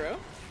gonna hurt, bro.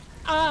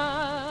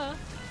 I'm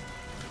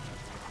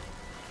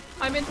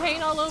in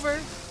pain all over.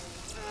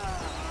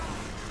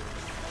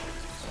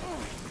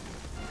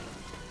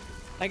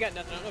 I got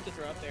nothing. I don't know what to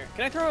throw up there.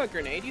 Can I throw a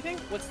grenade, you think?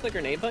 What's the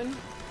grenade button?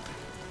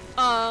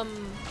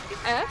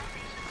 F?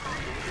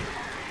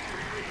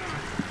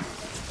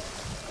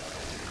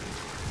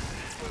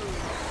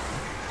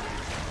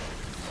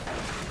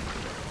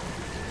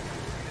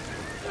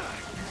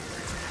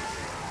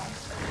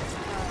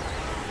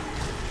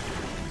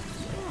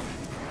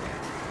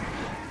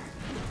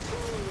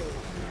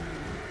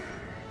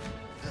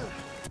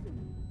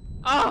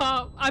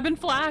 I've been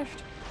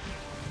flashed.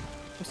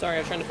 I'm sorry, I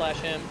was trying to flash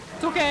him.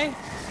 It's okay.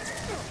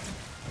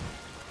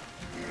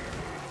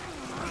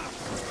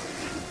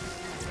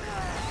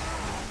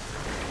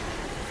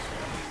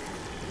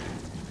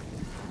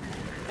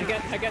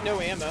 I got no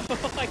ammo.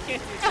 I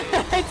can't do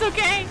shit. It's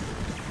okay.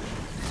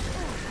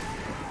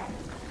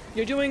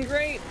 You're doing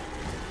great.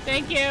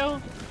 Thank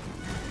you.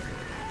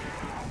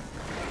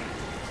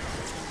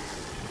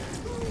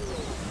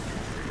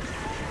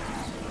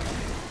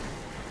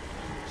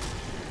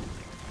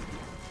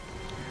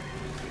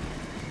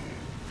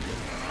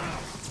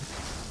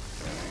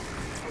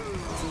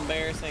 It's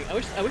embarrassing. missing.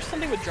 I wish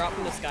something would drop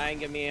from the sky and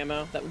give me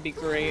ammo. That would be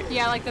great.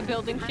 Yeah, like the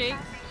building shake.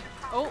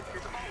 Oh.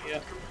 Yeah.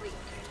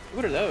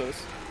 What are those?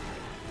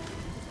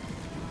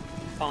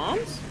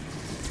 Bombs?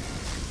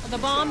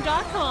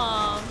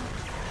 Thebomb.com.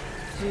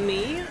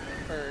 Me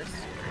first.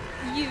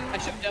 You. I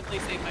should definitely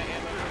save my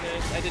ammo for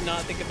this. I did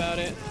not think about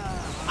it.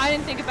 I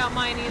didn't think about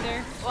mine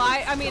either. Well,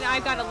 I mean, I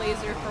got a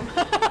laser from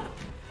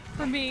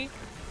for me.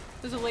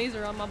 There's a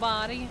laser on my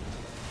body.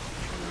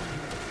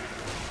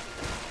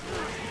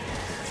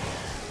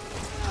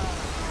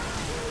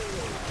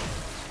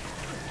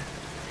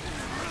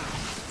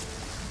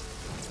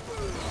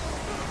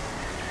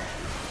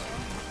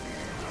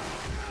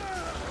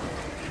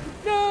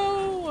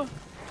 No!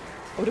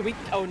 Oh, did we?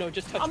 Oh no,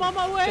 just touch me. I'm on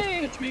my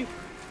way. Just touch me.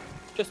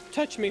 Just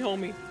touch me,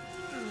 homie.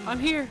 I'm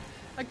here.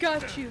 I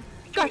got you.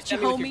 Got you,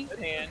 Stab me with your homie. good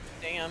hand.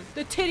 Damn.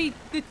 The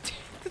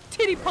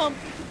titty pump.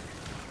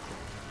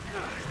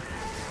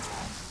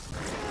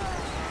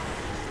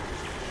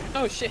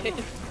 Oh shit!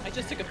 I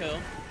just took a pill.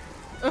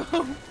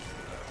 Oh.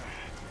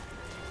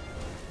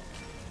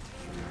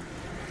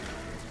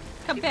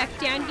 Come back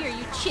down here,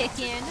 you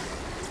chicken.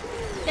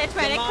 That's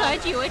right, I Come on.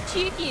 called you a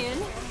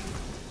chicken.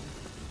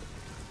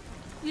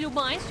 Little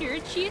monster,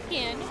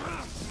 chicken.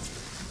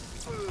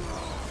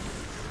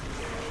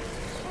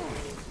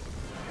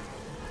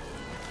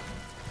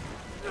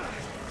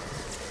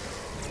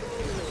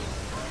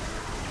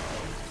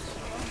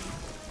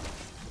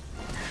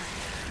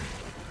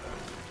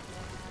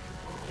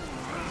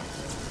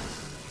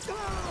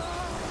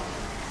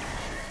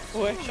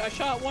 Oh, I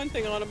shot one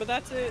thing on him, but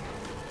that's it.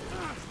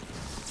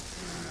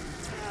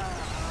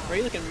 Are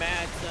you looking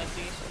mad,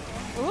 sussy?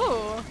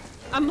 Ooh,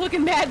 I'm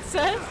looking mad,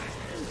 sus.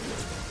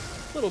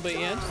 A little bit,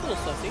 yeah, just a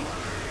little sussy.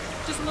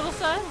 Just a little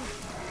sus.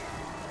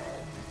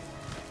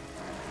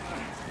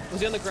 Was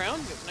he on the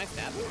ground? Can I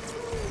stab him?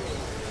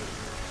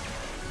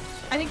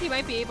 I think he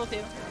might be able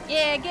to.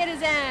 Yeah, get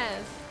his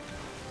ass.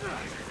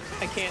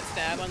 I can't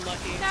stab,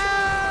 unlucky.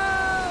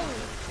 No!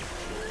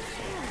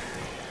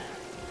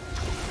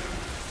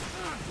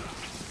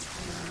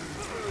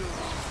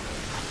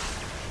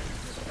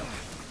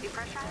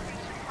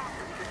 Depressurization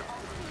process is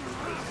almost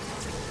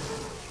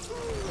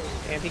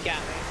complete. Damn, he got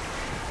me.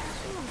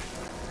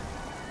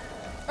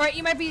 Alright,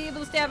 you might be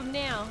able to stab him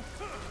now.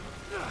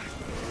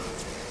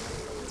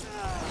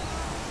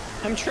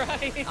 I'm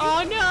trying.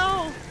 Oh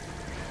no!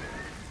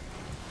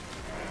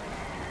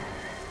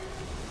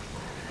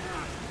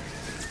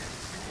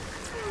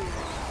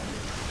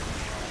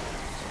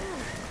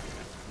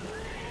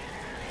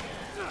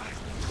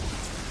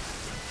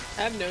 I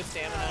have no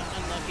stamina.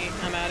 Unlucky.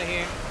 I'm out of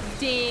here.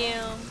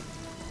 Damn.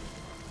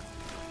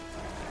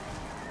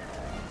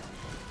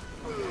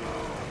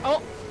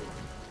 Oh.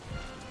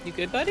 You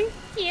good, buddy?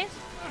 Yes.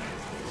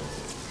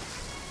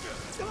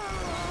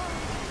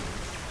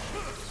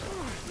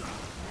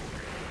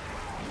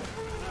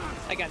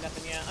 I got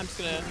nothing yet. I'm just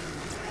gonna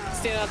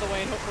stand out of the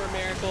way and hope for a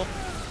miracle.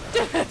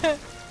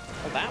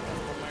 Well, that was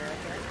a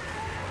miracle.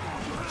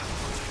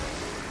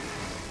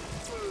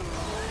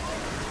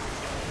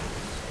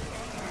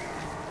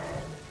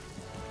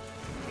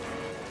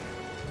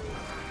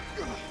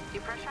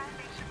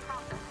 Depressurization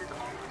process is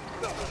almost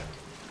complete.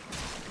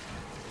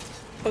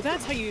 Oh,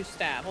 that's how you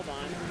stab. Hold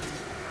on.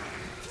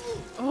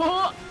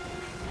 Oh.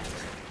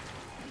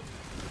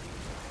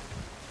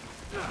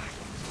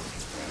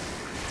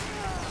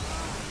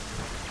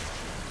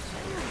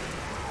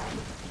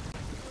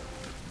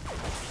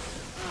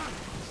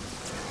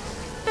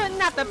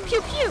 Not the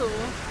pew pew.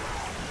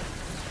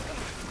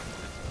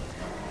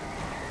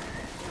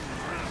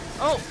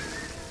 Oh.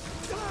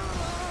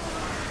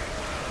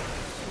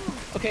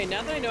 Okay,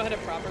 now that I know how to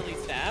properly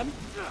stab,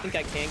 I think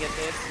I can get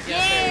this. There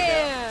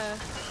Yeah.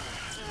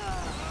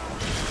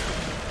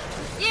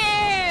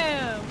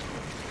 Yeah.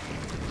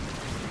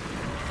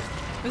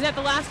 Was that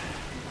the last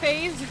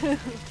phase?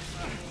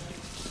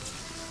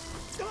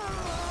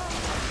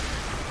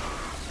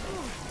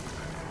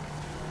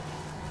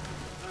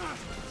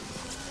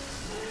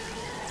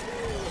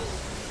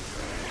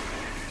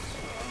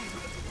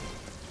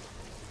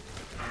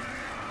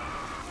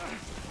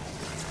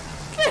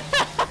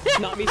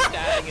 Not me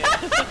stabbing it.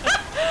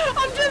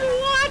 I'm just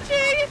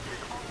watching.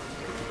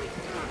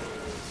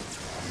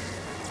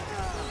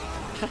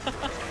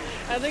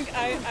 I think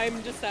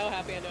I'm just so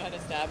happy I know how to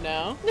stab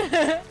now.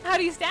 How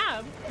do you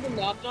stab? The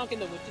knock knock and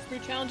the witch's brew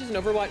challenges in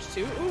Overwatch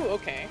 2. Ooh,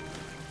 okay.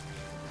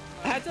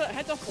 I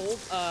had to hold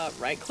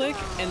right click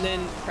and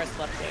then press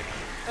left click.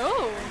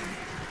 Oh.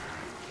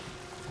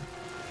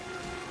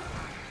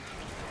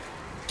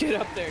 Get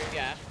up there,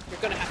 yeah.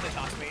 You're gonna have to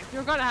toss me.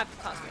 You're gonna have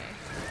to toss me.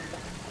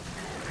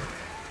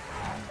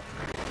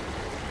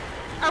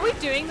 Are we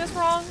doing this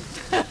wrong?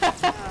 I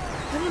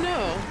don't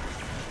know.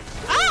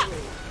 Ah!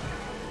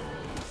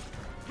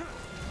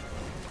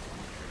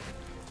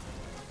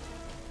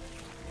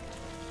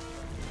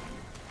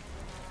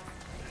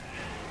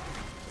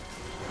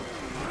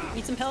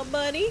 Need some help,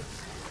 buddy?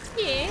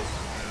 Yeah.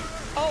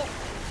 Oh,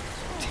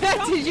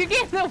 Did you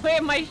get in the way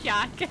of my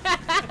shot?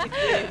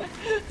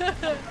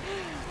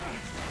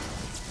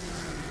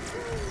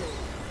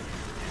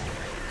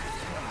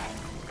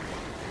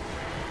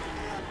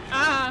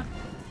 Ah!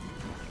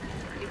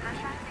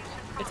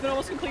 It's been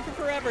almost complete for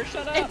forever.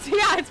 Shut up.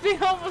 It's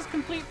been almost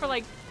complete for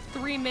like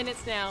 3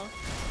 minutes now.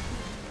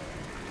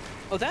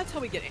 Oh, that's how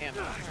we get ammo.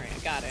 All right, I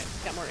got it.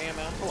 Got more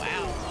ammo. Oh,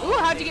 wow. Ooh,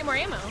 how'd you get more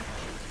ammo?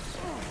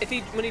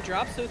 When he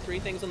drops those 3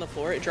 things on the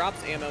floor, it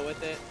drops ammo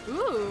with it.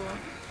 Ooh.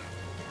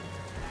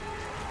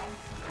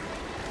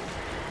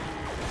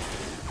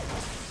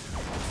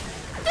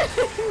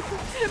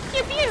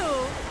 Pew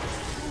pew.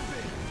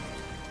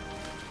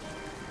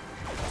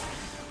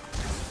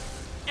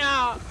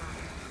 Ow.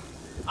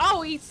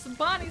 Oh, he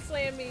body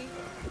slammed me.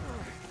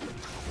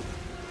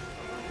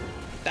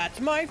 That's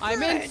my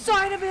friend. I'm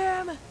inside of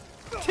him.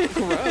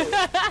 Gross.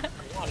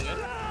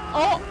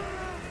 Oh.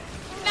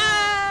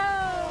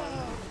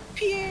 No.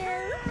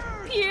 Piers.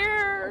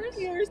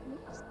 Piers.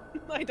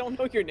 I don't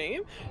know your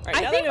name. All right,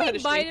 I now think that I know how we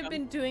to might shake have them.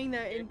 been doing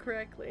that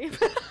incorrectly.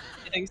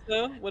 You think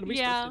so? What are we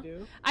supposed to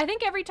do? I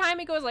think every time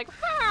it goes like,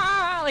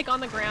 "Ah," like on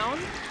the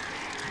ground,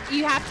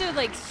 you have to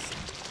like,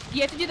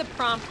 you have to do the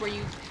prompt where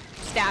you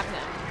stab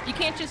him. You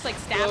can't just like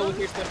stab Oh, him. with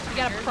your special You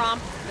gotta finger?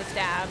 prompt the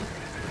stab.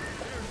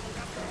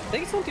 I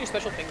think it's with your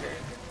special finger.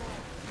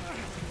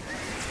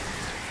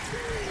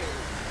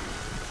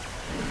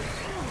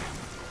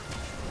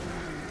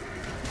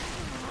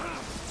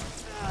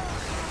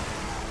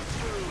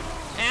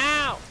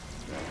 Ow!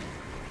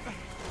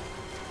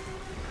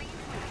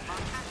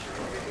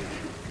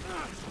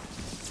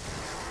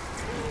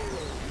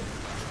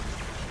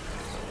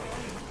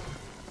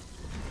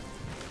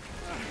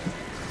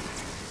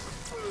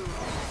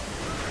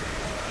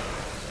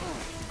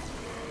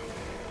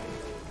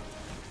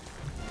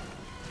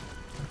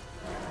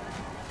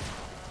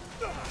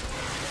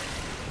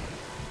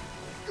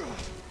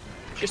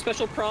 Your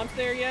special prompt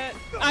there yet?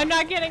 I'm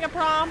not getting a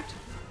prompt.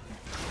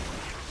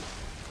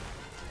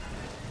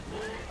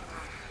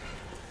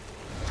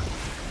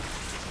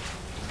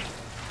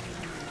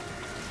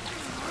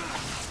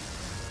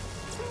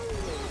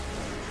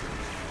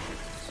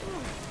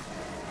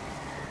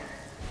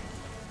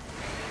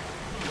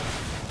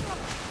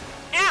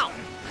 Ow!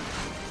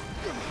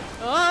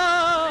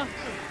 Oh!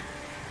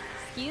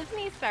 Excuse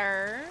me,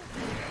 sir.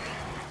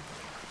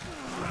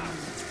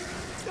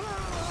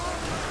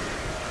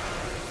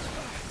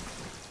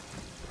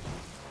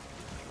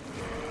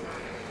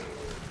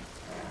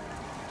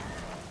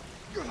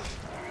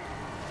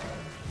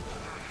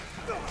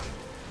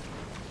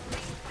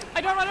 I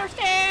don't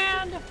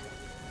understand!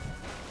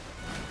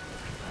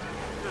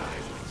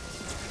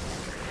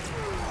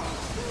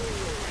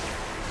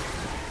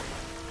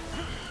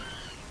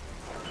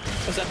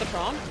 Was that the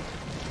prompt?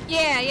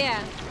 Yeah,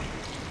 yeah.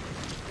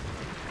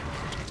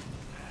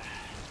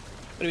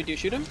 What do we do?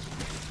 Shoot him?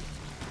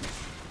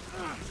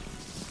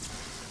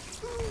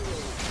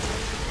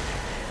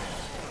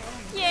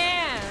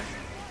 Yeah!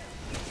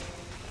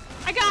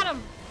 I got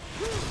him!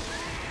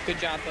 Good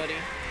job, buddy.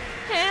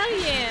 Hell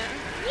yeah!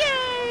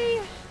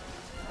 Yay!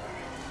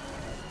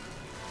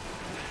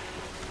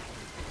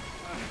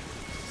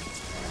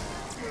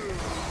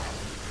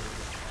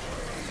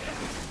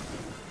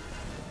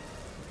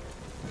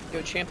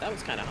 Yo, champ, that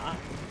was kind of hot.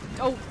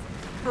 Oh,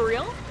 for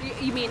real?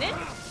 You mean it?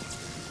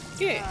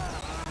 Yeah.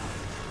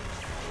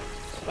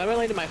 Why do I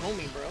land to my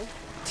homie, bro?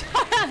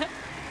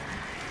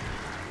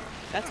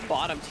 That's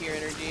bottom tier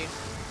energy.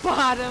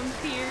 Bottom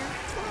tier.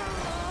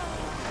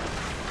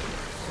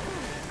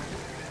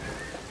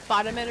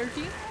 Bottom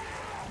energy?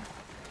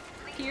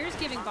 Piers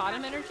giving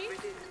bottom energy?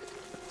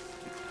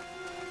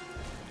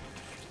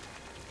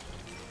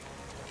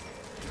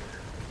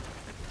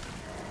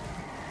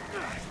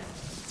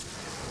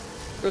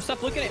 Bro,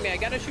 stop looking at me. I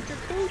gotta shoot your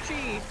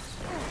coochie.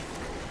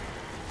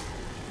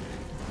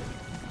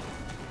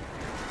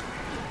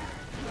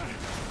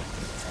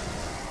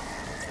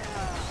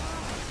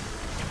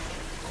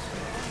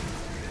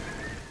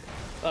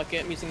 Fuck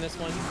it, I'm using this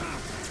one.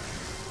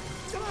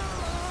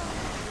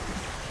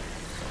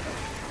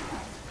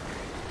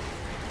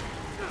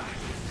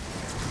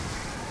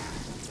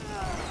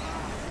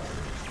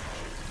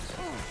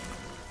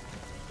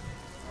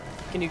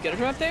 Can you get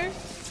him up there?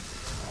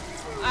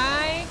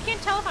 I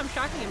can't tell if I'm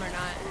shocking him or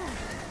not.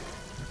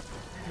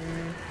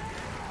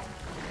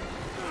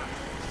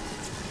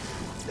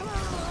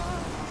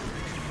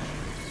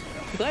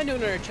 I'm glad no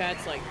one in our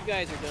chat's like, you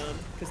guys are dumb.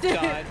 Because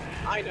God,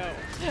 I know.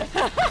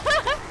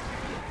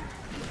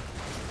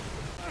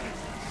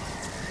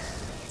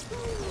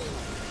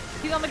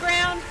 He's on the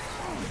ground!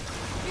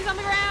 He's on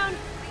the ground!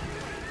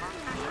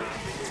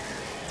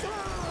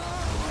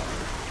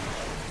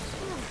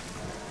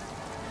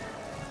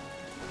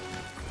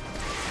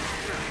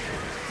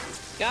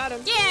 Got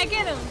him. Yeah,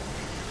 get him!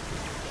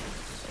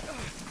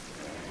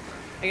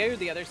 I got you to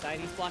the other side.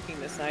 He's blocking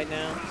this side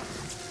now.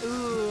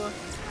 Ooh.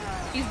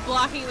 He's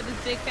blocking it with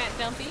his big fat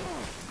dumpy.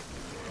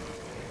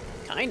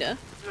 Kinda.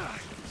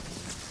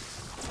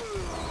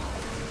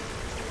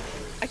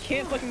 I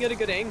can't fucking get a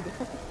good angle.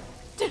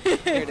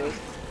 There it is.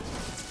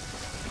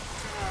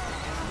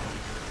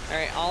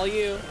 Alright, all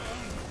you.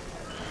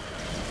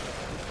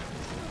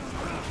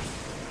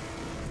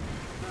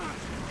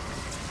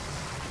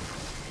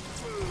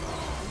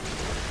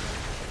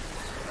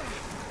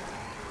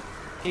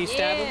 Can you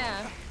stab him?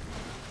 Yeah.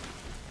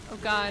 Oh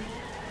god.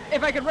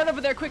 If I could run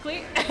over there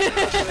quickly.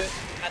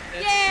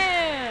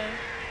 Yeah.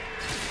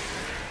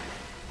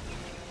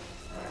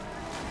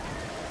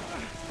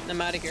 I'm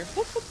out of here.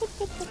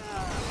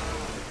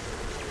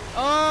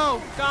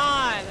 Oh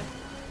god.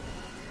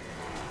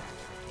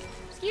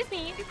 Excuse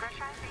me.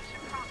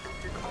 Depressurization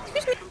process is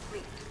almost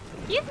complete.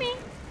 Excuse me.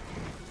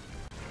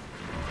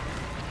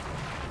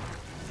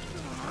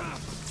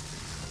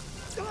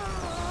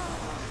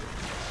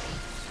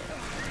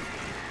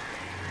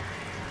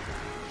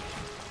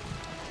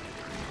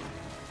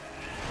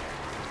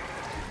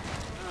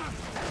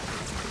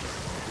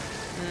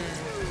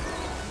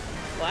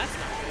 Well, that's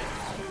not good.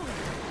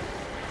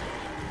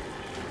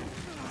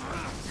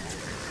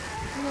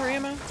 More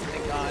ammo?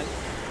 Thank God.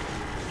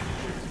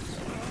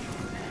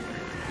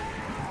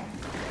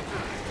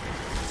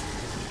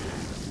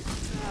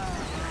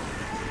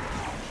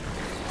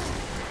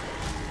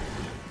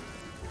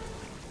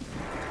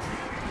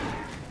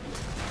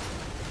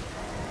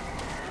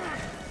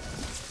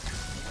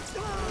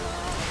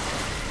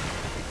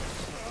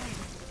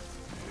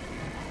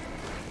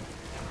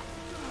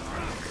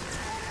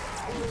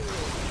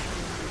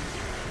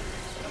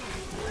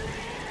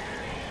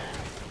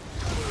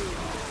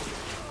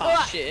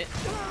 Oh shit.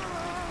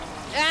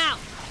 Ow.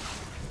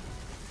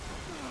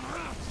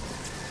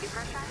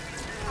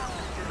 Depressurization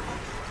process is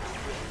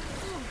almost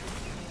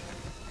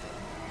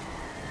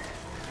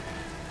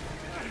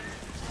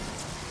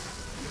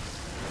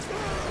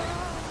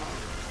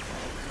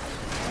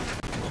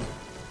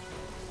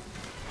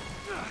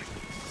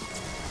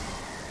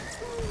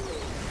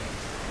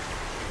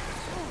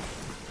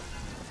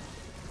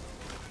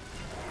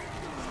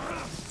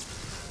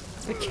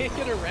I can't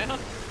get around.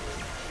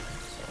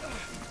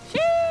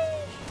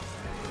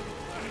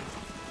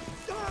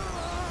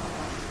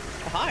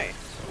 Oh, hi.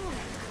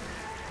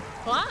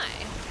 Why?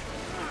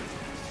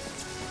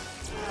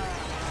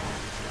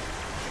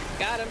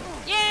 Got him.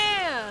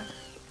 Yeah.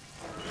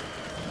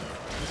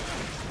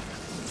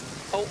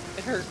 Oh,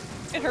 it hurt.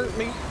 It hurt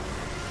me.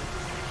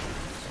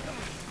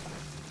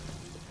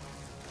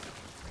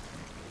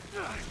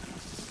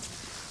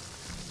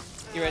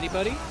 You ready,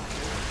 buddy?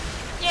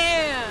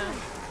 Yeah.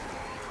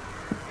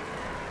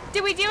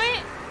 Did we do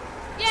it?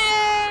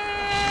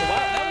 Yay! Wow,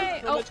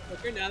 that was so much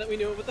quicker now that we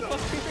know what the fuck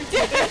we were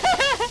doing.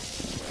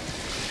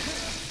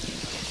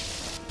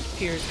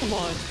 Piers, come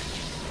on.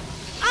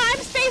 I'm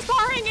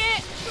spacebarring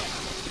it.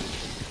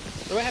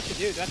 What do I have to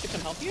do? Do I have to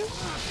come help you?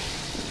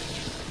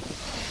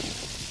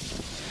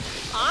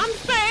 I'm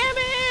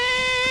spamming.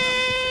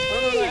 I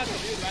don't know what I have to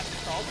do. Do I have to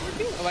crawl towards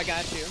you? Oh, I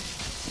got you.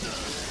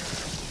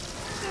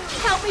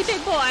 Help me,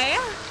 big boy.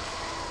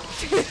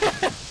 I'm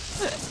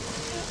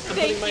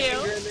Thank putting my you.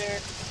 finger in there.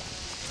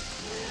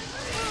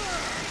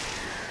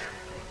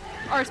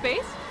 Our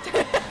space?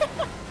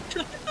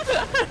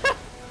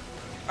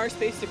 Our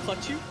space to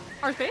clutch you.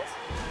 Our space?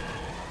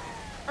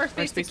 Our Our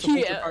space, space to to hold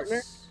kiss. your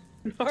partner.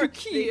 Our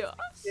space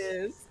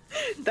is.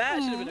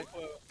 That should have been a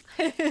quote.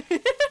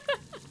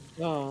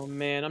 Oh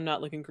man, I'm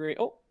not looking great.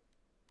 Oh.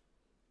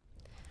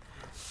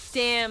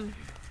 Damn.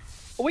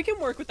 Well, we can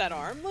work with that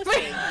arm.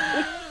 Listen.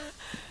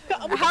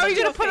 How are you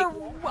gonna put a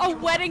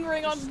wedding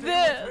ring on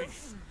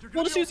this?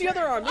 We'll just use the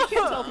other arm. They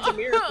can't tell if it's a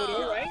mirror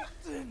photo, right?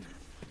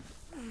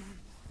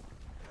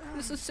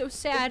 This is so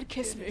sad.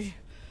 Kiss me.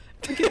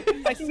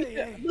 I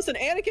think listen,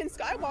 Anakin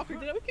Skywalker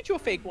did it. We could get you a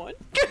fake one.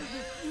 I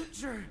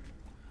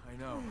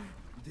know.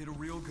 You did a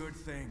real good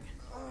thing.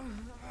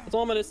 That's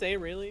all I'm gonna say,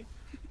 really.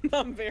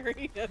 I'm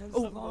very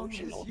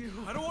emotional.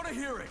 I don't want to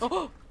hear it.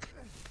 Oh,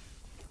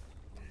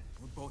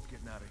 We're both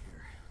getting out of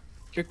here.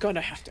 you're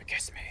gonna have to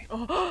kiss me.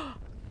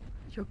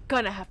 You're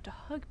gonna have to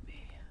hug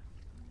me.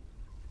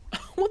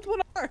 What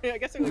arm? I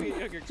guess I'm gonna get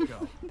younger. Let's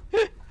go.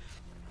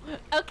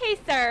 Okay,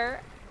 sir.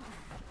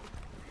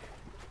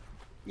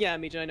 Yeah,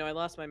 Mija, I know I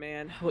lost my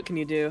man. What can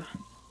you do?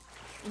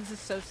 This is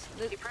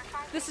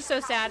so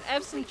sad. I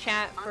have some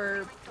chat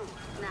for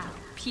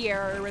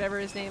Pierre or whatever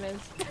his name is.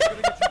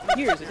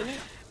 Piers, isn't it?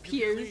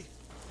 Piers.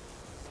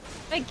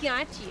 I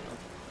got you.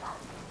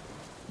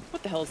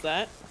 What the hell is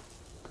that?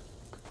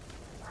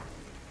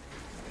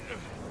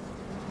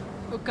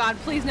 Oh god,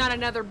 please not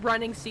another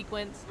running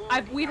sequence.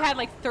 We've had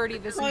like 30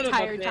 this Son of a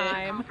entire bitch.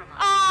 time.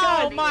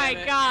 Oh God my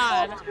damn it.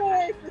 god. Of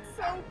course, it's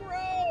so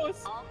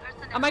gross.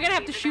 Am I gonna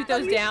have to shoot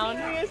those down?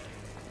 Serious?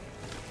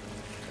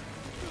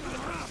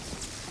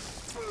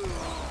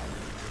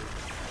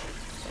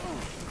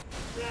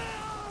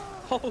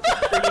 Oh,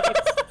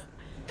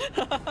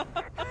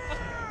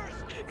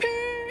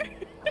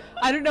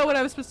 I don't know what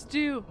I was supposed to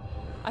do.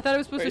 I thought I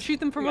was supposed to shoot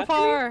them from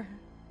afar.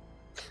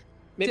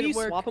 Maybe Didn't you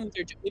work. swap them with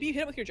your. Maybe you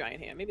hit it with your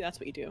giant hand. Maybe that's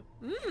what you do.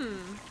 Mmm.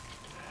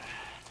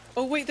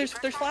 Oh wait, there's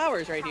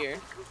flowers right here.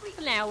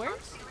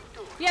 Flowers?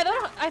 Yeah,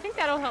 I think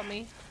that'll help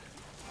me.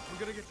 I'm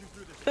gonna get you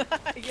through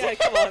this. Yeah,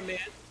 come on, man.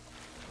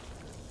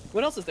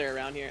 What else is there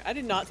around here? I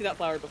did not see that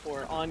flower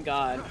before. On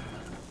God.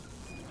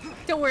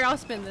 Don't worry, I'll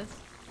spin this.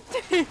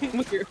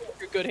 With your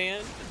good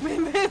hand.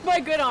 With my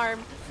good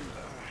arm.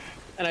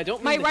 And I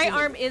don't. My mean the right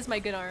human- arm is my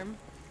good arm.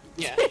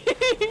 Yeah.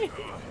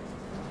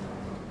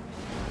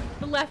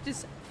 The left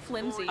is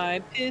flimsy. I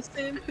piss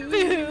and poo.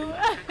 Boo.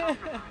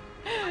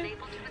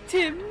 Unable to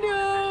Tim,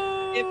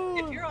 no.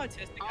 If you're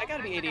autistic, I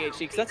gotta be ADHD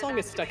because that song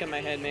is stuck in my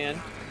head, man.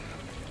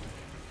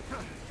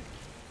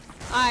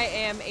 I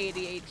am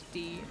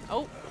ADHD.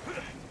 Oh.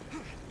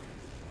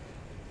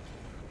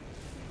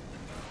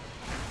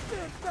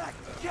 Stand back,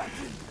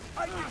 Captain!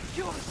 I can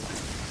kill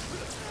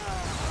this!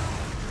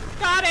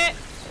 Got it.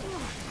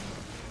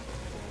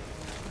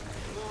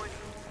 Warning.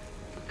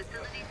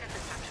 Facilities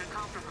infrastructure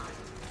compromised.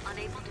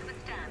 Unable to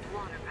withstand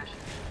water pressure.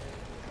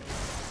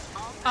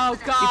 All Oh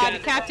personnel God, got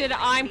it. Captain,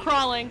 I'm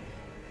crawling.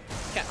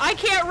 Cap- I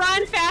can't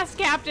run fast,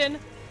 Captain.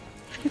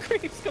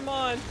 Creeps, come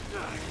on.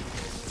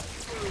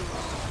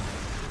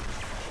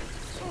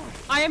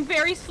 I am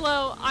very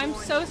slow. I'm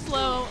so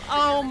slow.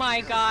 Oh my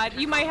God.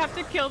 You might have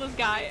to kill this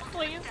guy,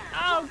 please.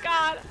 Oh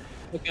God.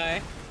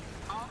 Okay.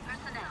 All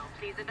personnel,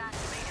 please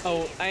evacuate.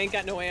 Oh, I ain't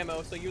got no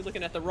ammo, so you're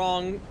looking at the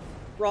wrong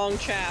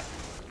chap.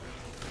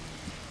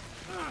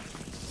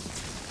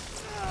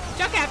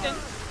 Go, Captain.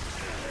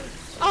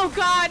 Oh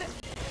God.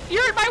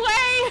 You're in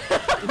my way.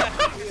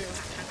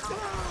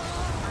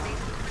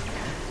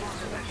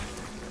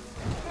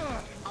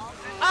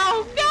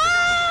 Oh no.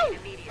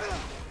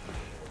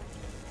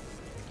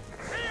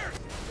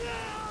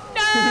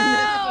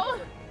 No.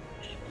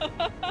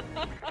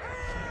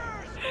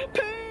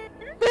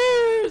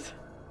 Piers!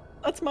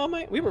 That's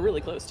Mama. We were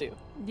really close too.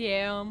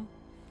 Yeah.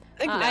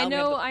 think now I we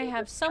know have I the-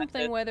 have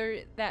something, whether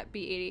that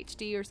be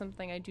ADHD or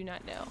something, I do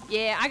not know.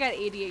 Yeah, I got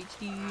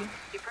ADHD.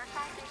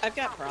 I've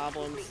got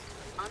problems.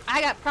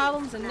 I got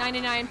problems, and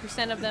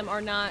 99% of them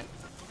are not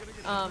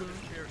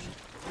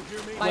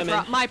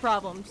Women. my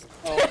problems.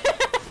 Oh.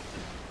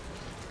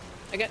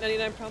 I got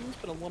 99 problems,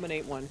 but a woman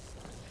ain't one.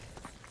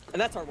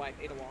 And that's our wife,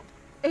 Ada Wong.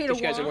 Ada If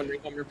you guys are Wong. wondering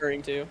who I'm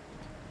referring to.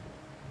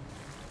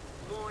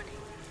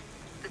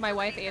 My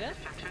wife, Ada?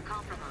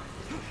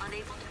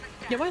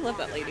 Yeah, I love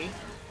that lady.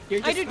 You're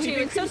I do too.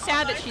 It's so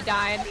sad that she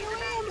died.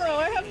 Ammo!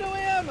 I have no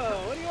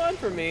ammo! What do you want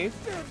from me?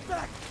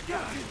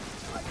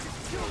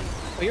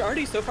 Oh, you're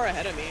already so far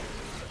ahead of me.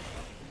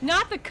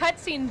 Not the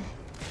cutscene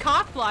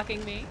cock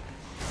blocking me.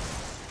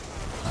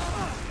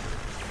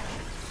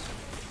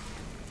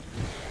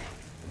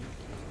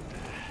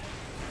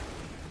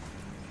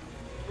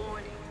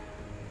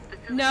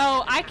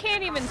 No, I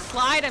can't even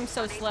slide. I'm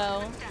so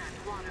slow.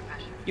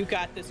 You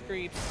got this,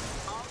 creeps.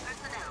 All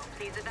personnel,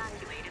 please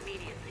evacuate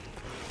immediately.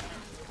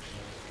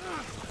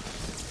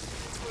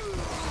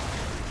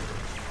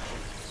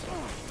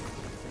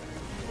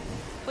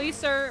 Please,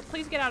 sir,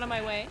 please get out of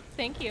my way.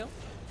 Thank you.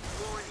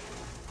 Warning.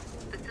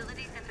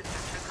 Facilities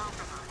infrastructure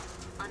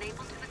compromised.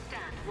 Unable to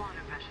withstand water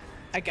pressure.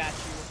 I got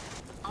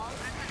you. All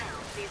personnel,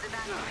 please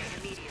evacuate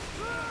immediately.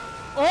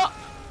 Oh!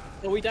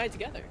 Well, we died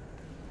together.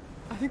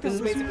 I think This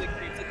is basically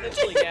creeps.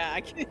 Essentially, yeah,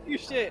 I can't do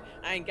shit.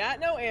 I ain't got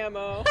no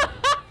ammo.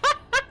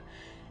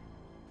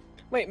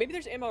 Wait, maybe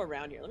there's ammo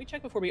around here. Let me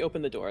check before we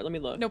open the door. Let me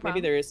look. No problem.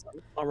 Maybe there is some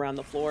around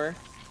the floor.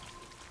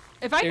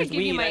 If I There's could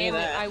give you weed, my I know ammo,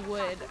 that. I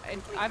would.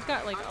 I've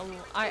got like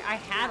I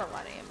had a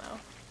lot of ammo.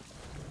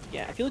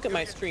 Yeah, if you look at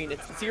my screen,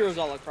 it's zeros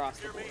all across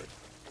the board.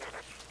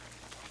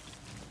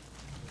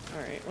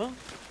 Alright, well.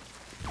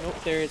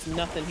 Nope, there is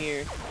nothing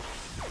here.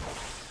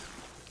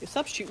 You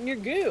stop shooting your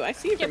goo. I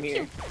see you from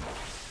here.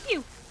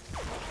 Pew.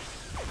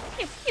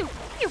 Pew, pew,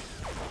 pew.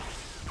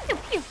 Pew,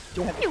 pew.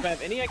 Do I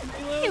have any I can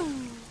reload?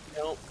 Pew.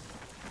 Nope.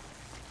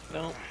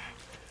 Nope.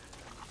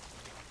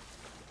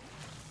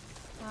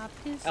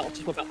 I'll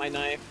just whip out my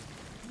knife.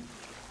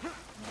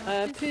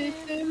 I piss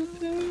and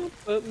poop,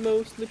 but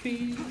mostly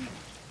pee.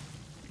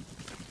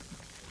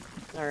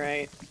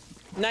 Alright.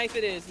 Knife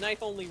it is.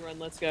 Knife only run.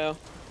 Let's go.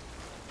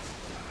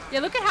 Yeah,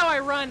 look at how I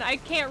run. I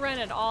can't run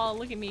at all.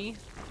 Look at me.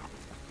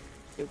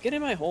 Yo, get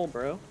in my hole,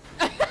 bro.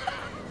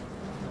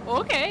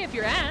 Okay, if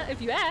you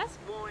ask.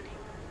 Warning.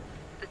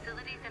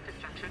 Facilities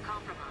infrastructure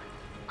compromised.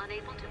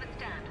 Unable to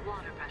withstand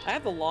water pressure. I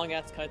have the long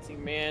ass cutscene,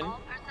 man. All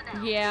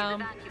personnel, Yeah.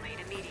 please evacuate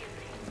immediately.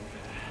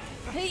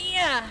 Hey,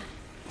 yeah.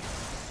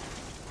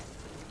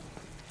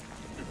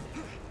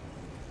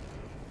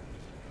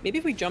 Maybe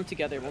if we jump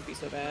together, it won't be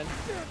so bad.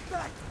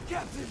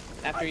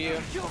 After you.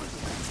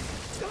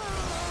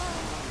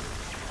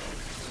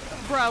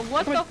 Bruh,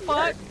 what the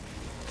fuck?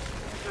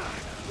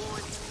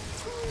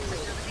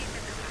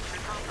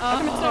 How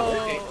come it's not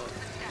working? Oh,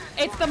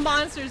 it's the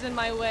monsters in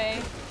my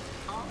way.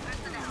 All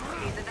personnel,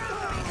 please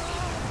evacuate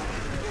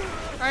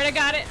immediately. Alright, I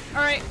got it.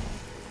 Alright.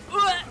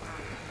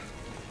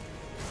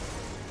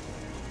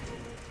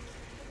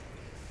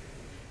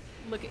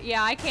 Look at,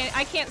 yeah, I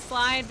can't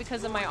slide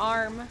because of my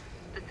arm.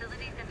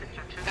 Facilities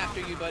infrastructure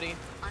After you, buddy.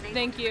 unable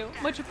Thank to you.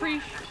 withstand Much water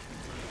appreciated.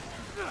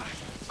 pressure.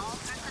 All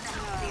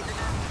personnel, please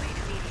evacuate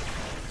immediately.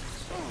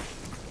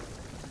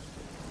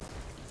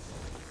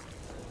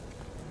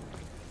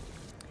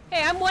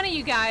 Hey, I'm one of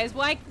you guys.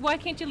 Why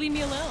can't you leave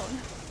me alone?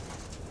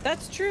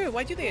 That's true.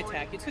 Why do they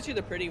attack you? It's because you're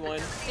the pretty one.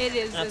 It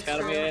is. That's It's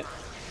gotta true. be it.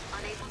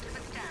 Unable to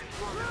withstand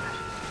water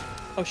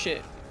pressure. Oh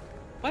shit.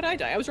 Why'd I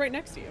die? I was right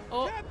next to you.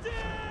 Oh,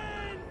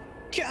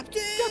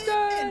 Captain!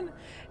 Captain!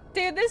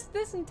 Dude,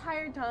 this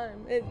entire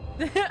time,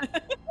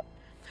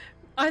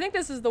 I think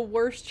this is the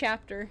worst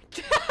chapter.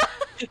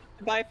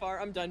 By far,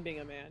 I'm done being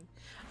a man.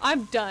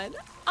 I'm done.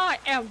 I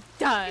am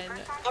done.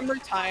 I'm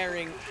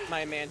retiring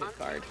my manhood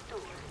card.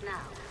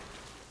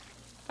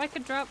 If I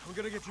could drop I'm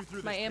gonna get you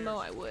through my this, ammo,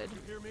 Piers. I would. You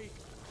hear me?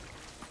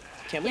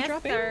 Can we Yes,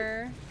 drop it?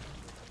 sir.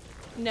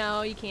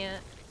 No, you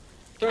can't.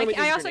 Throw me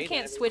I these also grenades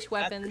can't at switch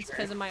everyone, that's weapons for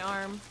because of my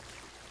arm.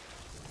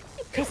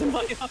 Because of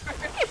my arm.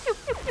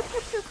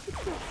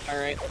 All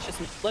right,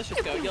 let's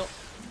just go. You'll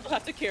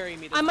have to carry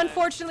me. This time.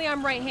 Unfortunately,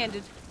 I'm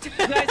right-handed. You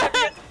guys never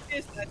get to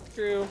kiss. That's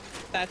true.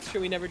 That's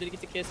true. We never did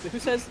get to kiss. But who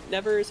says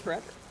never is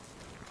forever?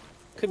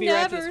 Could be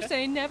right to Never this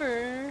say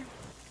never.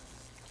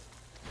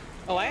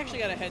 Oh, I actually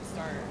got a head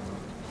start.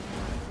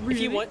 Really?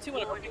 If you want to,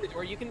 when I'm opening the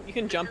door, you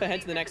can jump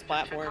ahead to the next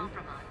platform.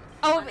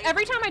 Oh,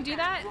 every time I do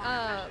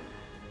that,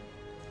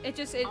 it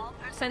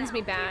sends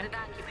me back.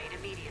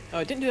 Oh,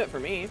 it didn't do that for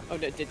me. Oh,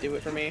 it did do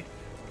it for me.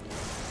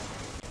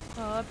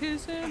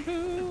 Piss and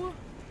poo.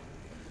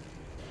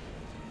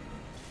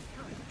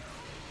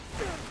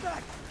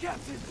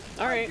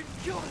 All right.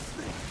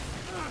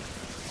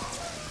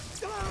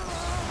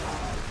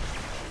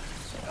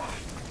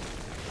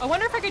 I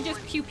wonder if I could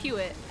just pew pew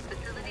it.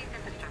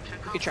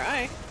 You could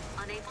try.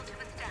 Unable to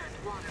withstand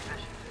water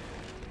pressure.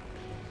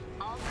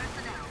 All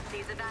personnel,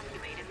 please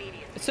evacuate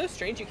immediately. It's so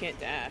strange you can't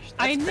dash. That's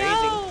I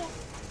know.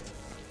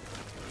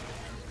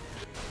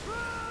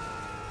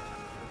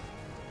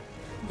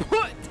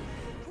 What?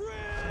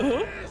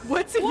 Crazy.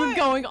 What's even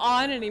going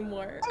on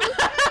anymore?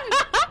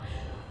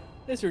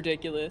 That's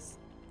ridiculous.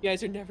 You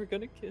guys are never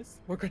gonna kiss.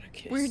 We're gonna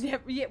kiss. We're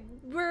never. Yeah,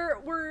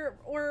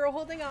 we're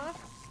holding off,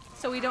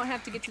 so we don't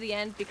have to get to the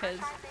end because.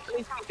 I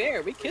mean, to be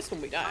fair, we kiss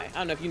when we die. I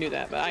don't know if you knew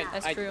that, but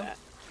That's I true. do that.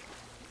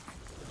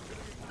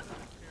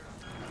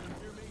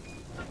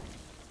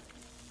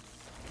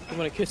 You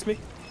wanna kiss me?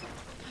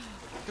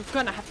 You're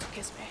gonna have to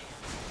kiss me.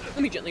 Let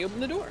me gently open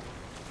the door.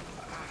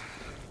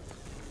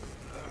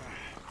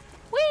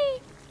 Whee!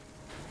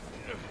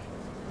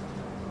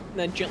 And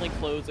then gently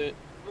close it.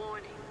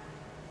 Warning.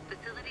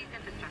 Facilities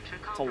infrastructure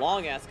It's a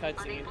long ass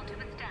cutscene. unable to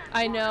withstand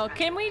I know. water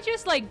Can we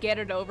just like get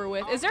it over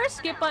with? Is there a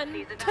skip button?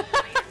 Please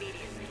evacuate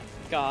immediately.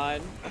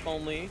 God, if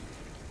only.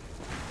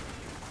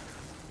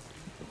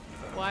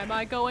 Why am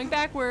I going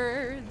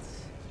backwards?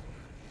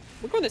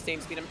 We're going the same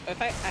speed. I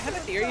have a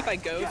theory. If I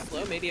go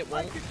slow, maybe it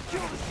won't.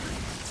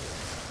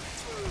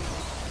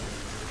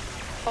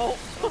 Oh.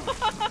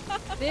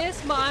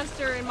 This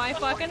monster in my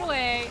fucking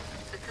way.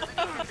 Facilities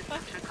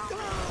infrastructure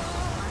compromised.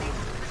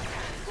 Unable to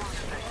withstand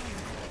water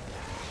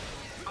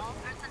pressure. All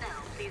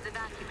personnel, please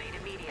evacuate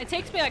immediately. It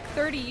takes me like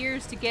 30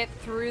 years to get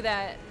through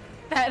that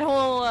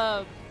whole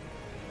I'm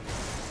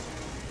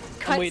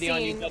waiting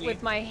on you, cutscene buddy.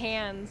 with my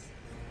hands.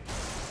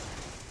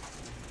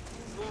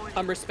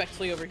 I'm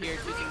respectfully over here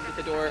choosing to get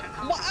the door.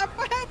 What?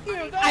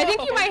 No! I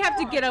think you might have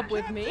to get up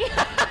with me.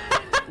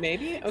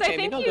 Maybe? So Okay, I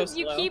maybe think I'll go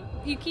slow.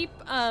 you keep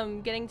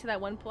getting to that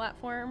one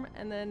platform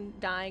and then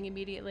dying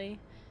immediately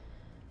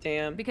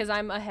Damn. because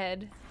I'm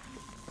ahead.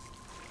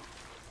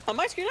 On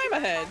my screen, I'm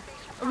ahead.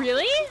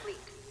 Really?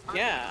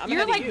 Yeah, I'm You're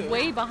ahead like of you.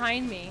 way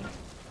behind me.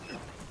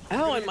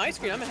 Oh, on my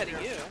screen, I'm ahead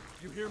of you.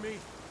 You hear me?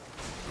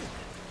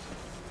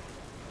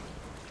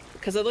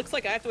 Because it looks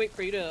like I have to wait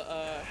for you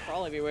to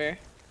crawl everywhere.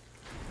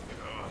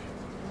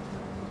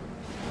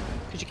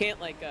 Because you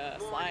can't like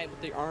slide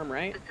with your arm,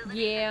 right?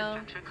 Yeah.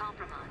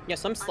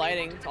 Yes, I'm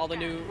sliding to all the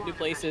new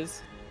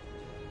places.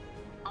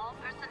 All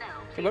personnel,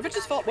 Okay, what if I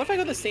just fall? What if I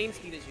go the same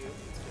speed as you?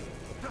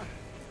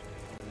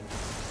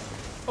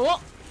 Oh.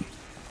 All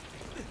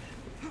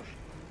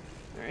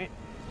right.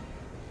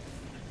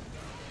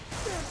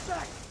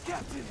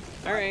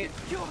 All right.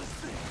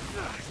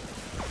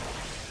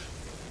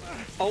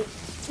 Oh.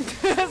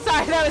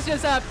 Sorry, that was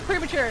just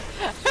premature.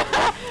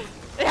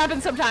 It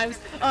happens sometimes.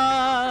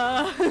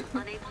 unable to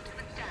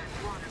withstand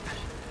water pressure.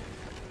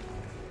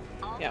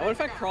 All Yeah. What if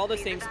I personnel, crawl the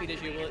please same speed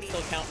as you? Will it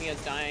still count me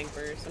as dying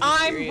first?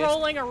 I'm curious.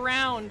 rolling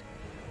around.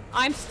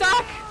 I'm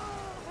stuck.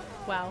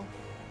 Wow.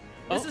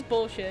 This Oh. is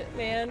bullshit,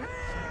 man.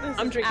 This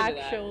I'm is drinking to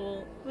that.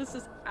 actual. This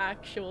is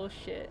actual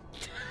shit.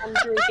 I'm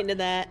drinking to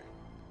that.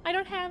 I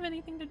don't have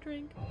anything to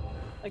drink.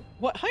 Like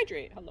what?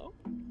 Hydrate. Hello.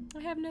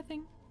 I have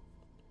nothing.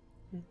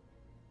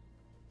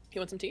 You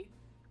want some tea?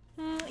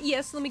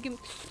 Yes, let me give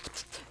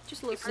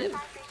just a little sip.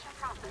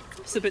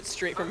 Sip it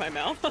straight from my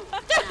mouth.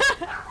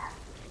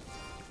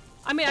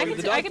 I mean, Oh, I the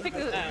can dog pick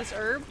does that. this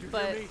herb,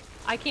 but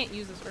I can't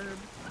use this herb.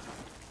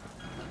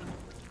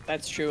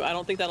 That's true. I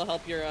don't think that'll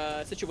help your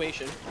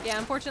situation. Yeah,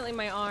 unfortunately,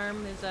 my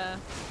arm is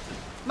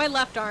my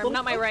left arm,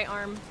 not my right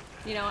arm.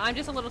 You know, I'm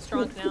just a little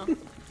strong now.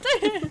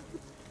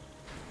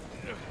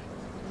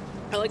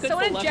 I like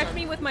Someone the left inject arm.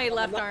 me with my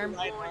left Not the arm.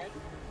 right arm.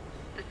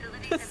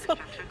 Facilities So,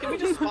 infrastructure can we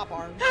just swap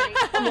arms?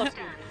 I'm left.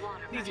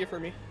 water It's easier for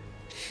me.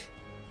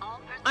 All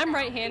personnel, I'm please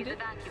right-handed.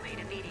 evacuate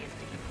immediately.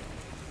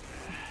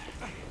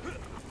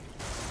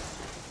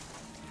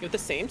 You at the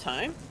same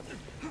time?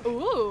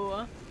 Ooh.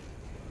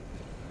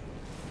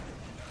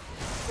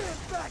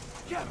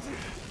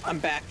 I'm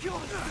back.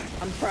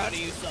 I'm proud of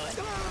you,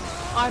 son.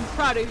 I'm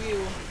proud of you.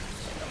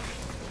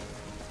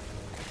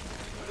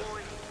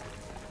 Warning.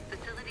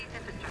 Facilities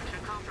infrastructure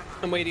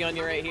I'm waiting on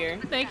you right here.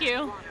 Thank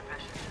you. Water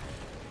pressure.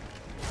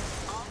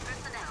 All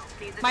personnel,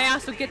 please My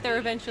ass will evacuate get there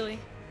immediately. eventually.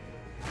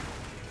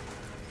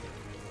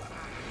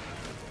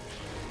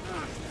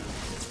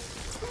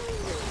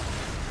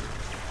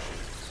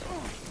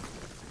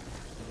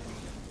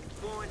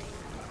 Warning.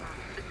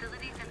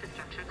 Facilities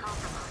infrastructure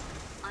compromised.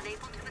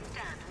 Unable to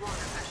withstand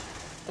water pressure.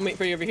 I'm waiting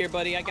for you over here,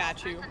 buddy. I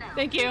got you. Personnel,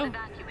 Thank please you.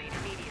 Evacuate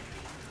immediately.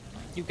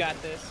 You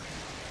got this.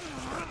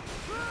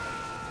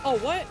 Oh,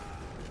 what?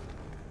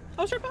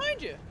 I was right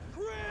behind you.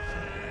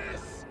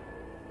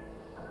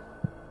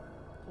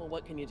 Well,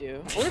 what can you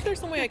do? I wonder if there's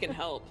some way I can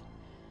help.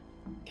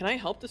 Can I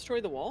help destroy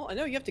the wall? I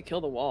know you have to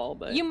kill the wall,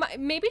 but You might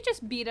maybe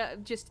just beat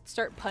up, just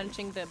start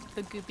punching the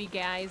goopy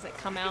guys that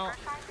come out.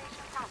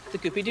 Pressurization process. the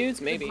goopy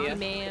dudes, maybe. goopy Yeah.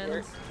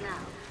 mans. Now.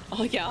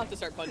 Oh yeah, I'll have to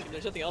start punching.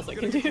 There's nothing else I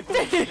can do.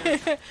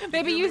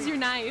 Maybe use your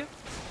knife.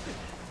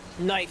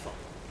 Knife 'em.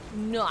 I'll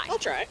Knife.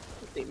 try.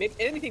 Let's see, maybe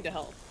anything to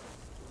help.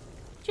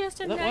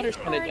 Just a That knife water's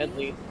kind of party.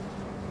 deadly.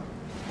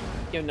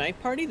 Yo, Knife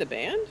Party, the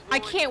band? I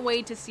can't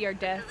wait to see our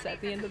deaths at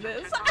the end of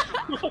this.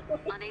 Unable to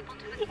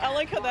withstand I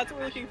like how that's water what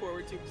we're looking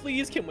forward to.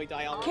 Please, can we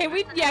die already? Can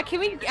we? Yeah. Can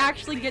we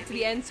actually get to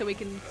the end so we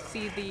can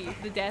see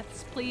the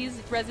deaths,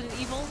 please, Resident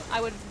Evil? I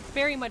would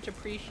very much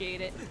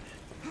appreciate it.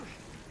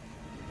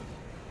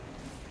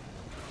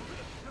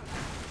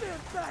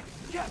 Stand back,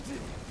 Captain!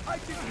 I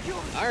can kill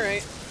you! All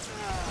right.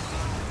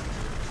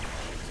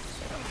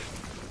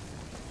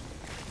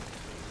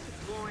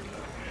 Warning.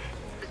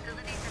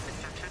 Facilities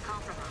infrastructure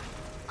compromised.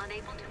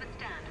 Unable to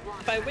withstand water.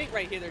 If I wait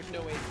right here, there's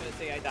no way it's gonna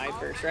say I died All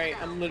first, right?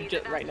 personnel, I'm please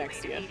legit right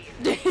next to you.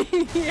 evacuate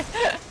immediately.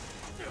 Yeah.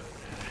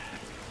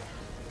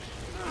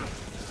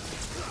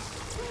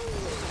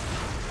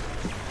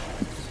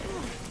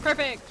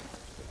 Perfect.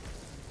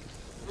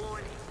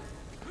 Warning.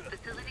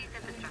 Facilities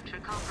infrastructure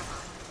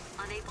compromised.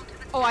 Unable to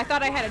withstand. Oh, I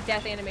thought I had a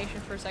death animation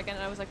for a second,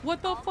 and I was like,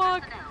 what the All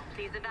fuck? personnel,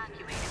 please evacuate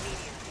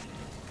immediately.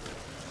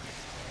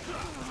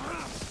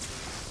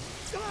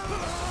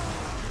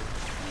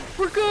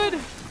 We're good.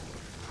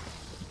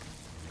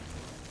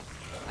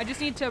 I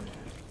just need to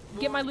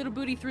get my little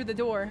booty through the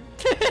door.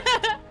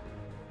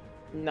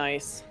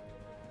 Nice.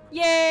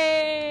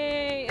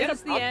 Yay! Is Yeah,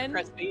 this the I'll end?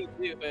 Press B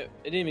too, but it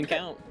didn't even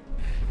count.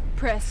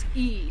 Press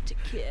E to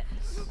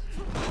kiss.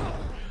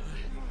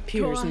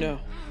 Piers, on. no.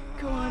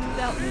 Go on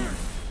without me.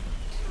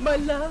 My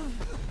love.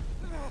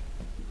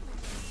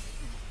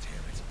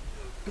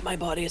 My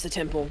body is a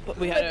temple, but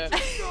we had a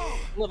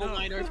level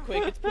 9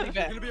 earthquake. It's pretty You're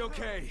bad. gonna be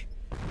okay.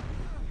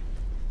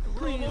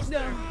 Please,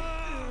 no.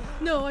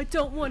 No, I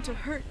don't want to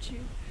hurt you.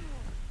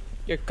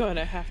 You're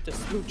gonna have to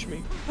smooch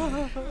me.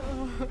 Escape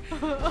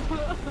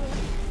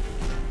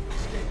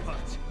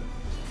pods.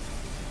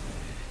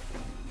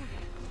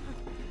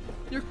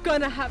 You're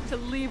gonna have to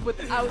leave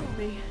without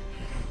me.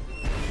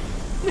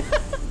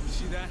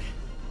 See that?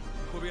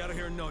 We'll be out of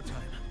here in no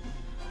time.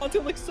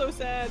 Alto looks so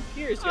sad.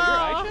 Piers, your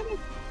Aw. eyeshadow?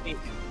 Pink.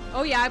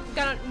 Oh yeah, I've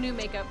got a new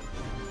makeup.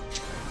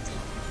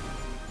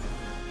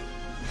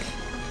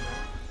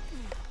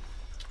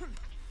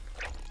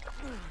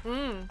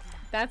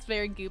 That's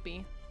very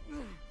goopy.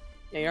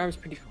 Yeah, your arm's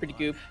pretty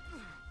goop.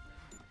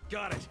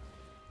 Got it.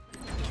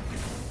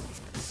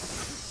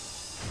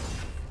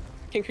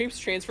 Can creeps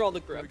transfer all the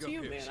grub go, to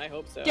you? Piers. Man, I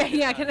hope so. Yeah,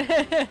 yeah. Can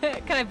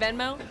I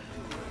Venmo?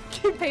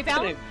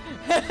 PayPal?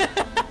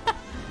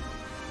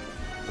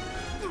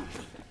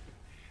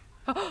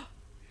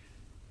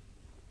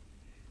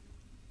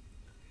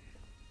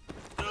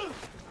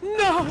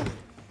 No!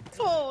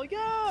 Oh,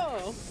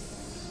 yo!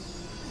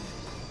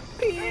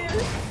 Piers!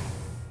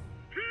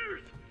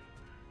 Piers!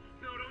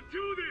 No, don't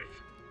do this!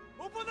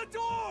 Open the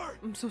door!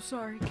 I'm so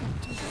sorry,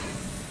 Captain.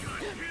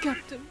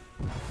 Captain.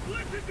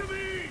 Listen to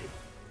me!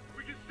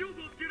 We can still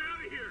both get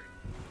out of here!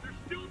 There's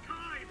still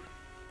time!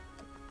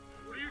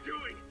 What are you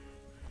doing?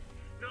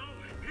 No,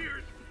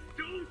 Piers,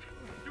 don't!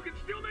 You can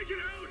still make it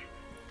out!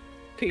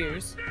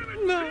 Piers. Damn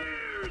it, No!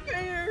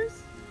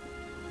 Piers!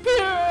 Piers!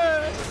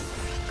 Piers!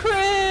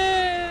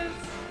 Chris!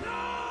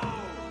 No!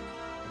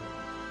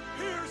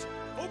 Piers,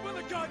 open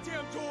the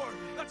goddamn door!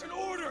 That's an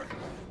order!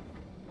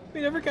 We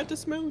never got to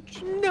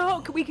smooch.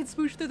 No, we can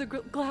smooch through the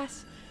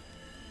glass.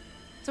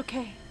 It's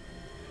okay.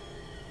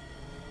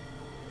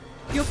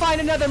 You'll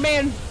find another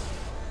man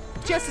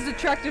just as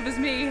attractive as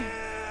me.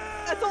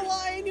 That's a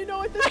lie, and you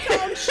know it this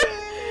time.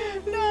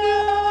 Shit!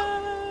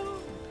 No!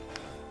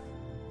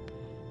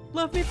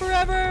 Love me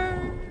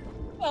forever.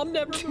 I'm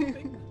never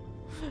moving.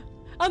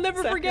 I'll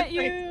never forget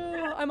you.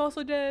 Sacrifice. I'm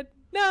also dead.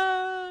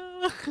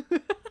 No!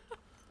 Don't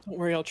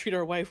worry, I'll treat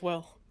our wife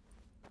well.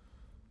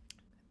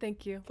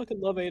 Thank you.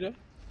 Fucking love Ada.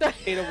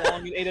 Ada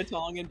Wong and Ada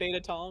Tong and Beta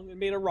Tong and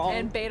Beta Wrong.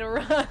 And Beta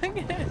Rung.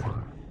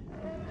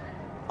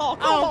 Oh, come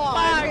Oh, on!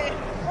 fuck. Man.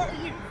 Are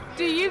you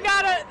Do you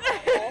gotta...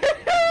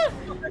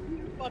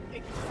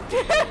 fucking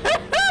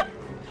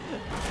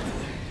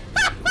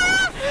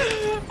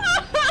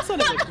son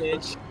of a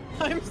bitch?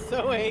 I'm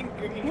so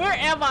angry. Where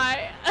am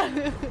I?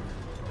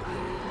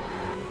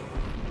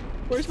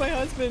 Where's my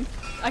husband?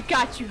 I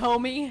got you,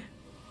 homie.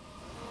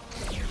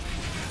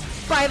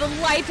 By the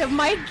light of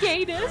my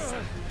gayness.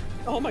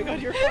 Oh my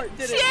god, your heart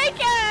did it. Take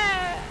it!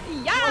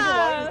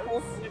 Yeah!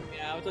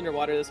 Yeah, I was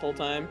underwater this whole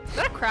time. Is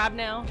that a crab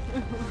now?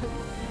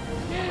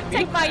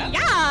 Take my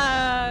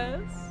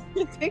yes!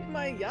 Take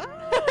my yes!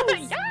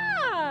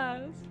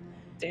 Yes!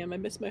 Damn, I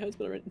missed my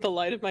husband already. The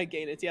light of my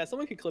gayness. Yeah,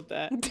 someone could clip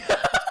that.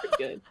 That's pretty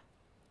good.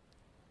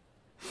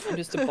 I'm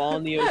just a ball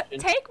in the ocean.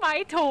 Take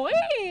my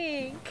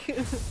twink!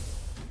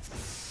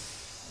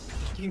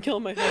 You can kill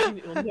my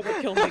husband, you'll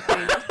never kill my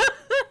gayness.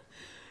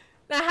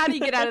 Now, how do you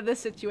get out of this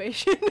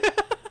situation?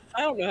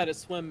 I don't know how to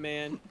swim,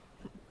 man.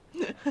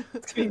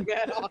 It's being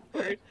mad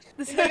awkward.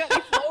 I got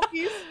any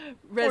floaties?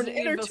 Resident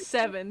Evil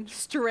 7,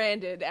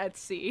 stranded at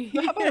sea.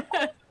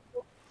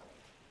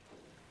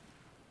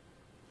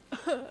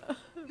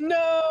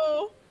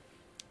 No!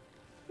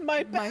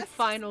 My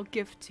final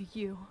gift to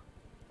you.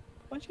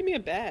 Why don't you give me a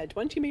badge?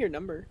 Why don't you give me your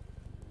number?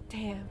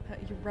 Damn,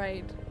 you're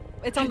right.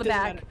 It's on the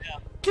Doesn't back. matter now.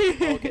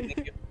 Oh, okay,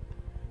 thank you.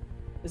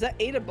 Is that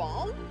Ada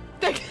Bong?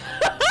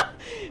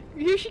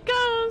 Here she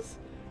goes.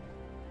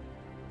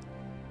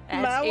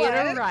 That's My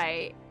Ada wife?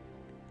 right.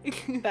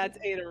 That's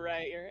Ada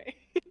right, you're right.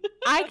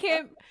 I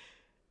can't.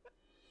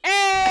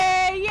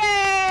 Hey!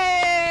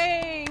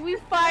 Yay!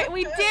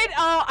 We did.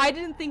 Oh, I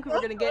didn't think we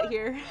were gonna get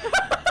here.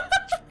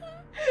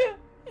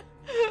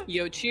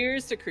 Yo,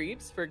 cheers to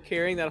Creeps for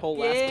carrying that whole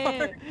last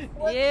part.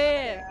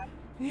 Yeah.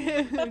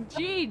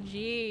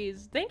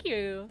 GG's. Thank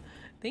you.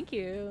 Thank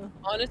you.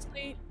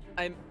 Honestly,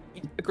 I'm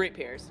a great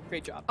Piers.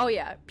 Great job. Oh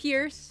yeah,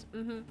 Piers.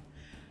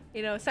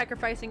 You know,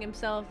 sacrificing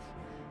himself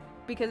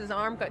because his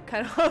arm got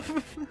cut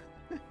off.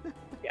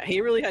 Yeah,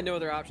 he really had no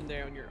other option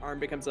there when your arm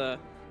becomes a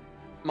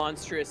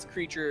monstrous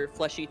creature,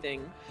 fleshy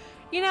thing.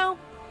 You know,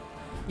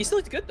 You still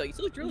looked good though. You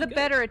still looked really the good.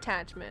 better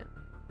attachment.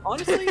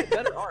 Honestly, a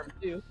better arm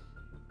too.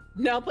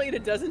 Now play it a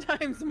dozen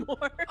times more.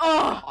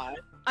 Oh, God.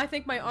 I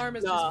think my arm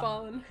has Nah. just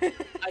fallen.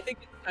 I think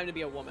it's time to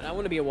be a woman. I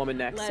want to be a woman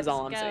next. Let's is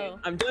all I'm go. saying.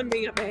 I'm done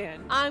being a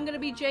man. I'm gonna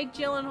be Jake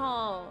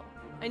Gyllenhaal,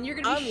 and you're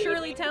gonna I'm be gonna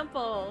Shirley be-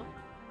 Temple.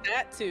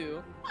 That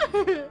too.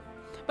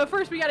 But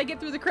first, we gotta get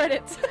through the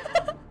credits.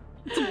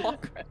 It's a long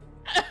credit.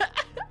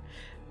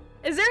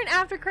 Is there an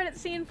after credit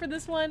scene for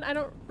this one? I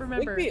don't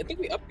remember. I think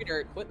we upgrade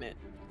our equipment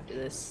to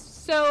this.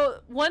 So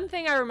one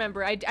thing I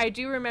remember, I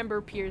do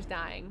remember Piers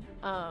dying.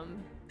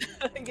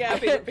 Yeah,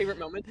 favorite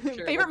moment.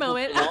 Sure, Favorite we'll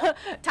moment. pull it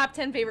Top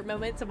 10 favorite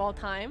moments of all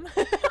time.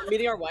 off.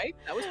 Meeting our wife.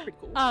 That was pretty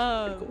cool.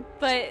 Pretty cool.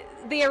 But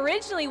they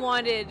originally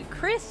wanted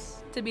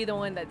Chris to be the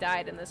one that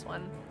died in this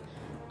one.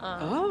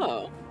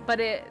 Oh. But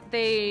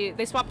they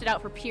swapped it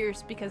out for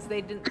Piers because they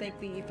didn't think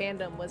the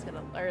fandom was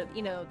gonna, or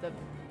you know, the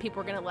people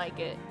were gonna like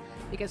it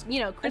because you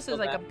know Chris feel is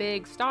like that. a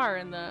big star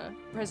in the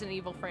Resident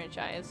Evil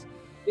franchise.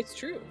 It's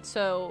true.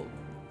 So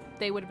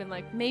they would have been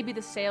like, maybe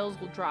the sales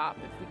will drop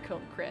if we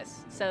killed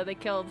Chris. So they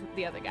killed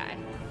the other guy.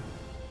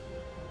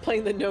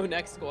 Playing the no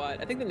next squad.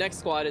 I think the next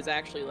squad is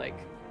actually like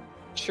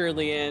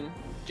Shirley and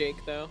Jake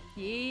though.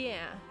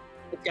 Yeah.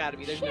 It's gotta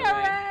be. There's no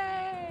Sherry!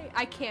 way.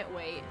 I can't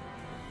wait.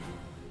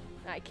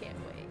 I can't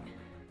wait.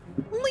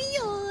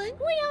 Leon.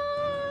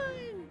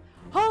 Leon!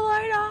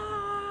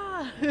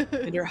 Helena!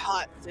 And your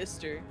hot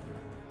sister.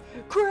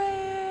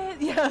 Chris!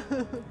 Yeah.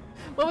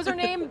 What was her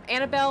name?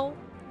 Annabelle?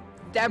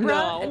 Deborah?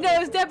 No. No, it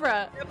was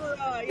Deborah.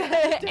 Deborah,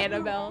 yeah,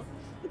 Annabelle.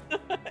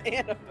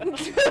 Annabelle.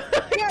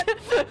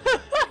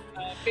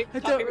 I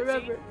don't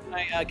remember.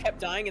 I kept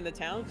dying in the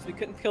town because we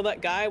couldn't kill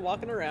that guy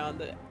walking around.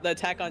 The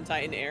Attack on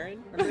Titan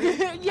Aaron.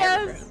 Remember?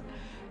 Yes.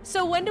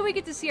 So when do we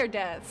get to see our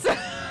deaths?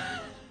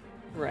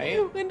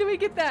 Right? When do we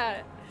get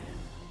that?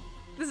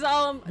 This is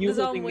all. You this is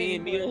all holding I'm me waiting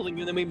and me for. holding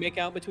you, and then we make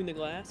out between the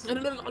glass.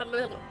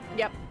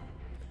 Yep.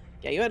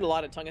 Yeah, you had a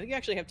lot of tongue. I think you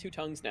actually have 2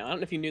 tongues now. I don't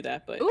know if you knew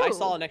that, but I Ooh.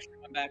 saw an extra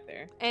one back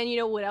there. And you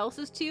know what else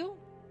is two?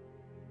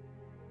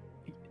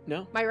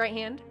 No? My right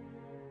hand.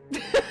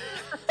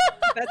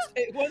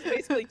 It was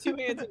basically 2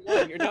 hands in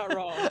one. You're not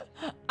wrong.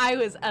 I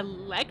was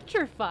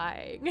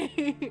electrifying.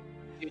 Dude,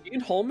 you can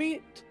hold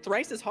me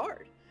thrice as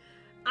hard.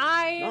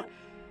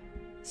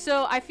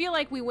 So I feel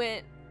like we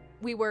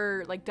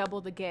were like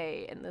double the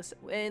gay in this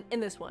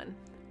one.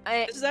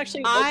 This is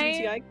actually I-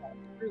 LGBTI.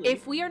 Really.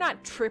 If we are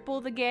not triple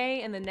the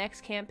gay in the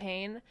next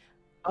campaign,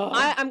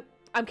 I'm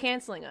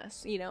canceling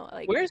us. You know,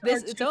 like Where's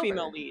this? our It's 2 over.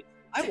 female leads?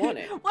 I want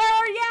it.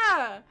 Where?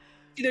 Yeah.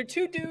 Either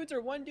 2 dudes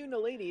or 1 dude and a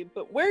lady.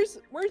 But where's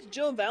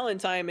Jill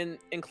Valentine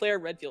and Claire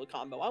Redfield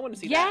combo? I want to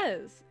see that.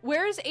 Yes.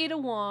 Where's Ada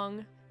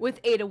Wong with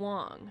Ada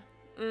Wong?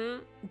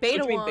 Beta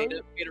Between Wong.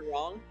 Beta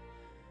wrong.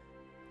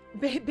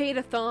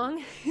 Beta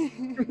Thong.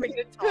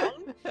 Beta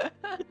Tong.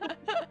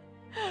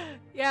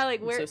 Yeah,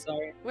 like I'm so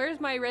sorry. where's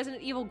my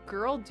Resident Evil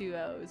girl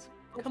duos?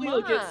 Hopefully Come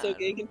it'll get so on.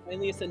 gay can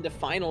finally ascend to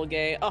final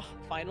gay. Oh,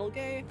 final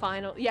gay.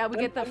 Final. Yeah, we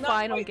get the I'm not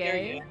final quite there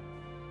gay.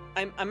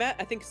 yet. I'm at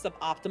I think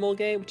suboptimal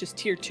gay, which is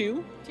tier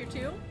 2. Tier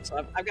 2?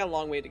 So I've got a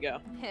long way to go.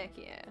 Heck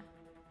yeah.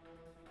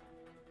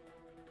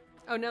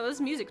 Oh no,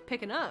 this music's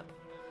picking up.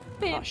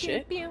 Oh,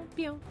 shit.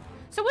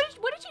 So what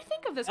did you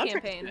think of this Soundtrack's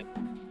campaign? good.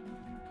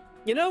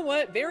 You know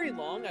what? Very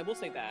long. I will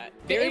say that.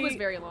 It was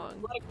very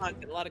long. A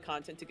lot of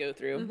content to go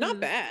through. Mhm. Not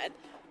bad.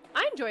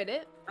 I enjoyed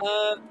it.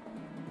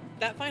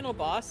 that final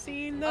boss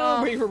scene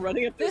though, where you were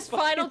running up this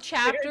final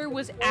chapter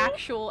was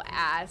actual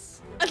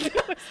ass.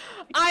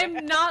 I'm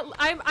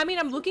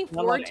looking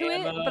forward to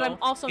it, but I'm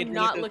also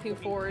not looking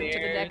forward to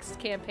the next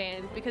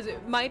campaign because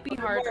it might be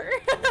harder.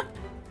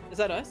 Is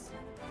that us?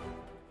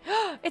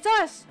 It's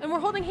us, and we're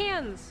holding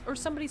hands, or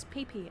somebody's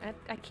pee-pee.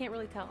 I can't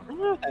really tell. I don't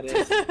know what that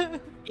is.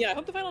 Yeah, I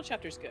hope the final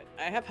chapter's good.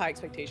 I have high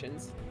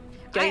expectations.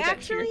 Getting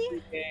that tier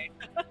 3K.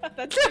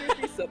 That's tier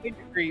 3 subbing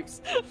to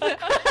creeps.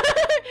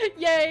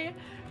 Yay!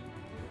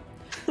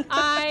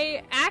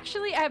 I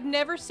have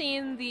never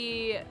seen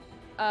the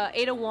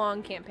Ada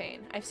Wong campaign.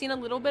 I've seen a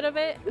little bit of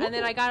it, and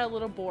then I got a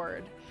little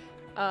bored.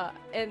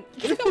 And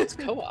it's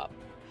co-op.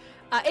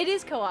 It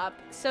is co-op.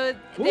 So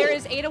there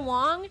is Ada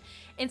Wong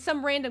and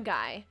some random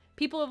guy.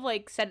 People have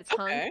like said it's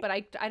Hunk, but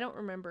I don't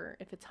remember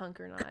if it's Hunk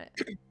or not.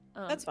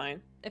 That's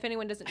fine. If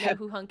anyone doesn't know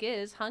who Hunk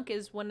is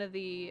one of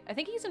the, I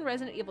think he's in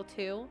Resident Evil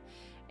 2,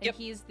 and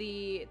he's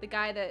the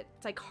guy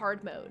that's like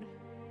hard mode.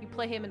 You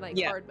play him in like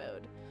hard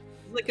mode.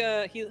 Like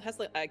he has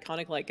like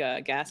iconic like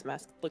gas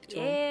mask look to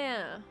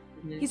him.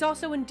 Yeah. He's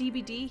also in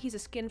DBD. He's a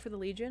skin for the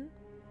Legion.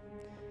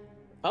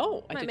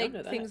 Oh, I might did make not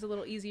know that. things a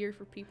little easier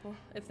for people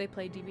if they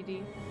play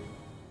DBD.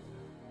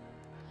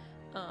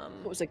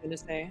 What was I gonna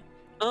say?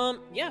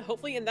 Yeah,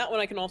 hopefully in that one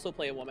I can also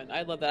play a woman.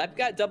 I love that. I've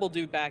got double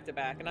dude back to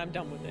back, and I'm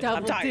done with it.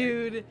 I'm tired.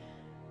 Dude.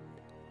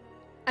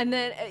 And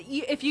then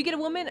if you get a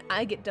woman,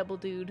 I get double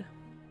dude.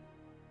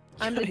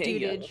 I'm the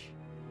dudage.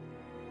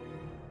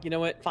 You know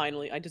what?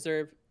 Finally, I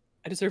deserve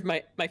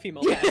my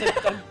female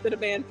pass. I've been a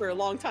man for a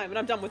long time, and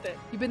I'm done with it.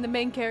 You've been the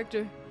main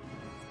character.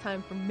 It's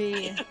time for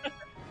me.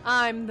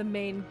 I'm the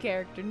main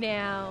character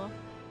now.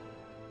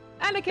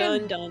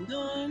 Anakin. Dun dun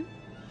dun.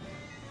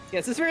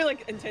 Yes, it's very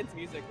like intense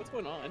music. What's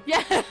going on?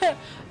 Yeah.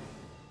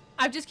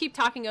 I just keep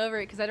talking over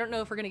it because I don't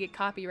know if we're gonna get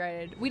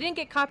copyrighted. We didn't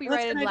get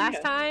copyrighted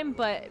last time,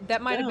 but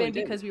that might have been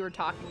because we were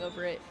talking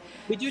over it.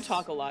 We do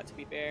talk a lot, to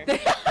be fair.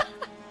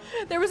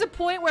 There was a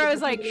point where I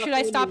was like, should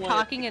I stop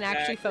talking and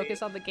actually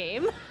focus on the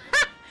game?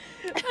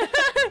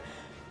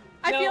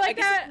 I feel like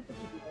that.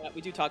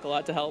 We do talk a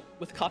lot to help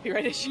with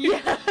copyright issues.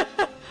 Yeah.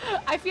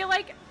 I feel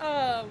like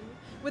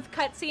with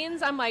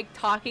cutscenes, I'm like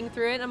talking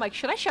through it, and I'm like,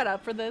 should I shut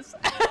up for this?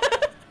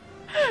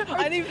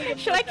 I didn't think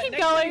should I keep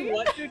going?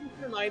 What should just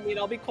remind me, and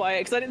I'll be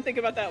quiet because I didn't think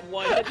about that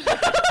one. I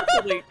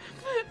just like,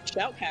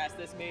 shoutcast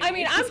this, maybe. I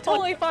mean, I'm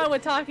totally fine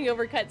with talking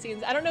over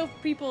cutscenes. I don't know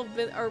if people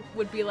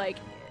would be like,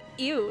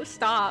 "Ew,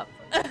 stop."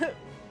 I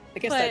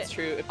guess that's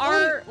true. If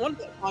one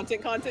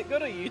content, go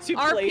to YouTube.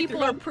 Our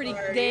people are pretty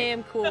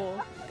damn cool.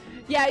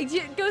 Yeah,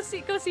 go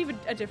see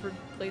a different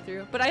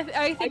playthrough. But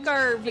I think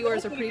our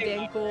viewers are pretty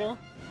damn cool.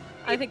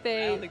 I think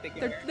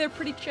they're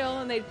pretty chill,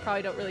 and they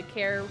probably don't really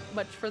care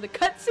much for the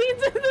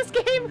cutscenes in this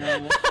game.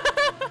 No.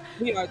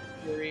 We are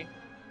theory,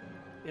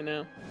 you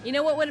know. You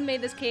know what would have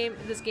made this game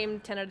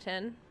 10 out of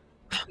 10?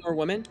 More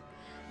women.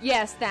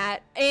 Yes,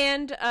 that,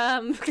 and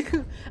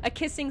a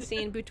kissing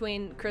scene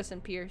between Chris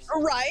and Piers.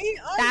 Right.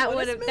 That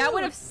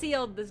would have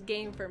sealed this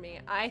game for me.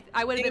 I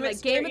would have been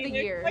like game of the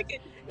year.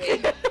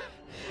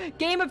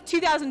 Game of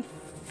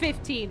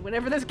 2015,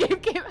 whenever this game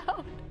came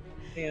out.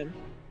 Man.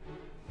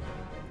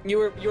 You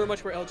were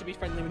much more LGBT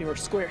friendly when you were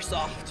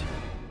Squaresoft.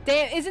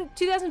 Damn, isn't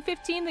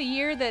 2015 the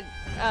year that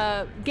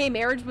gay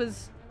marriage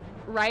was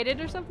righted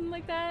or something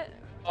like that?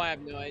 Oh, I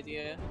have no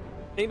idea.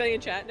 Anybody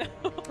in chat know?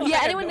 Yeah,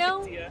 anyone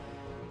know? Idea.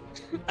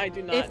 I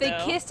do not If they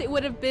know. kissed, it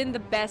would have been the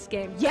best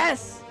game.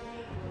 Yes!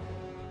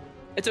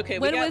 It's okay.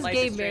 When was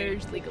gay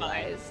marriage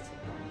legalized?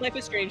 Life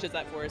is Strange does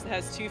that for us. It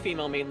has 2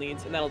 female main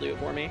leads, and that'll do it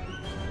for me.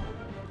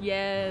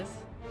 Yes.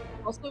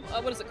 Also,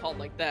 what is it called?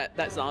 Like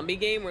that zombie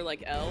game where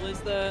like Elle is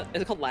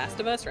it called Last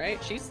of Us,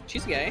 right? She's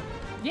gay.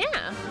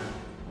 Yeah.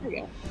 There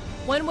you go.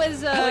 When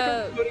was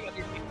I like voting on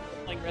your people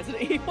playing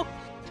Resident Evil.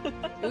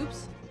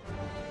 Oops.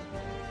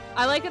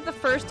 I like that the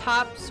first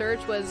top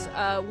search was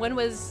when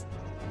was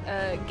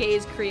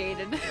gays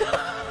created?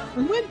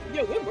 When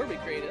were we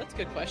created? That's a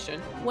good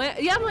question. Let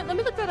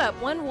me look that up.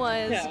 When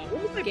was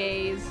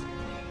gays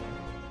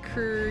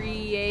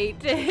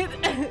created?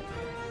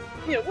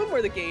 Yeah, when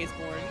were the gays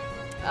born?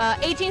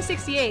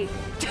 1868.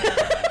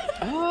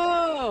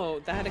 Oh,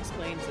 that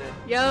explains it.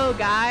 Yo,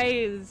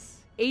 guys.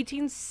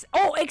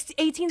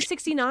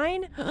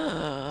 1869?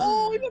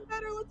 Oh, even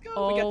better. Let's go.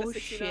 Oh, we got the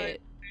 69.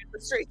 shit.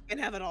 The straight can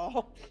have it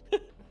all.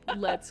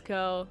 Let's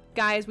go.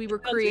 Guys, we were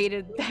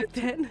created back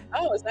then.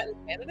 Oh, is that in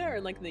Canada or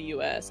like in the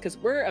US? Because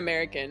we're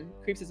American.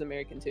 Creeps is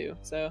American too,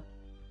 so.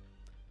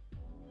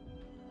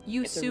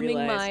 You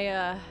assuming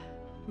my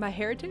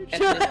heritage?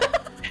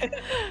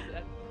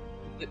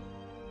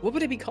 What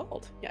would it be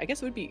called? Yeah, I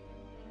guess it would be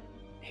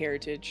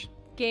heritage.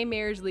 Gay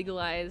marriage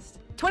legalized.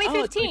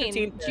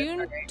 2015,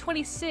 June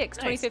 26,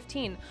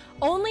 2015.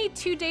 Only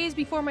 2 days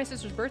before my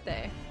sister's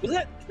birthday. Is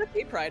that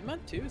Gay Pride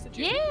Month too? Is it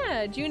June?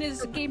 Yeah, June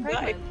is Gay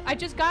Pride Month. I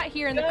just got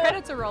here and the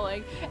credits are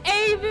rolling.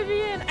 Hey,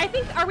 Vivian!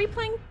 Are we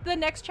playing the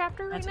next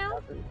chapter right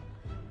now?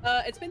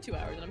 It's been 2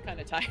 hours and I'm kind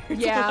of tired.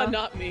 Yeah. So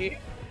not me.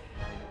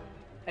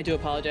 I do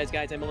apologize,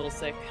 guys. I'm a little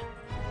sick.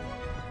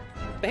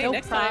 But hey,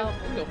 next time,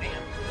 we'll go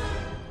ham.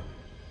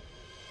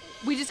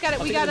 We just gotta,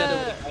 I'll we think of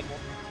another gotta,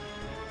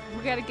 one.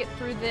 we gotta get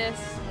through this.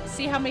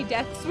 See how many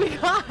deaths we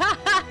got.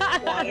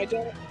 God, I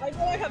know I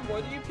have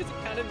more than you because it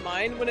counted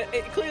mine when it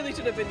clearly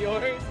should have been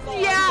yours. That's all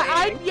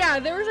I'm saying. Yeah,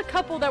 there was a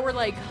couple that were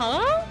like,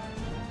 huh?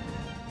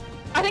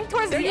 I think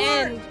towards There the you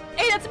are. end.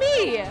 Hey, that's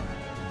me!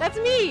 That's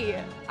me!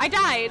 I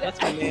died.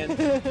 That's my man.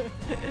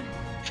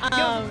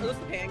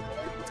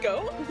 Let's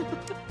go.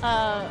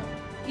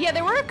 Yeah,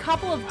 there were a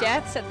couple of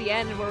deaths at the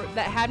end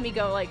that had me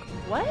go like,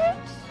 what?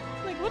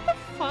 Like, what the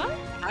fuck?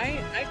 I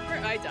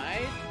swear I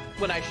died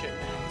when I shouldn't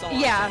have. That's all I'm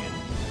Yeah, saying.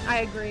 I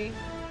agree.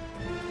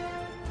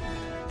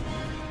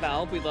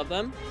 Valve, we love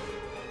them.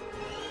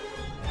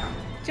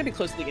 It's gonna be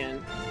close to the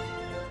end.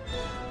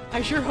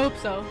 I sure hope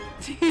so.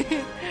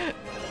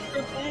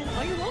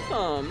 Oh, you're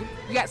welcome.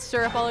 You got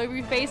syrup all over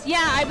your face?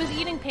 Yeah, I was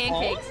eating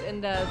pancakes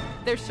and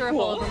there's syrup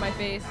all over my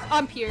face.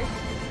 I'm Piers.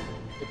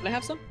 Can I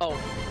have some? Oh.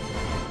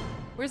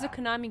 Where's the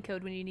Konami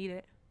code when you need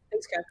it?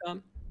 Thanks,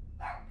 Capcom.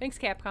 Thanks,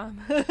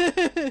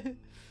 Capcom.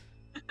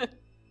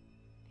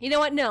 You know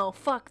what? No,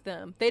 fuck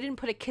them. They didn't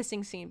put a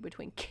kissing scene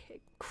between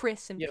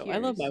Chris and Yo, Piers. I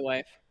love my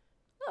wife.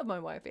 Love my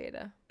wife,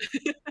 Ada.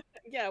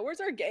 Yeah, where's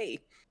our gay?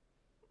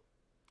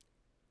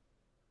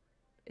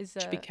 Is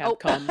Should be oh.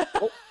 Capcom.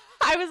 Oh.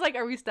 I was like,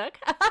 are we stuck?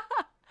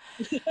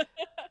 Do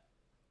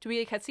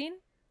we get a cutscene?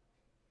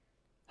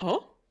 Huh?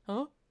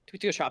 Huh? Do we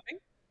go shopping?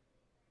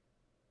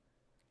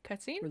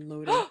 Cutscene? We're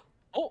loading.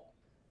 Oh!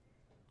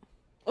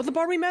 Oh, the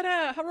bar we met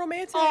at! How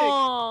romantic!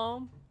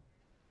 Aww.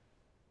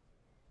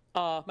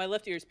 My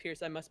left ear is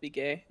pierced. I must be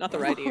gay. Not the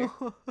right ear.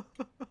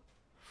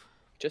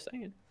 Just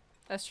saying.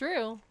 That's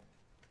true.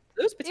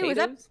 Those Ew, potatoes. is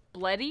that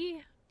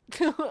bloody?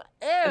 I need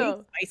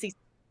Ew. spicy.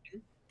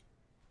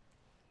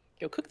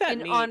 Yo, cook that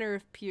In meat. honor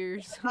of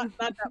Piers. Not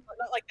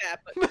like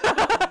that,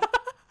 but...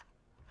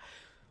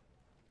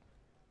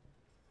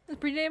 That's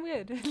pretty damn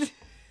good.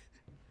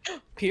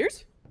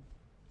 Piers?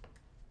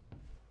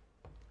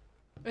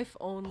 If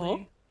only. Huh?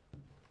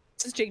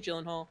 This is Jake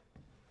Gyllenhaal.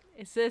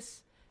 Is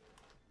this?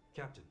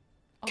 Captain,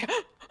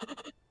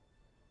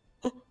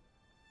 Oh.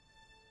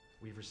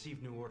 we've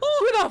received new orders.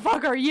 Who the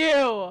fuck are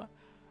you?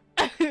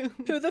 Who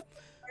the f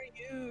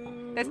are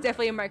you? That's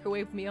definitely a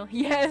microwave meal.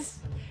 Yes.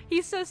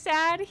 He's so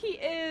sad. He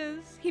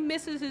is. He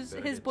misses his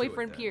Better get to it,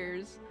 boyfriend then.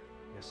 Piers.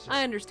 Yes, sir.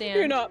 I understand.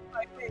 You're not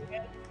my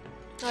man.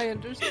 I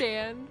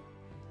understand.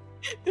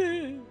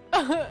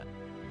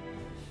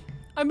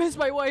 I miss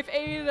my wife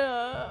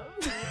Ada.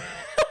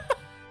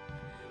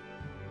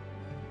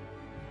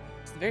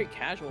 It's a very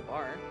casual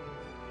bar.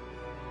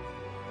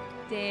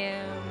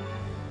 Damn.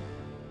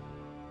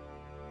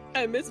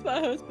 I miss my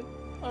husband.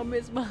 I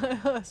miss my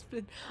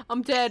husband.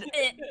 I'm dead.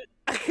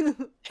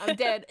 I'm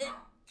dead.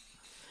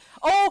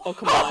 Oh,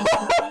 come on.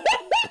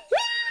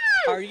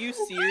 Are you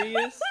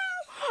serious?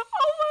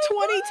 Oh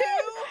my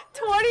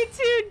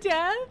 22? 22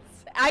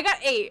 deaths? I got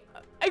 8.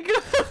 I feel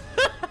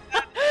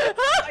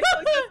like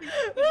that's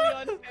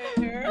incredibly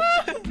unfair.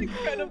 That's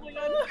incredibly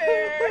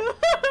unfair.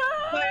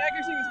 My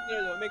accuracy was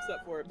there though. It makes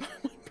up for it by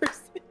 1%.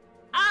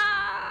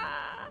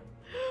 Ah!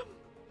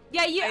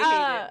 Yeah, you, I hate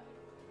I it.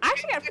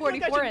 actually got I feel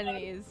like I 44 should not-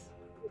 enemies.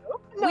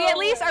 No We at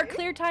least, our way.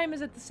 clear time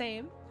is at the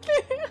same.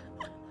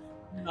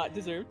 Not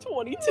deserve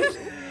 22.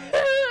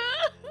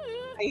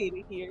 I hate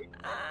it here.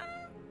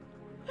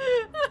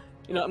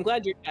 You know, I'm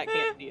glad your chat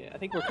can't see it. I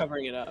think we're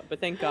covering it up, but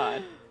thank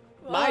God.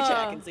 My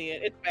chat can see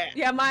it. It's bad.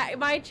 Yeah,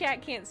 my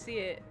chat can't see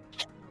it.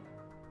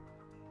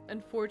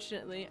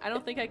 Unfortunately, I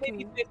don't think I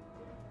Maybe can. 50,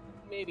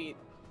 maybe.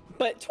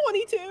 But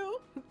 22?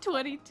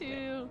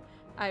 22.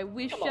 I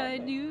wish Come on, I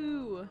man.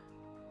 knew.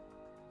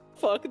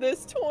 Fuck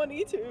this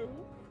 22.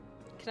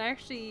 Can I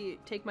actually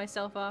take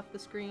myself off the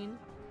screen?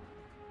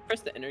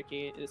 Press the enter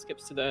key and it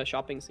skips to the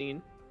shopping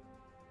scene.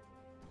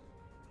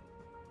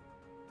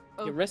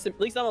 Oh. Yeah, at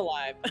least I'm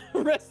alive.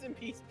 Rest in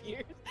peace,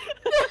 Piers.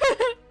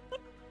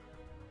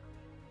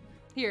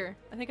 Here,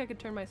 I think I could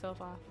turn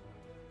myself off.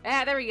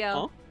 Ah, there we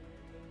go.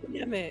 Oh.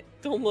 Damn it.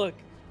 Don't look.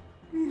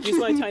 Use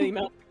my tiny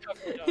mouth to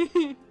cover it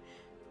up.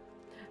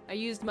 I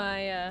used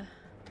my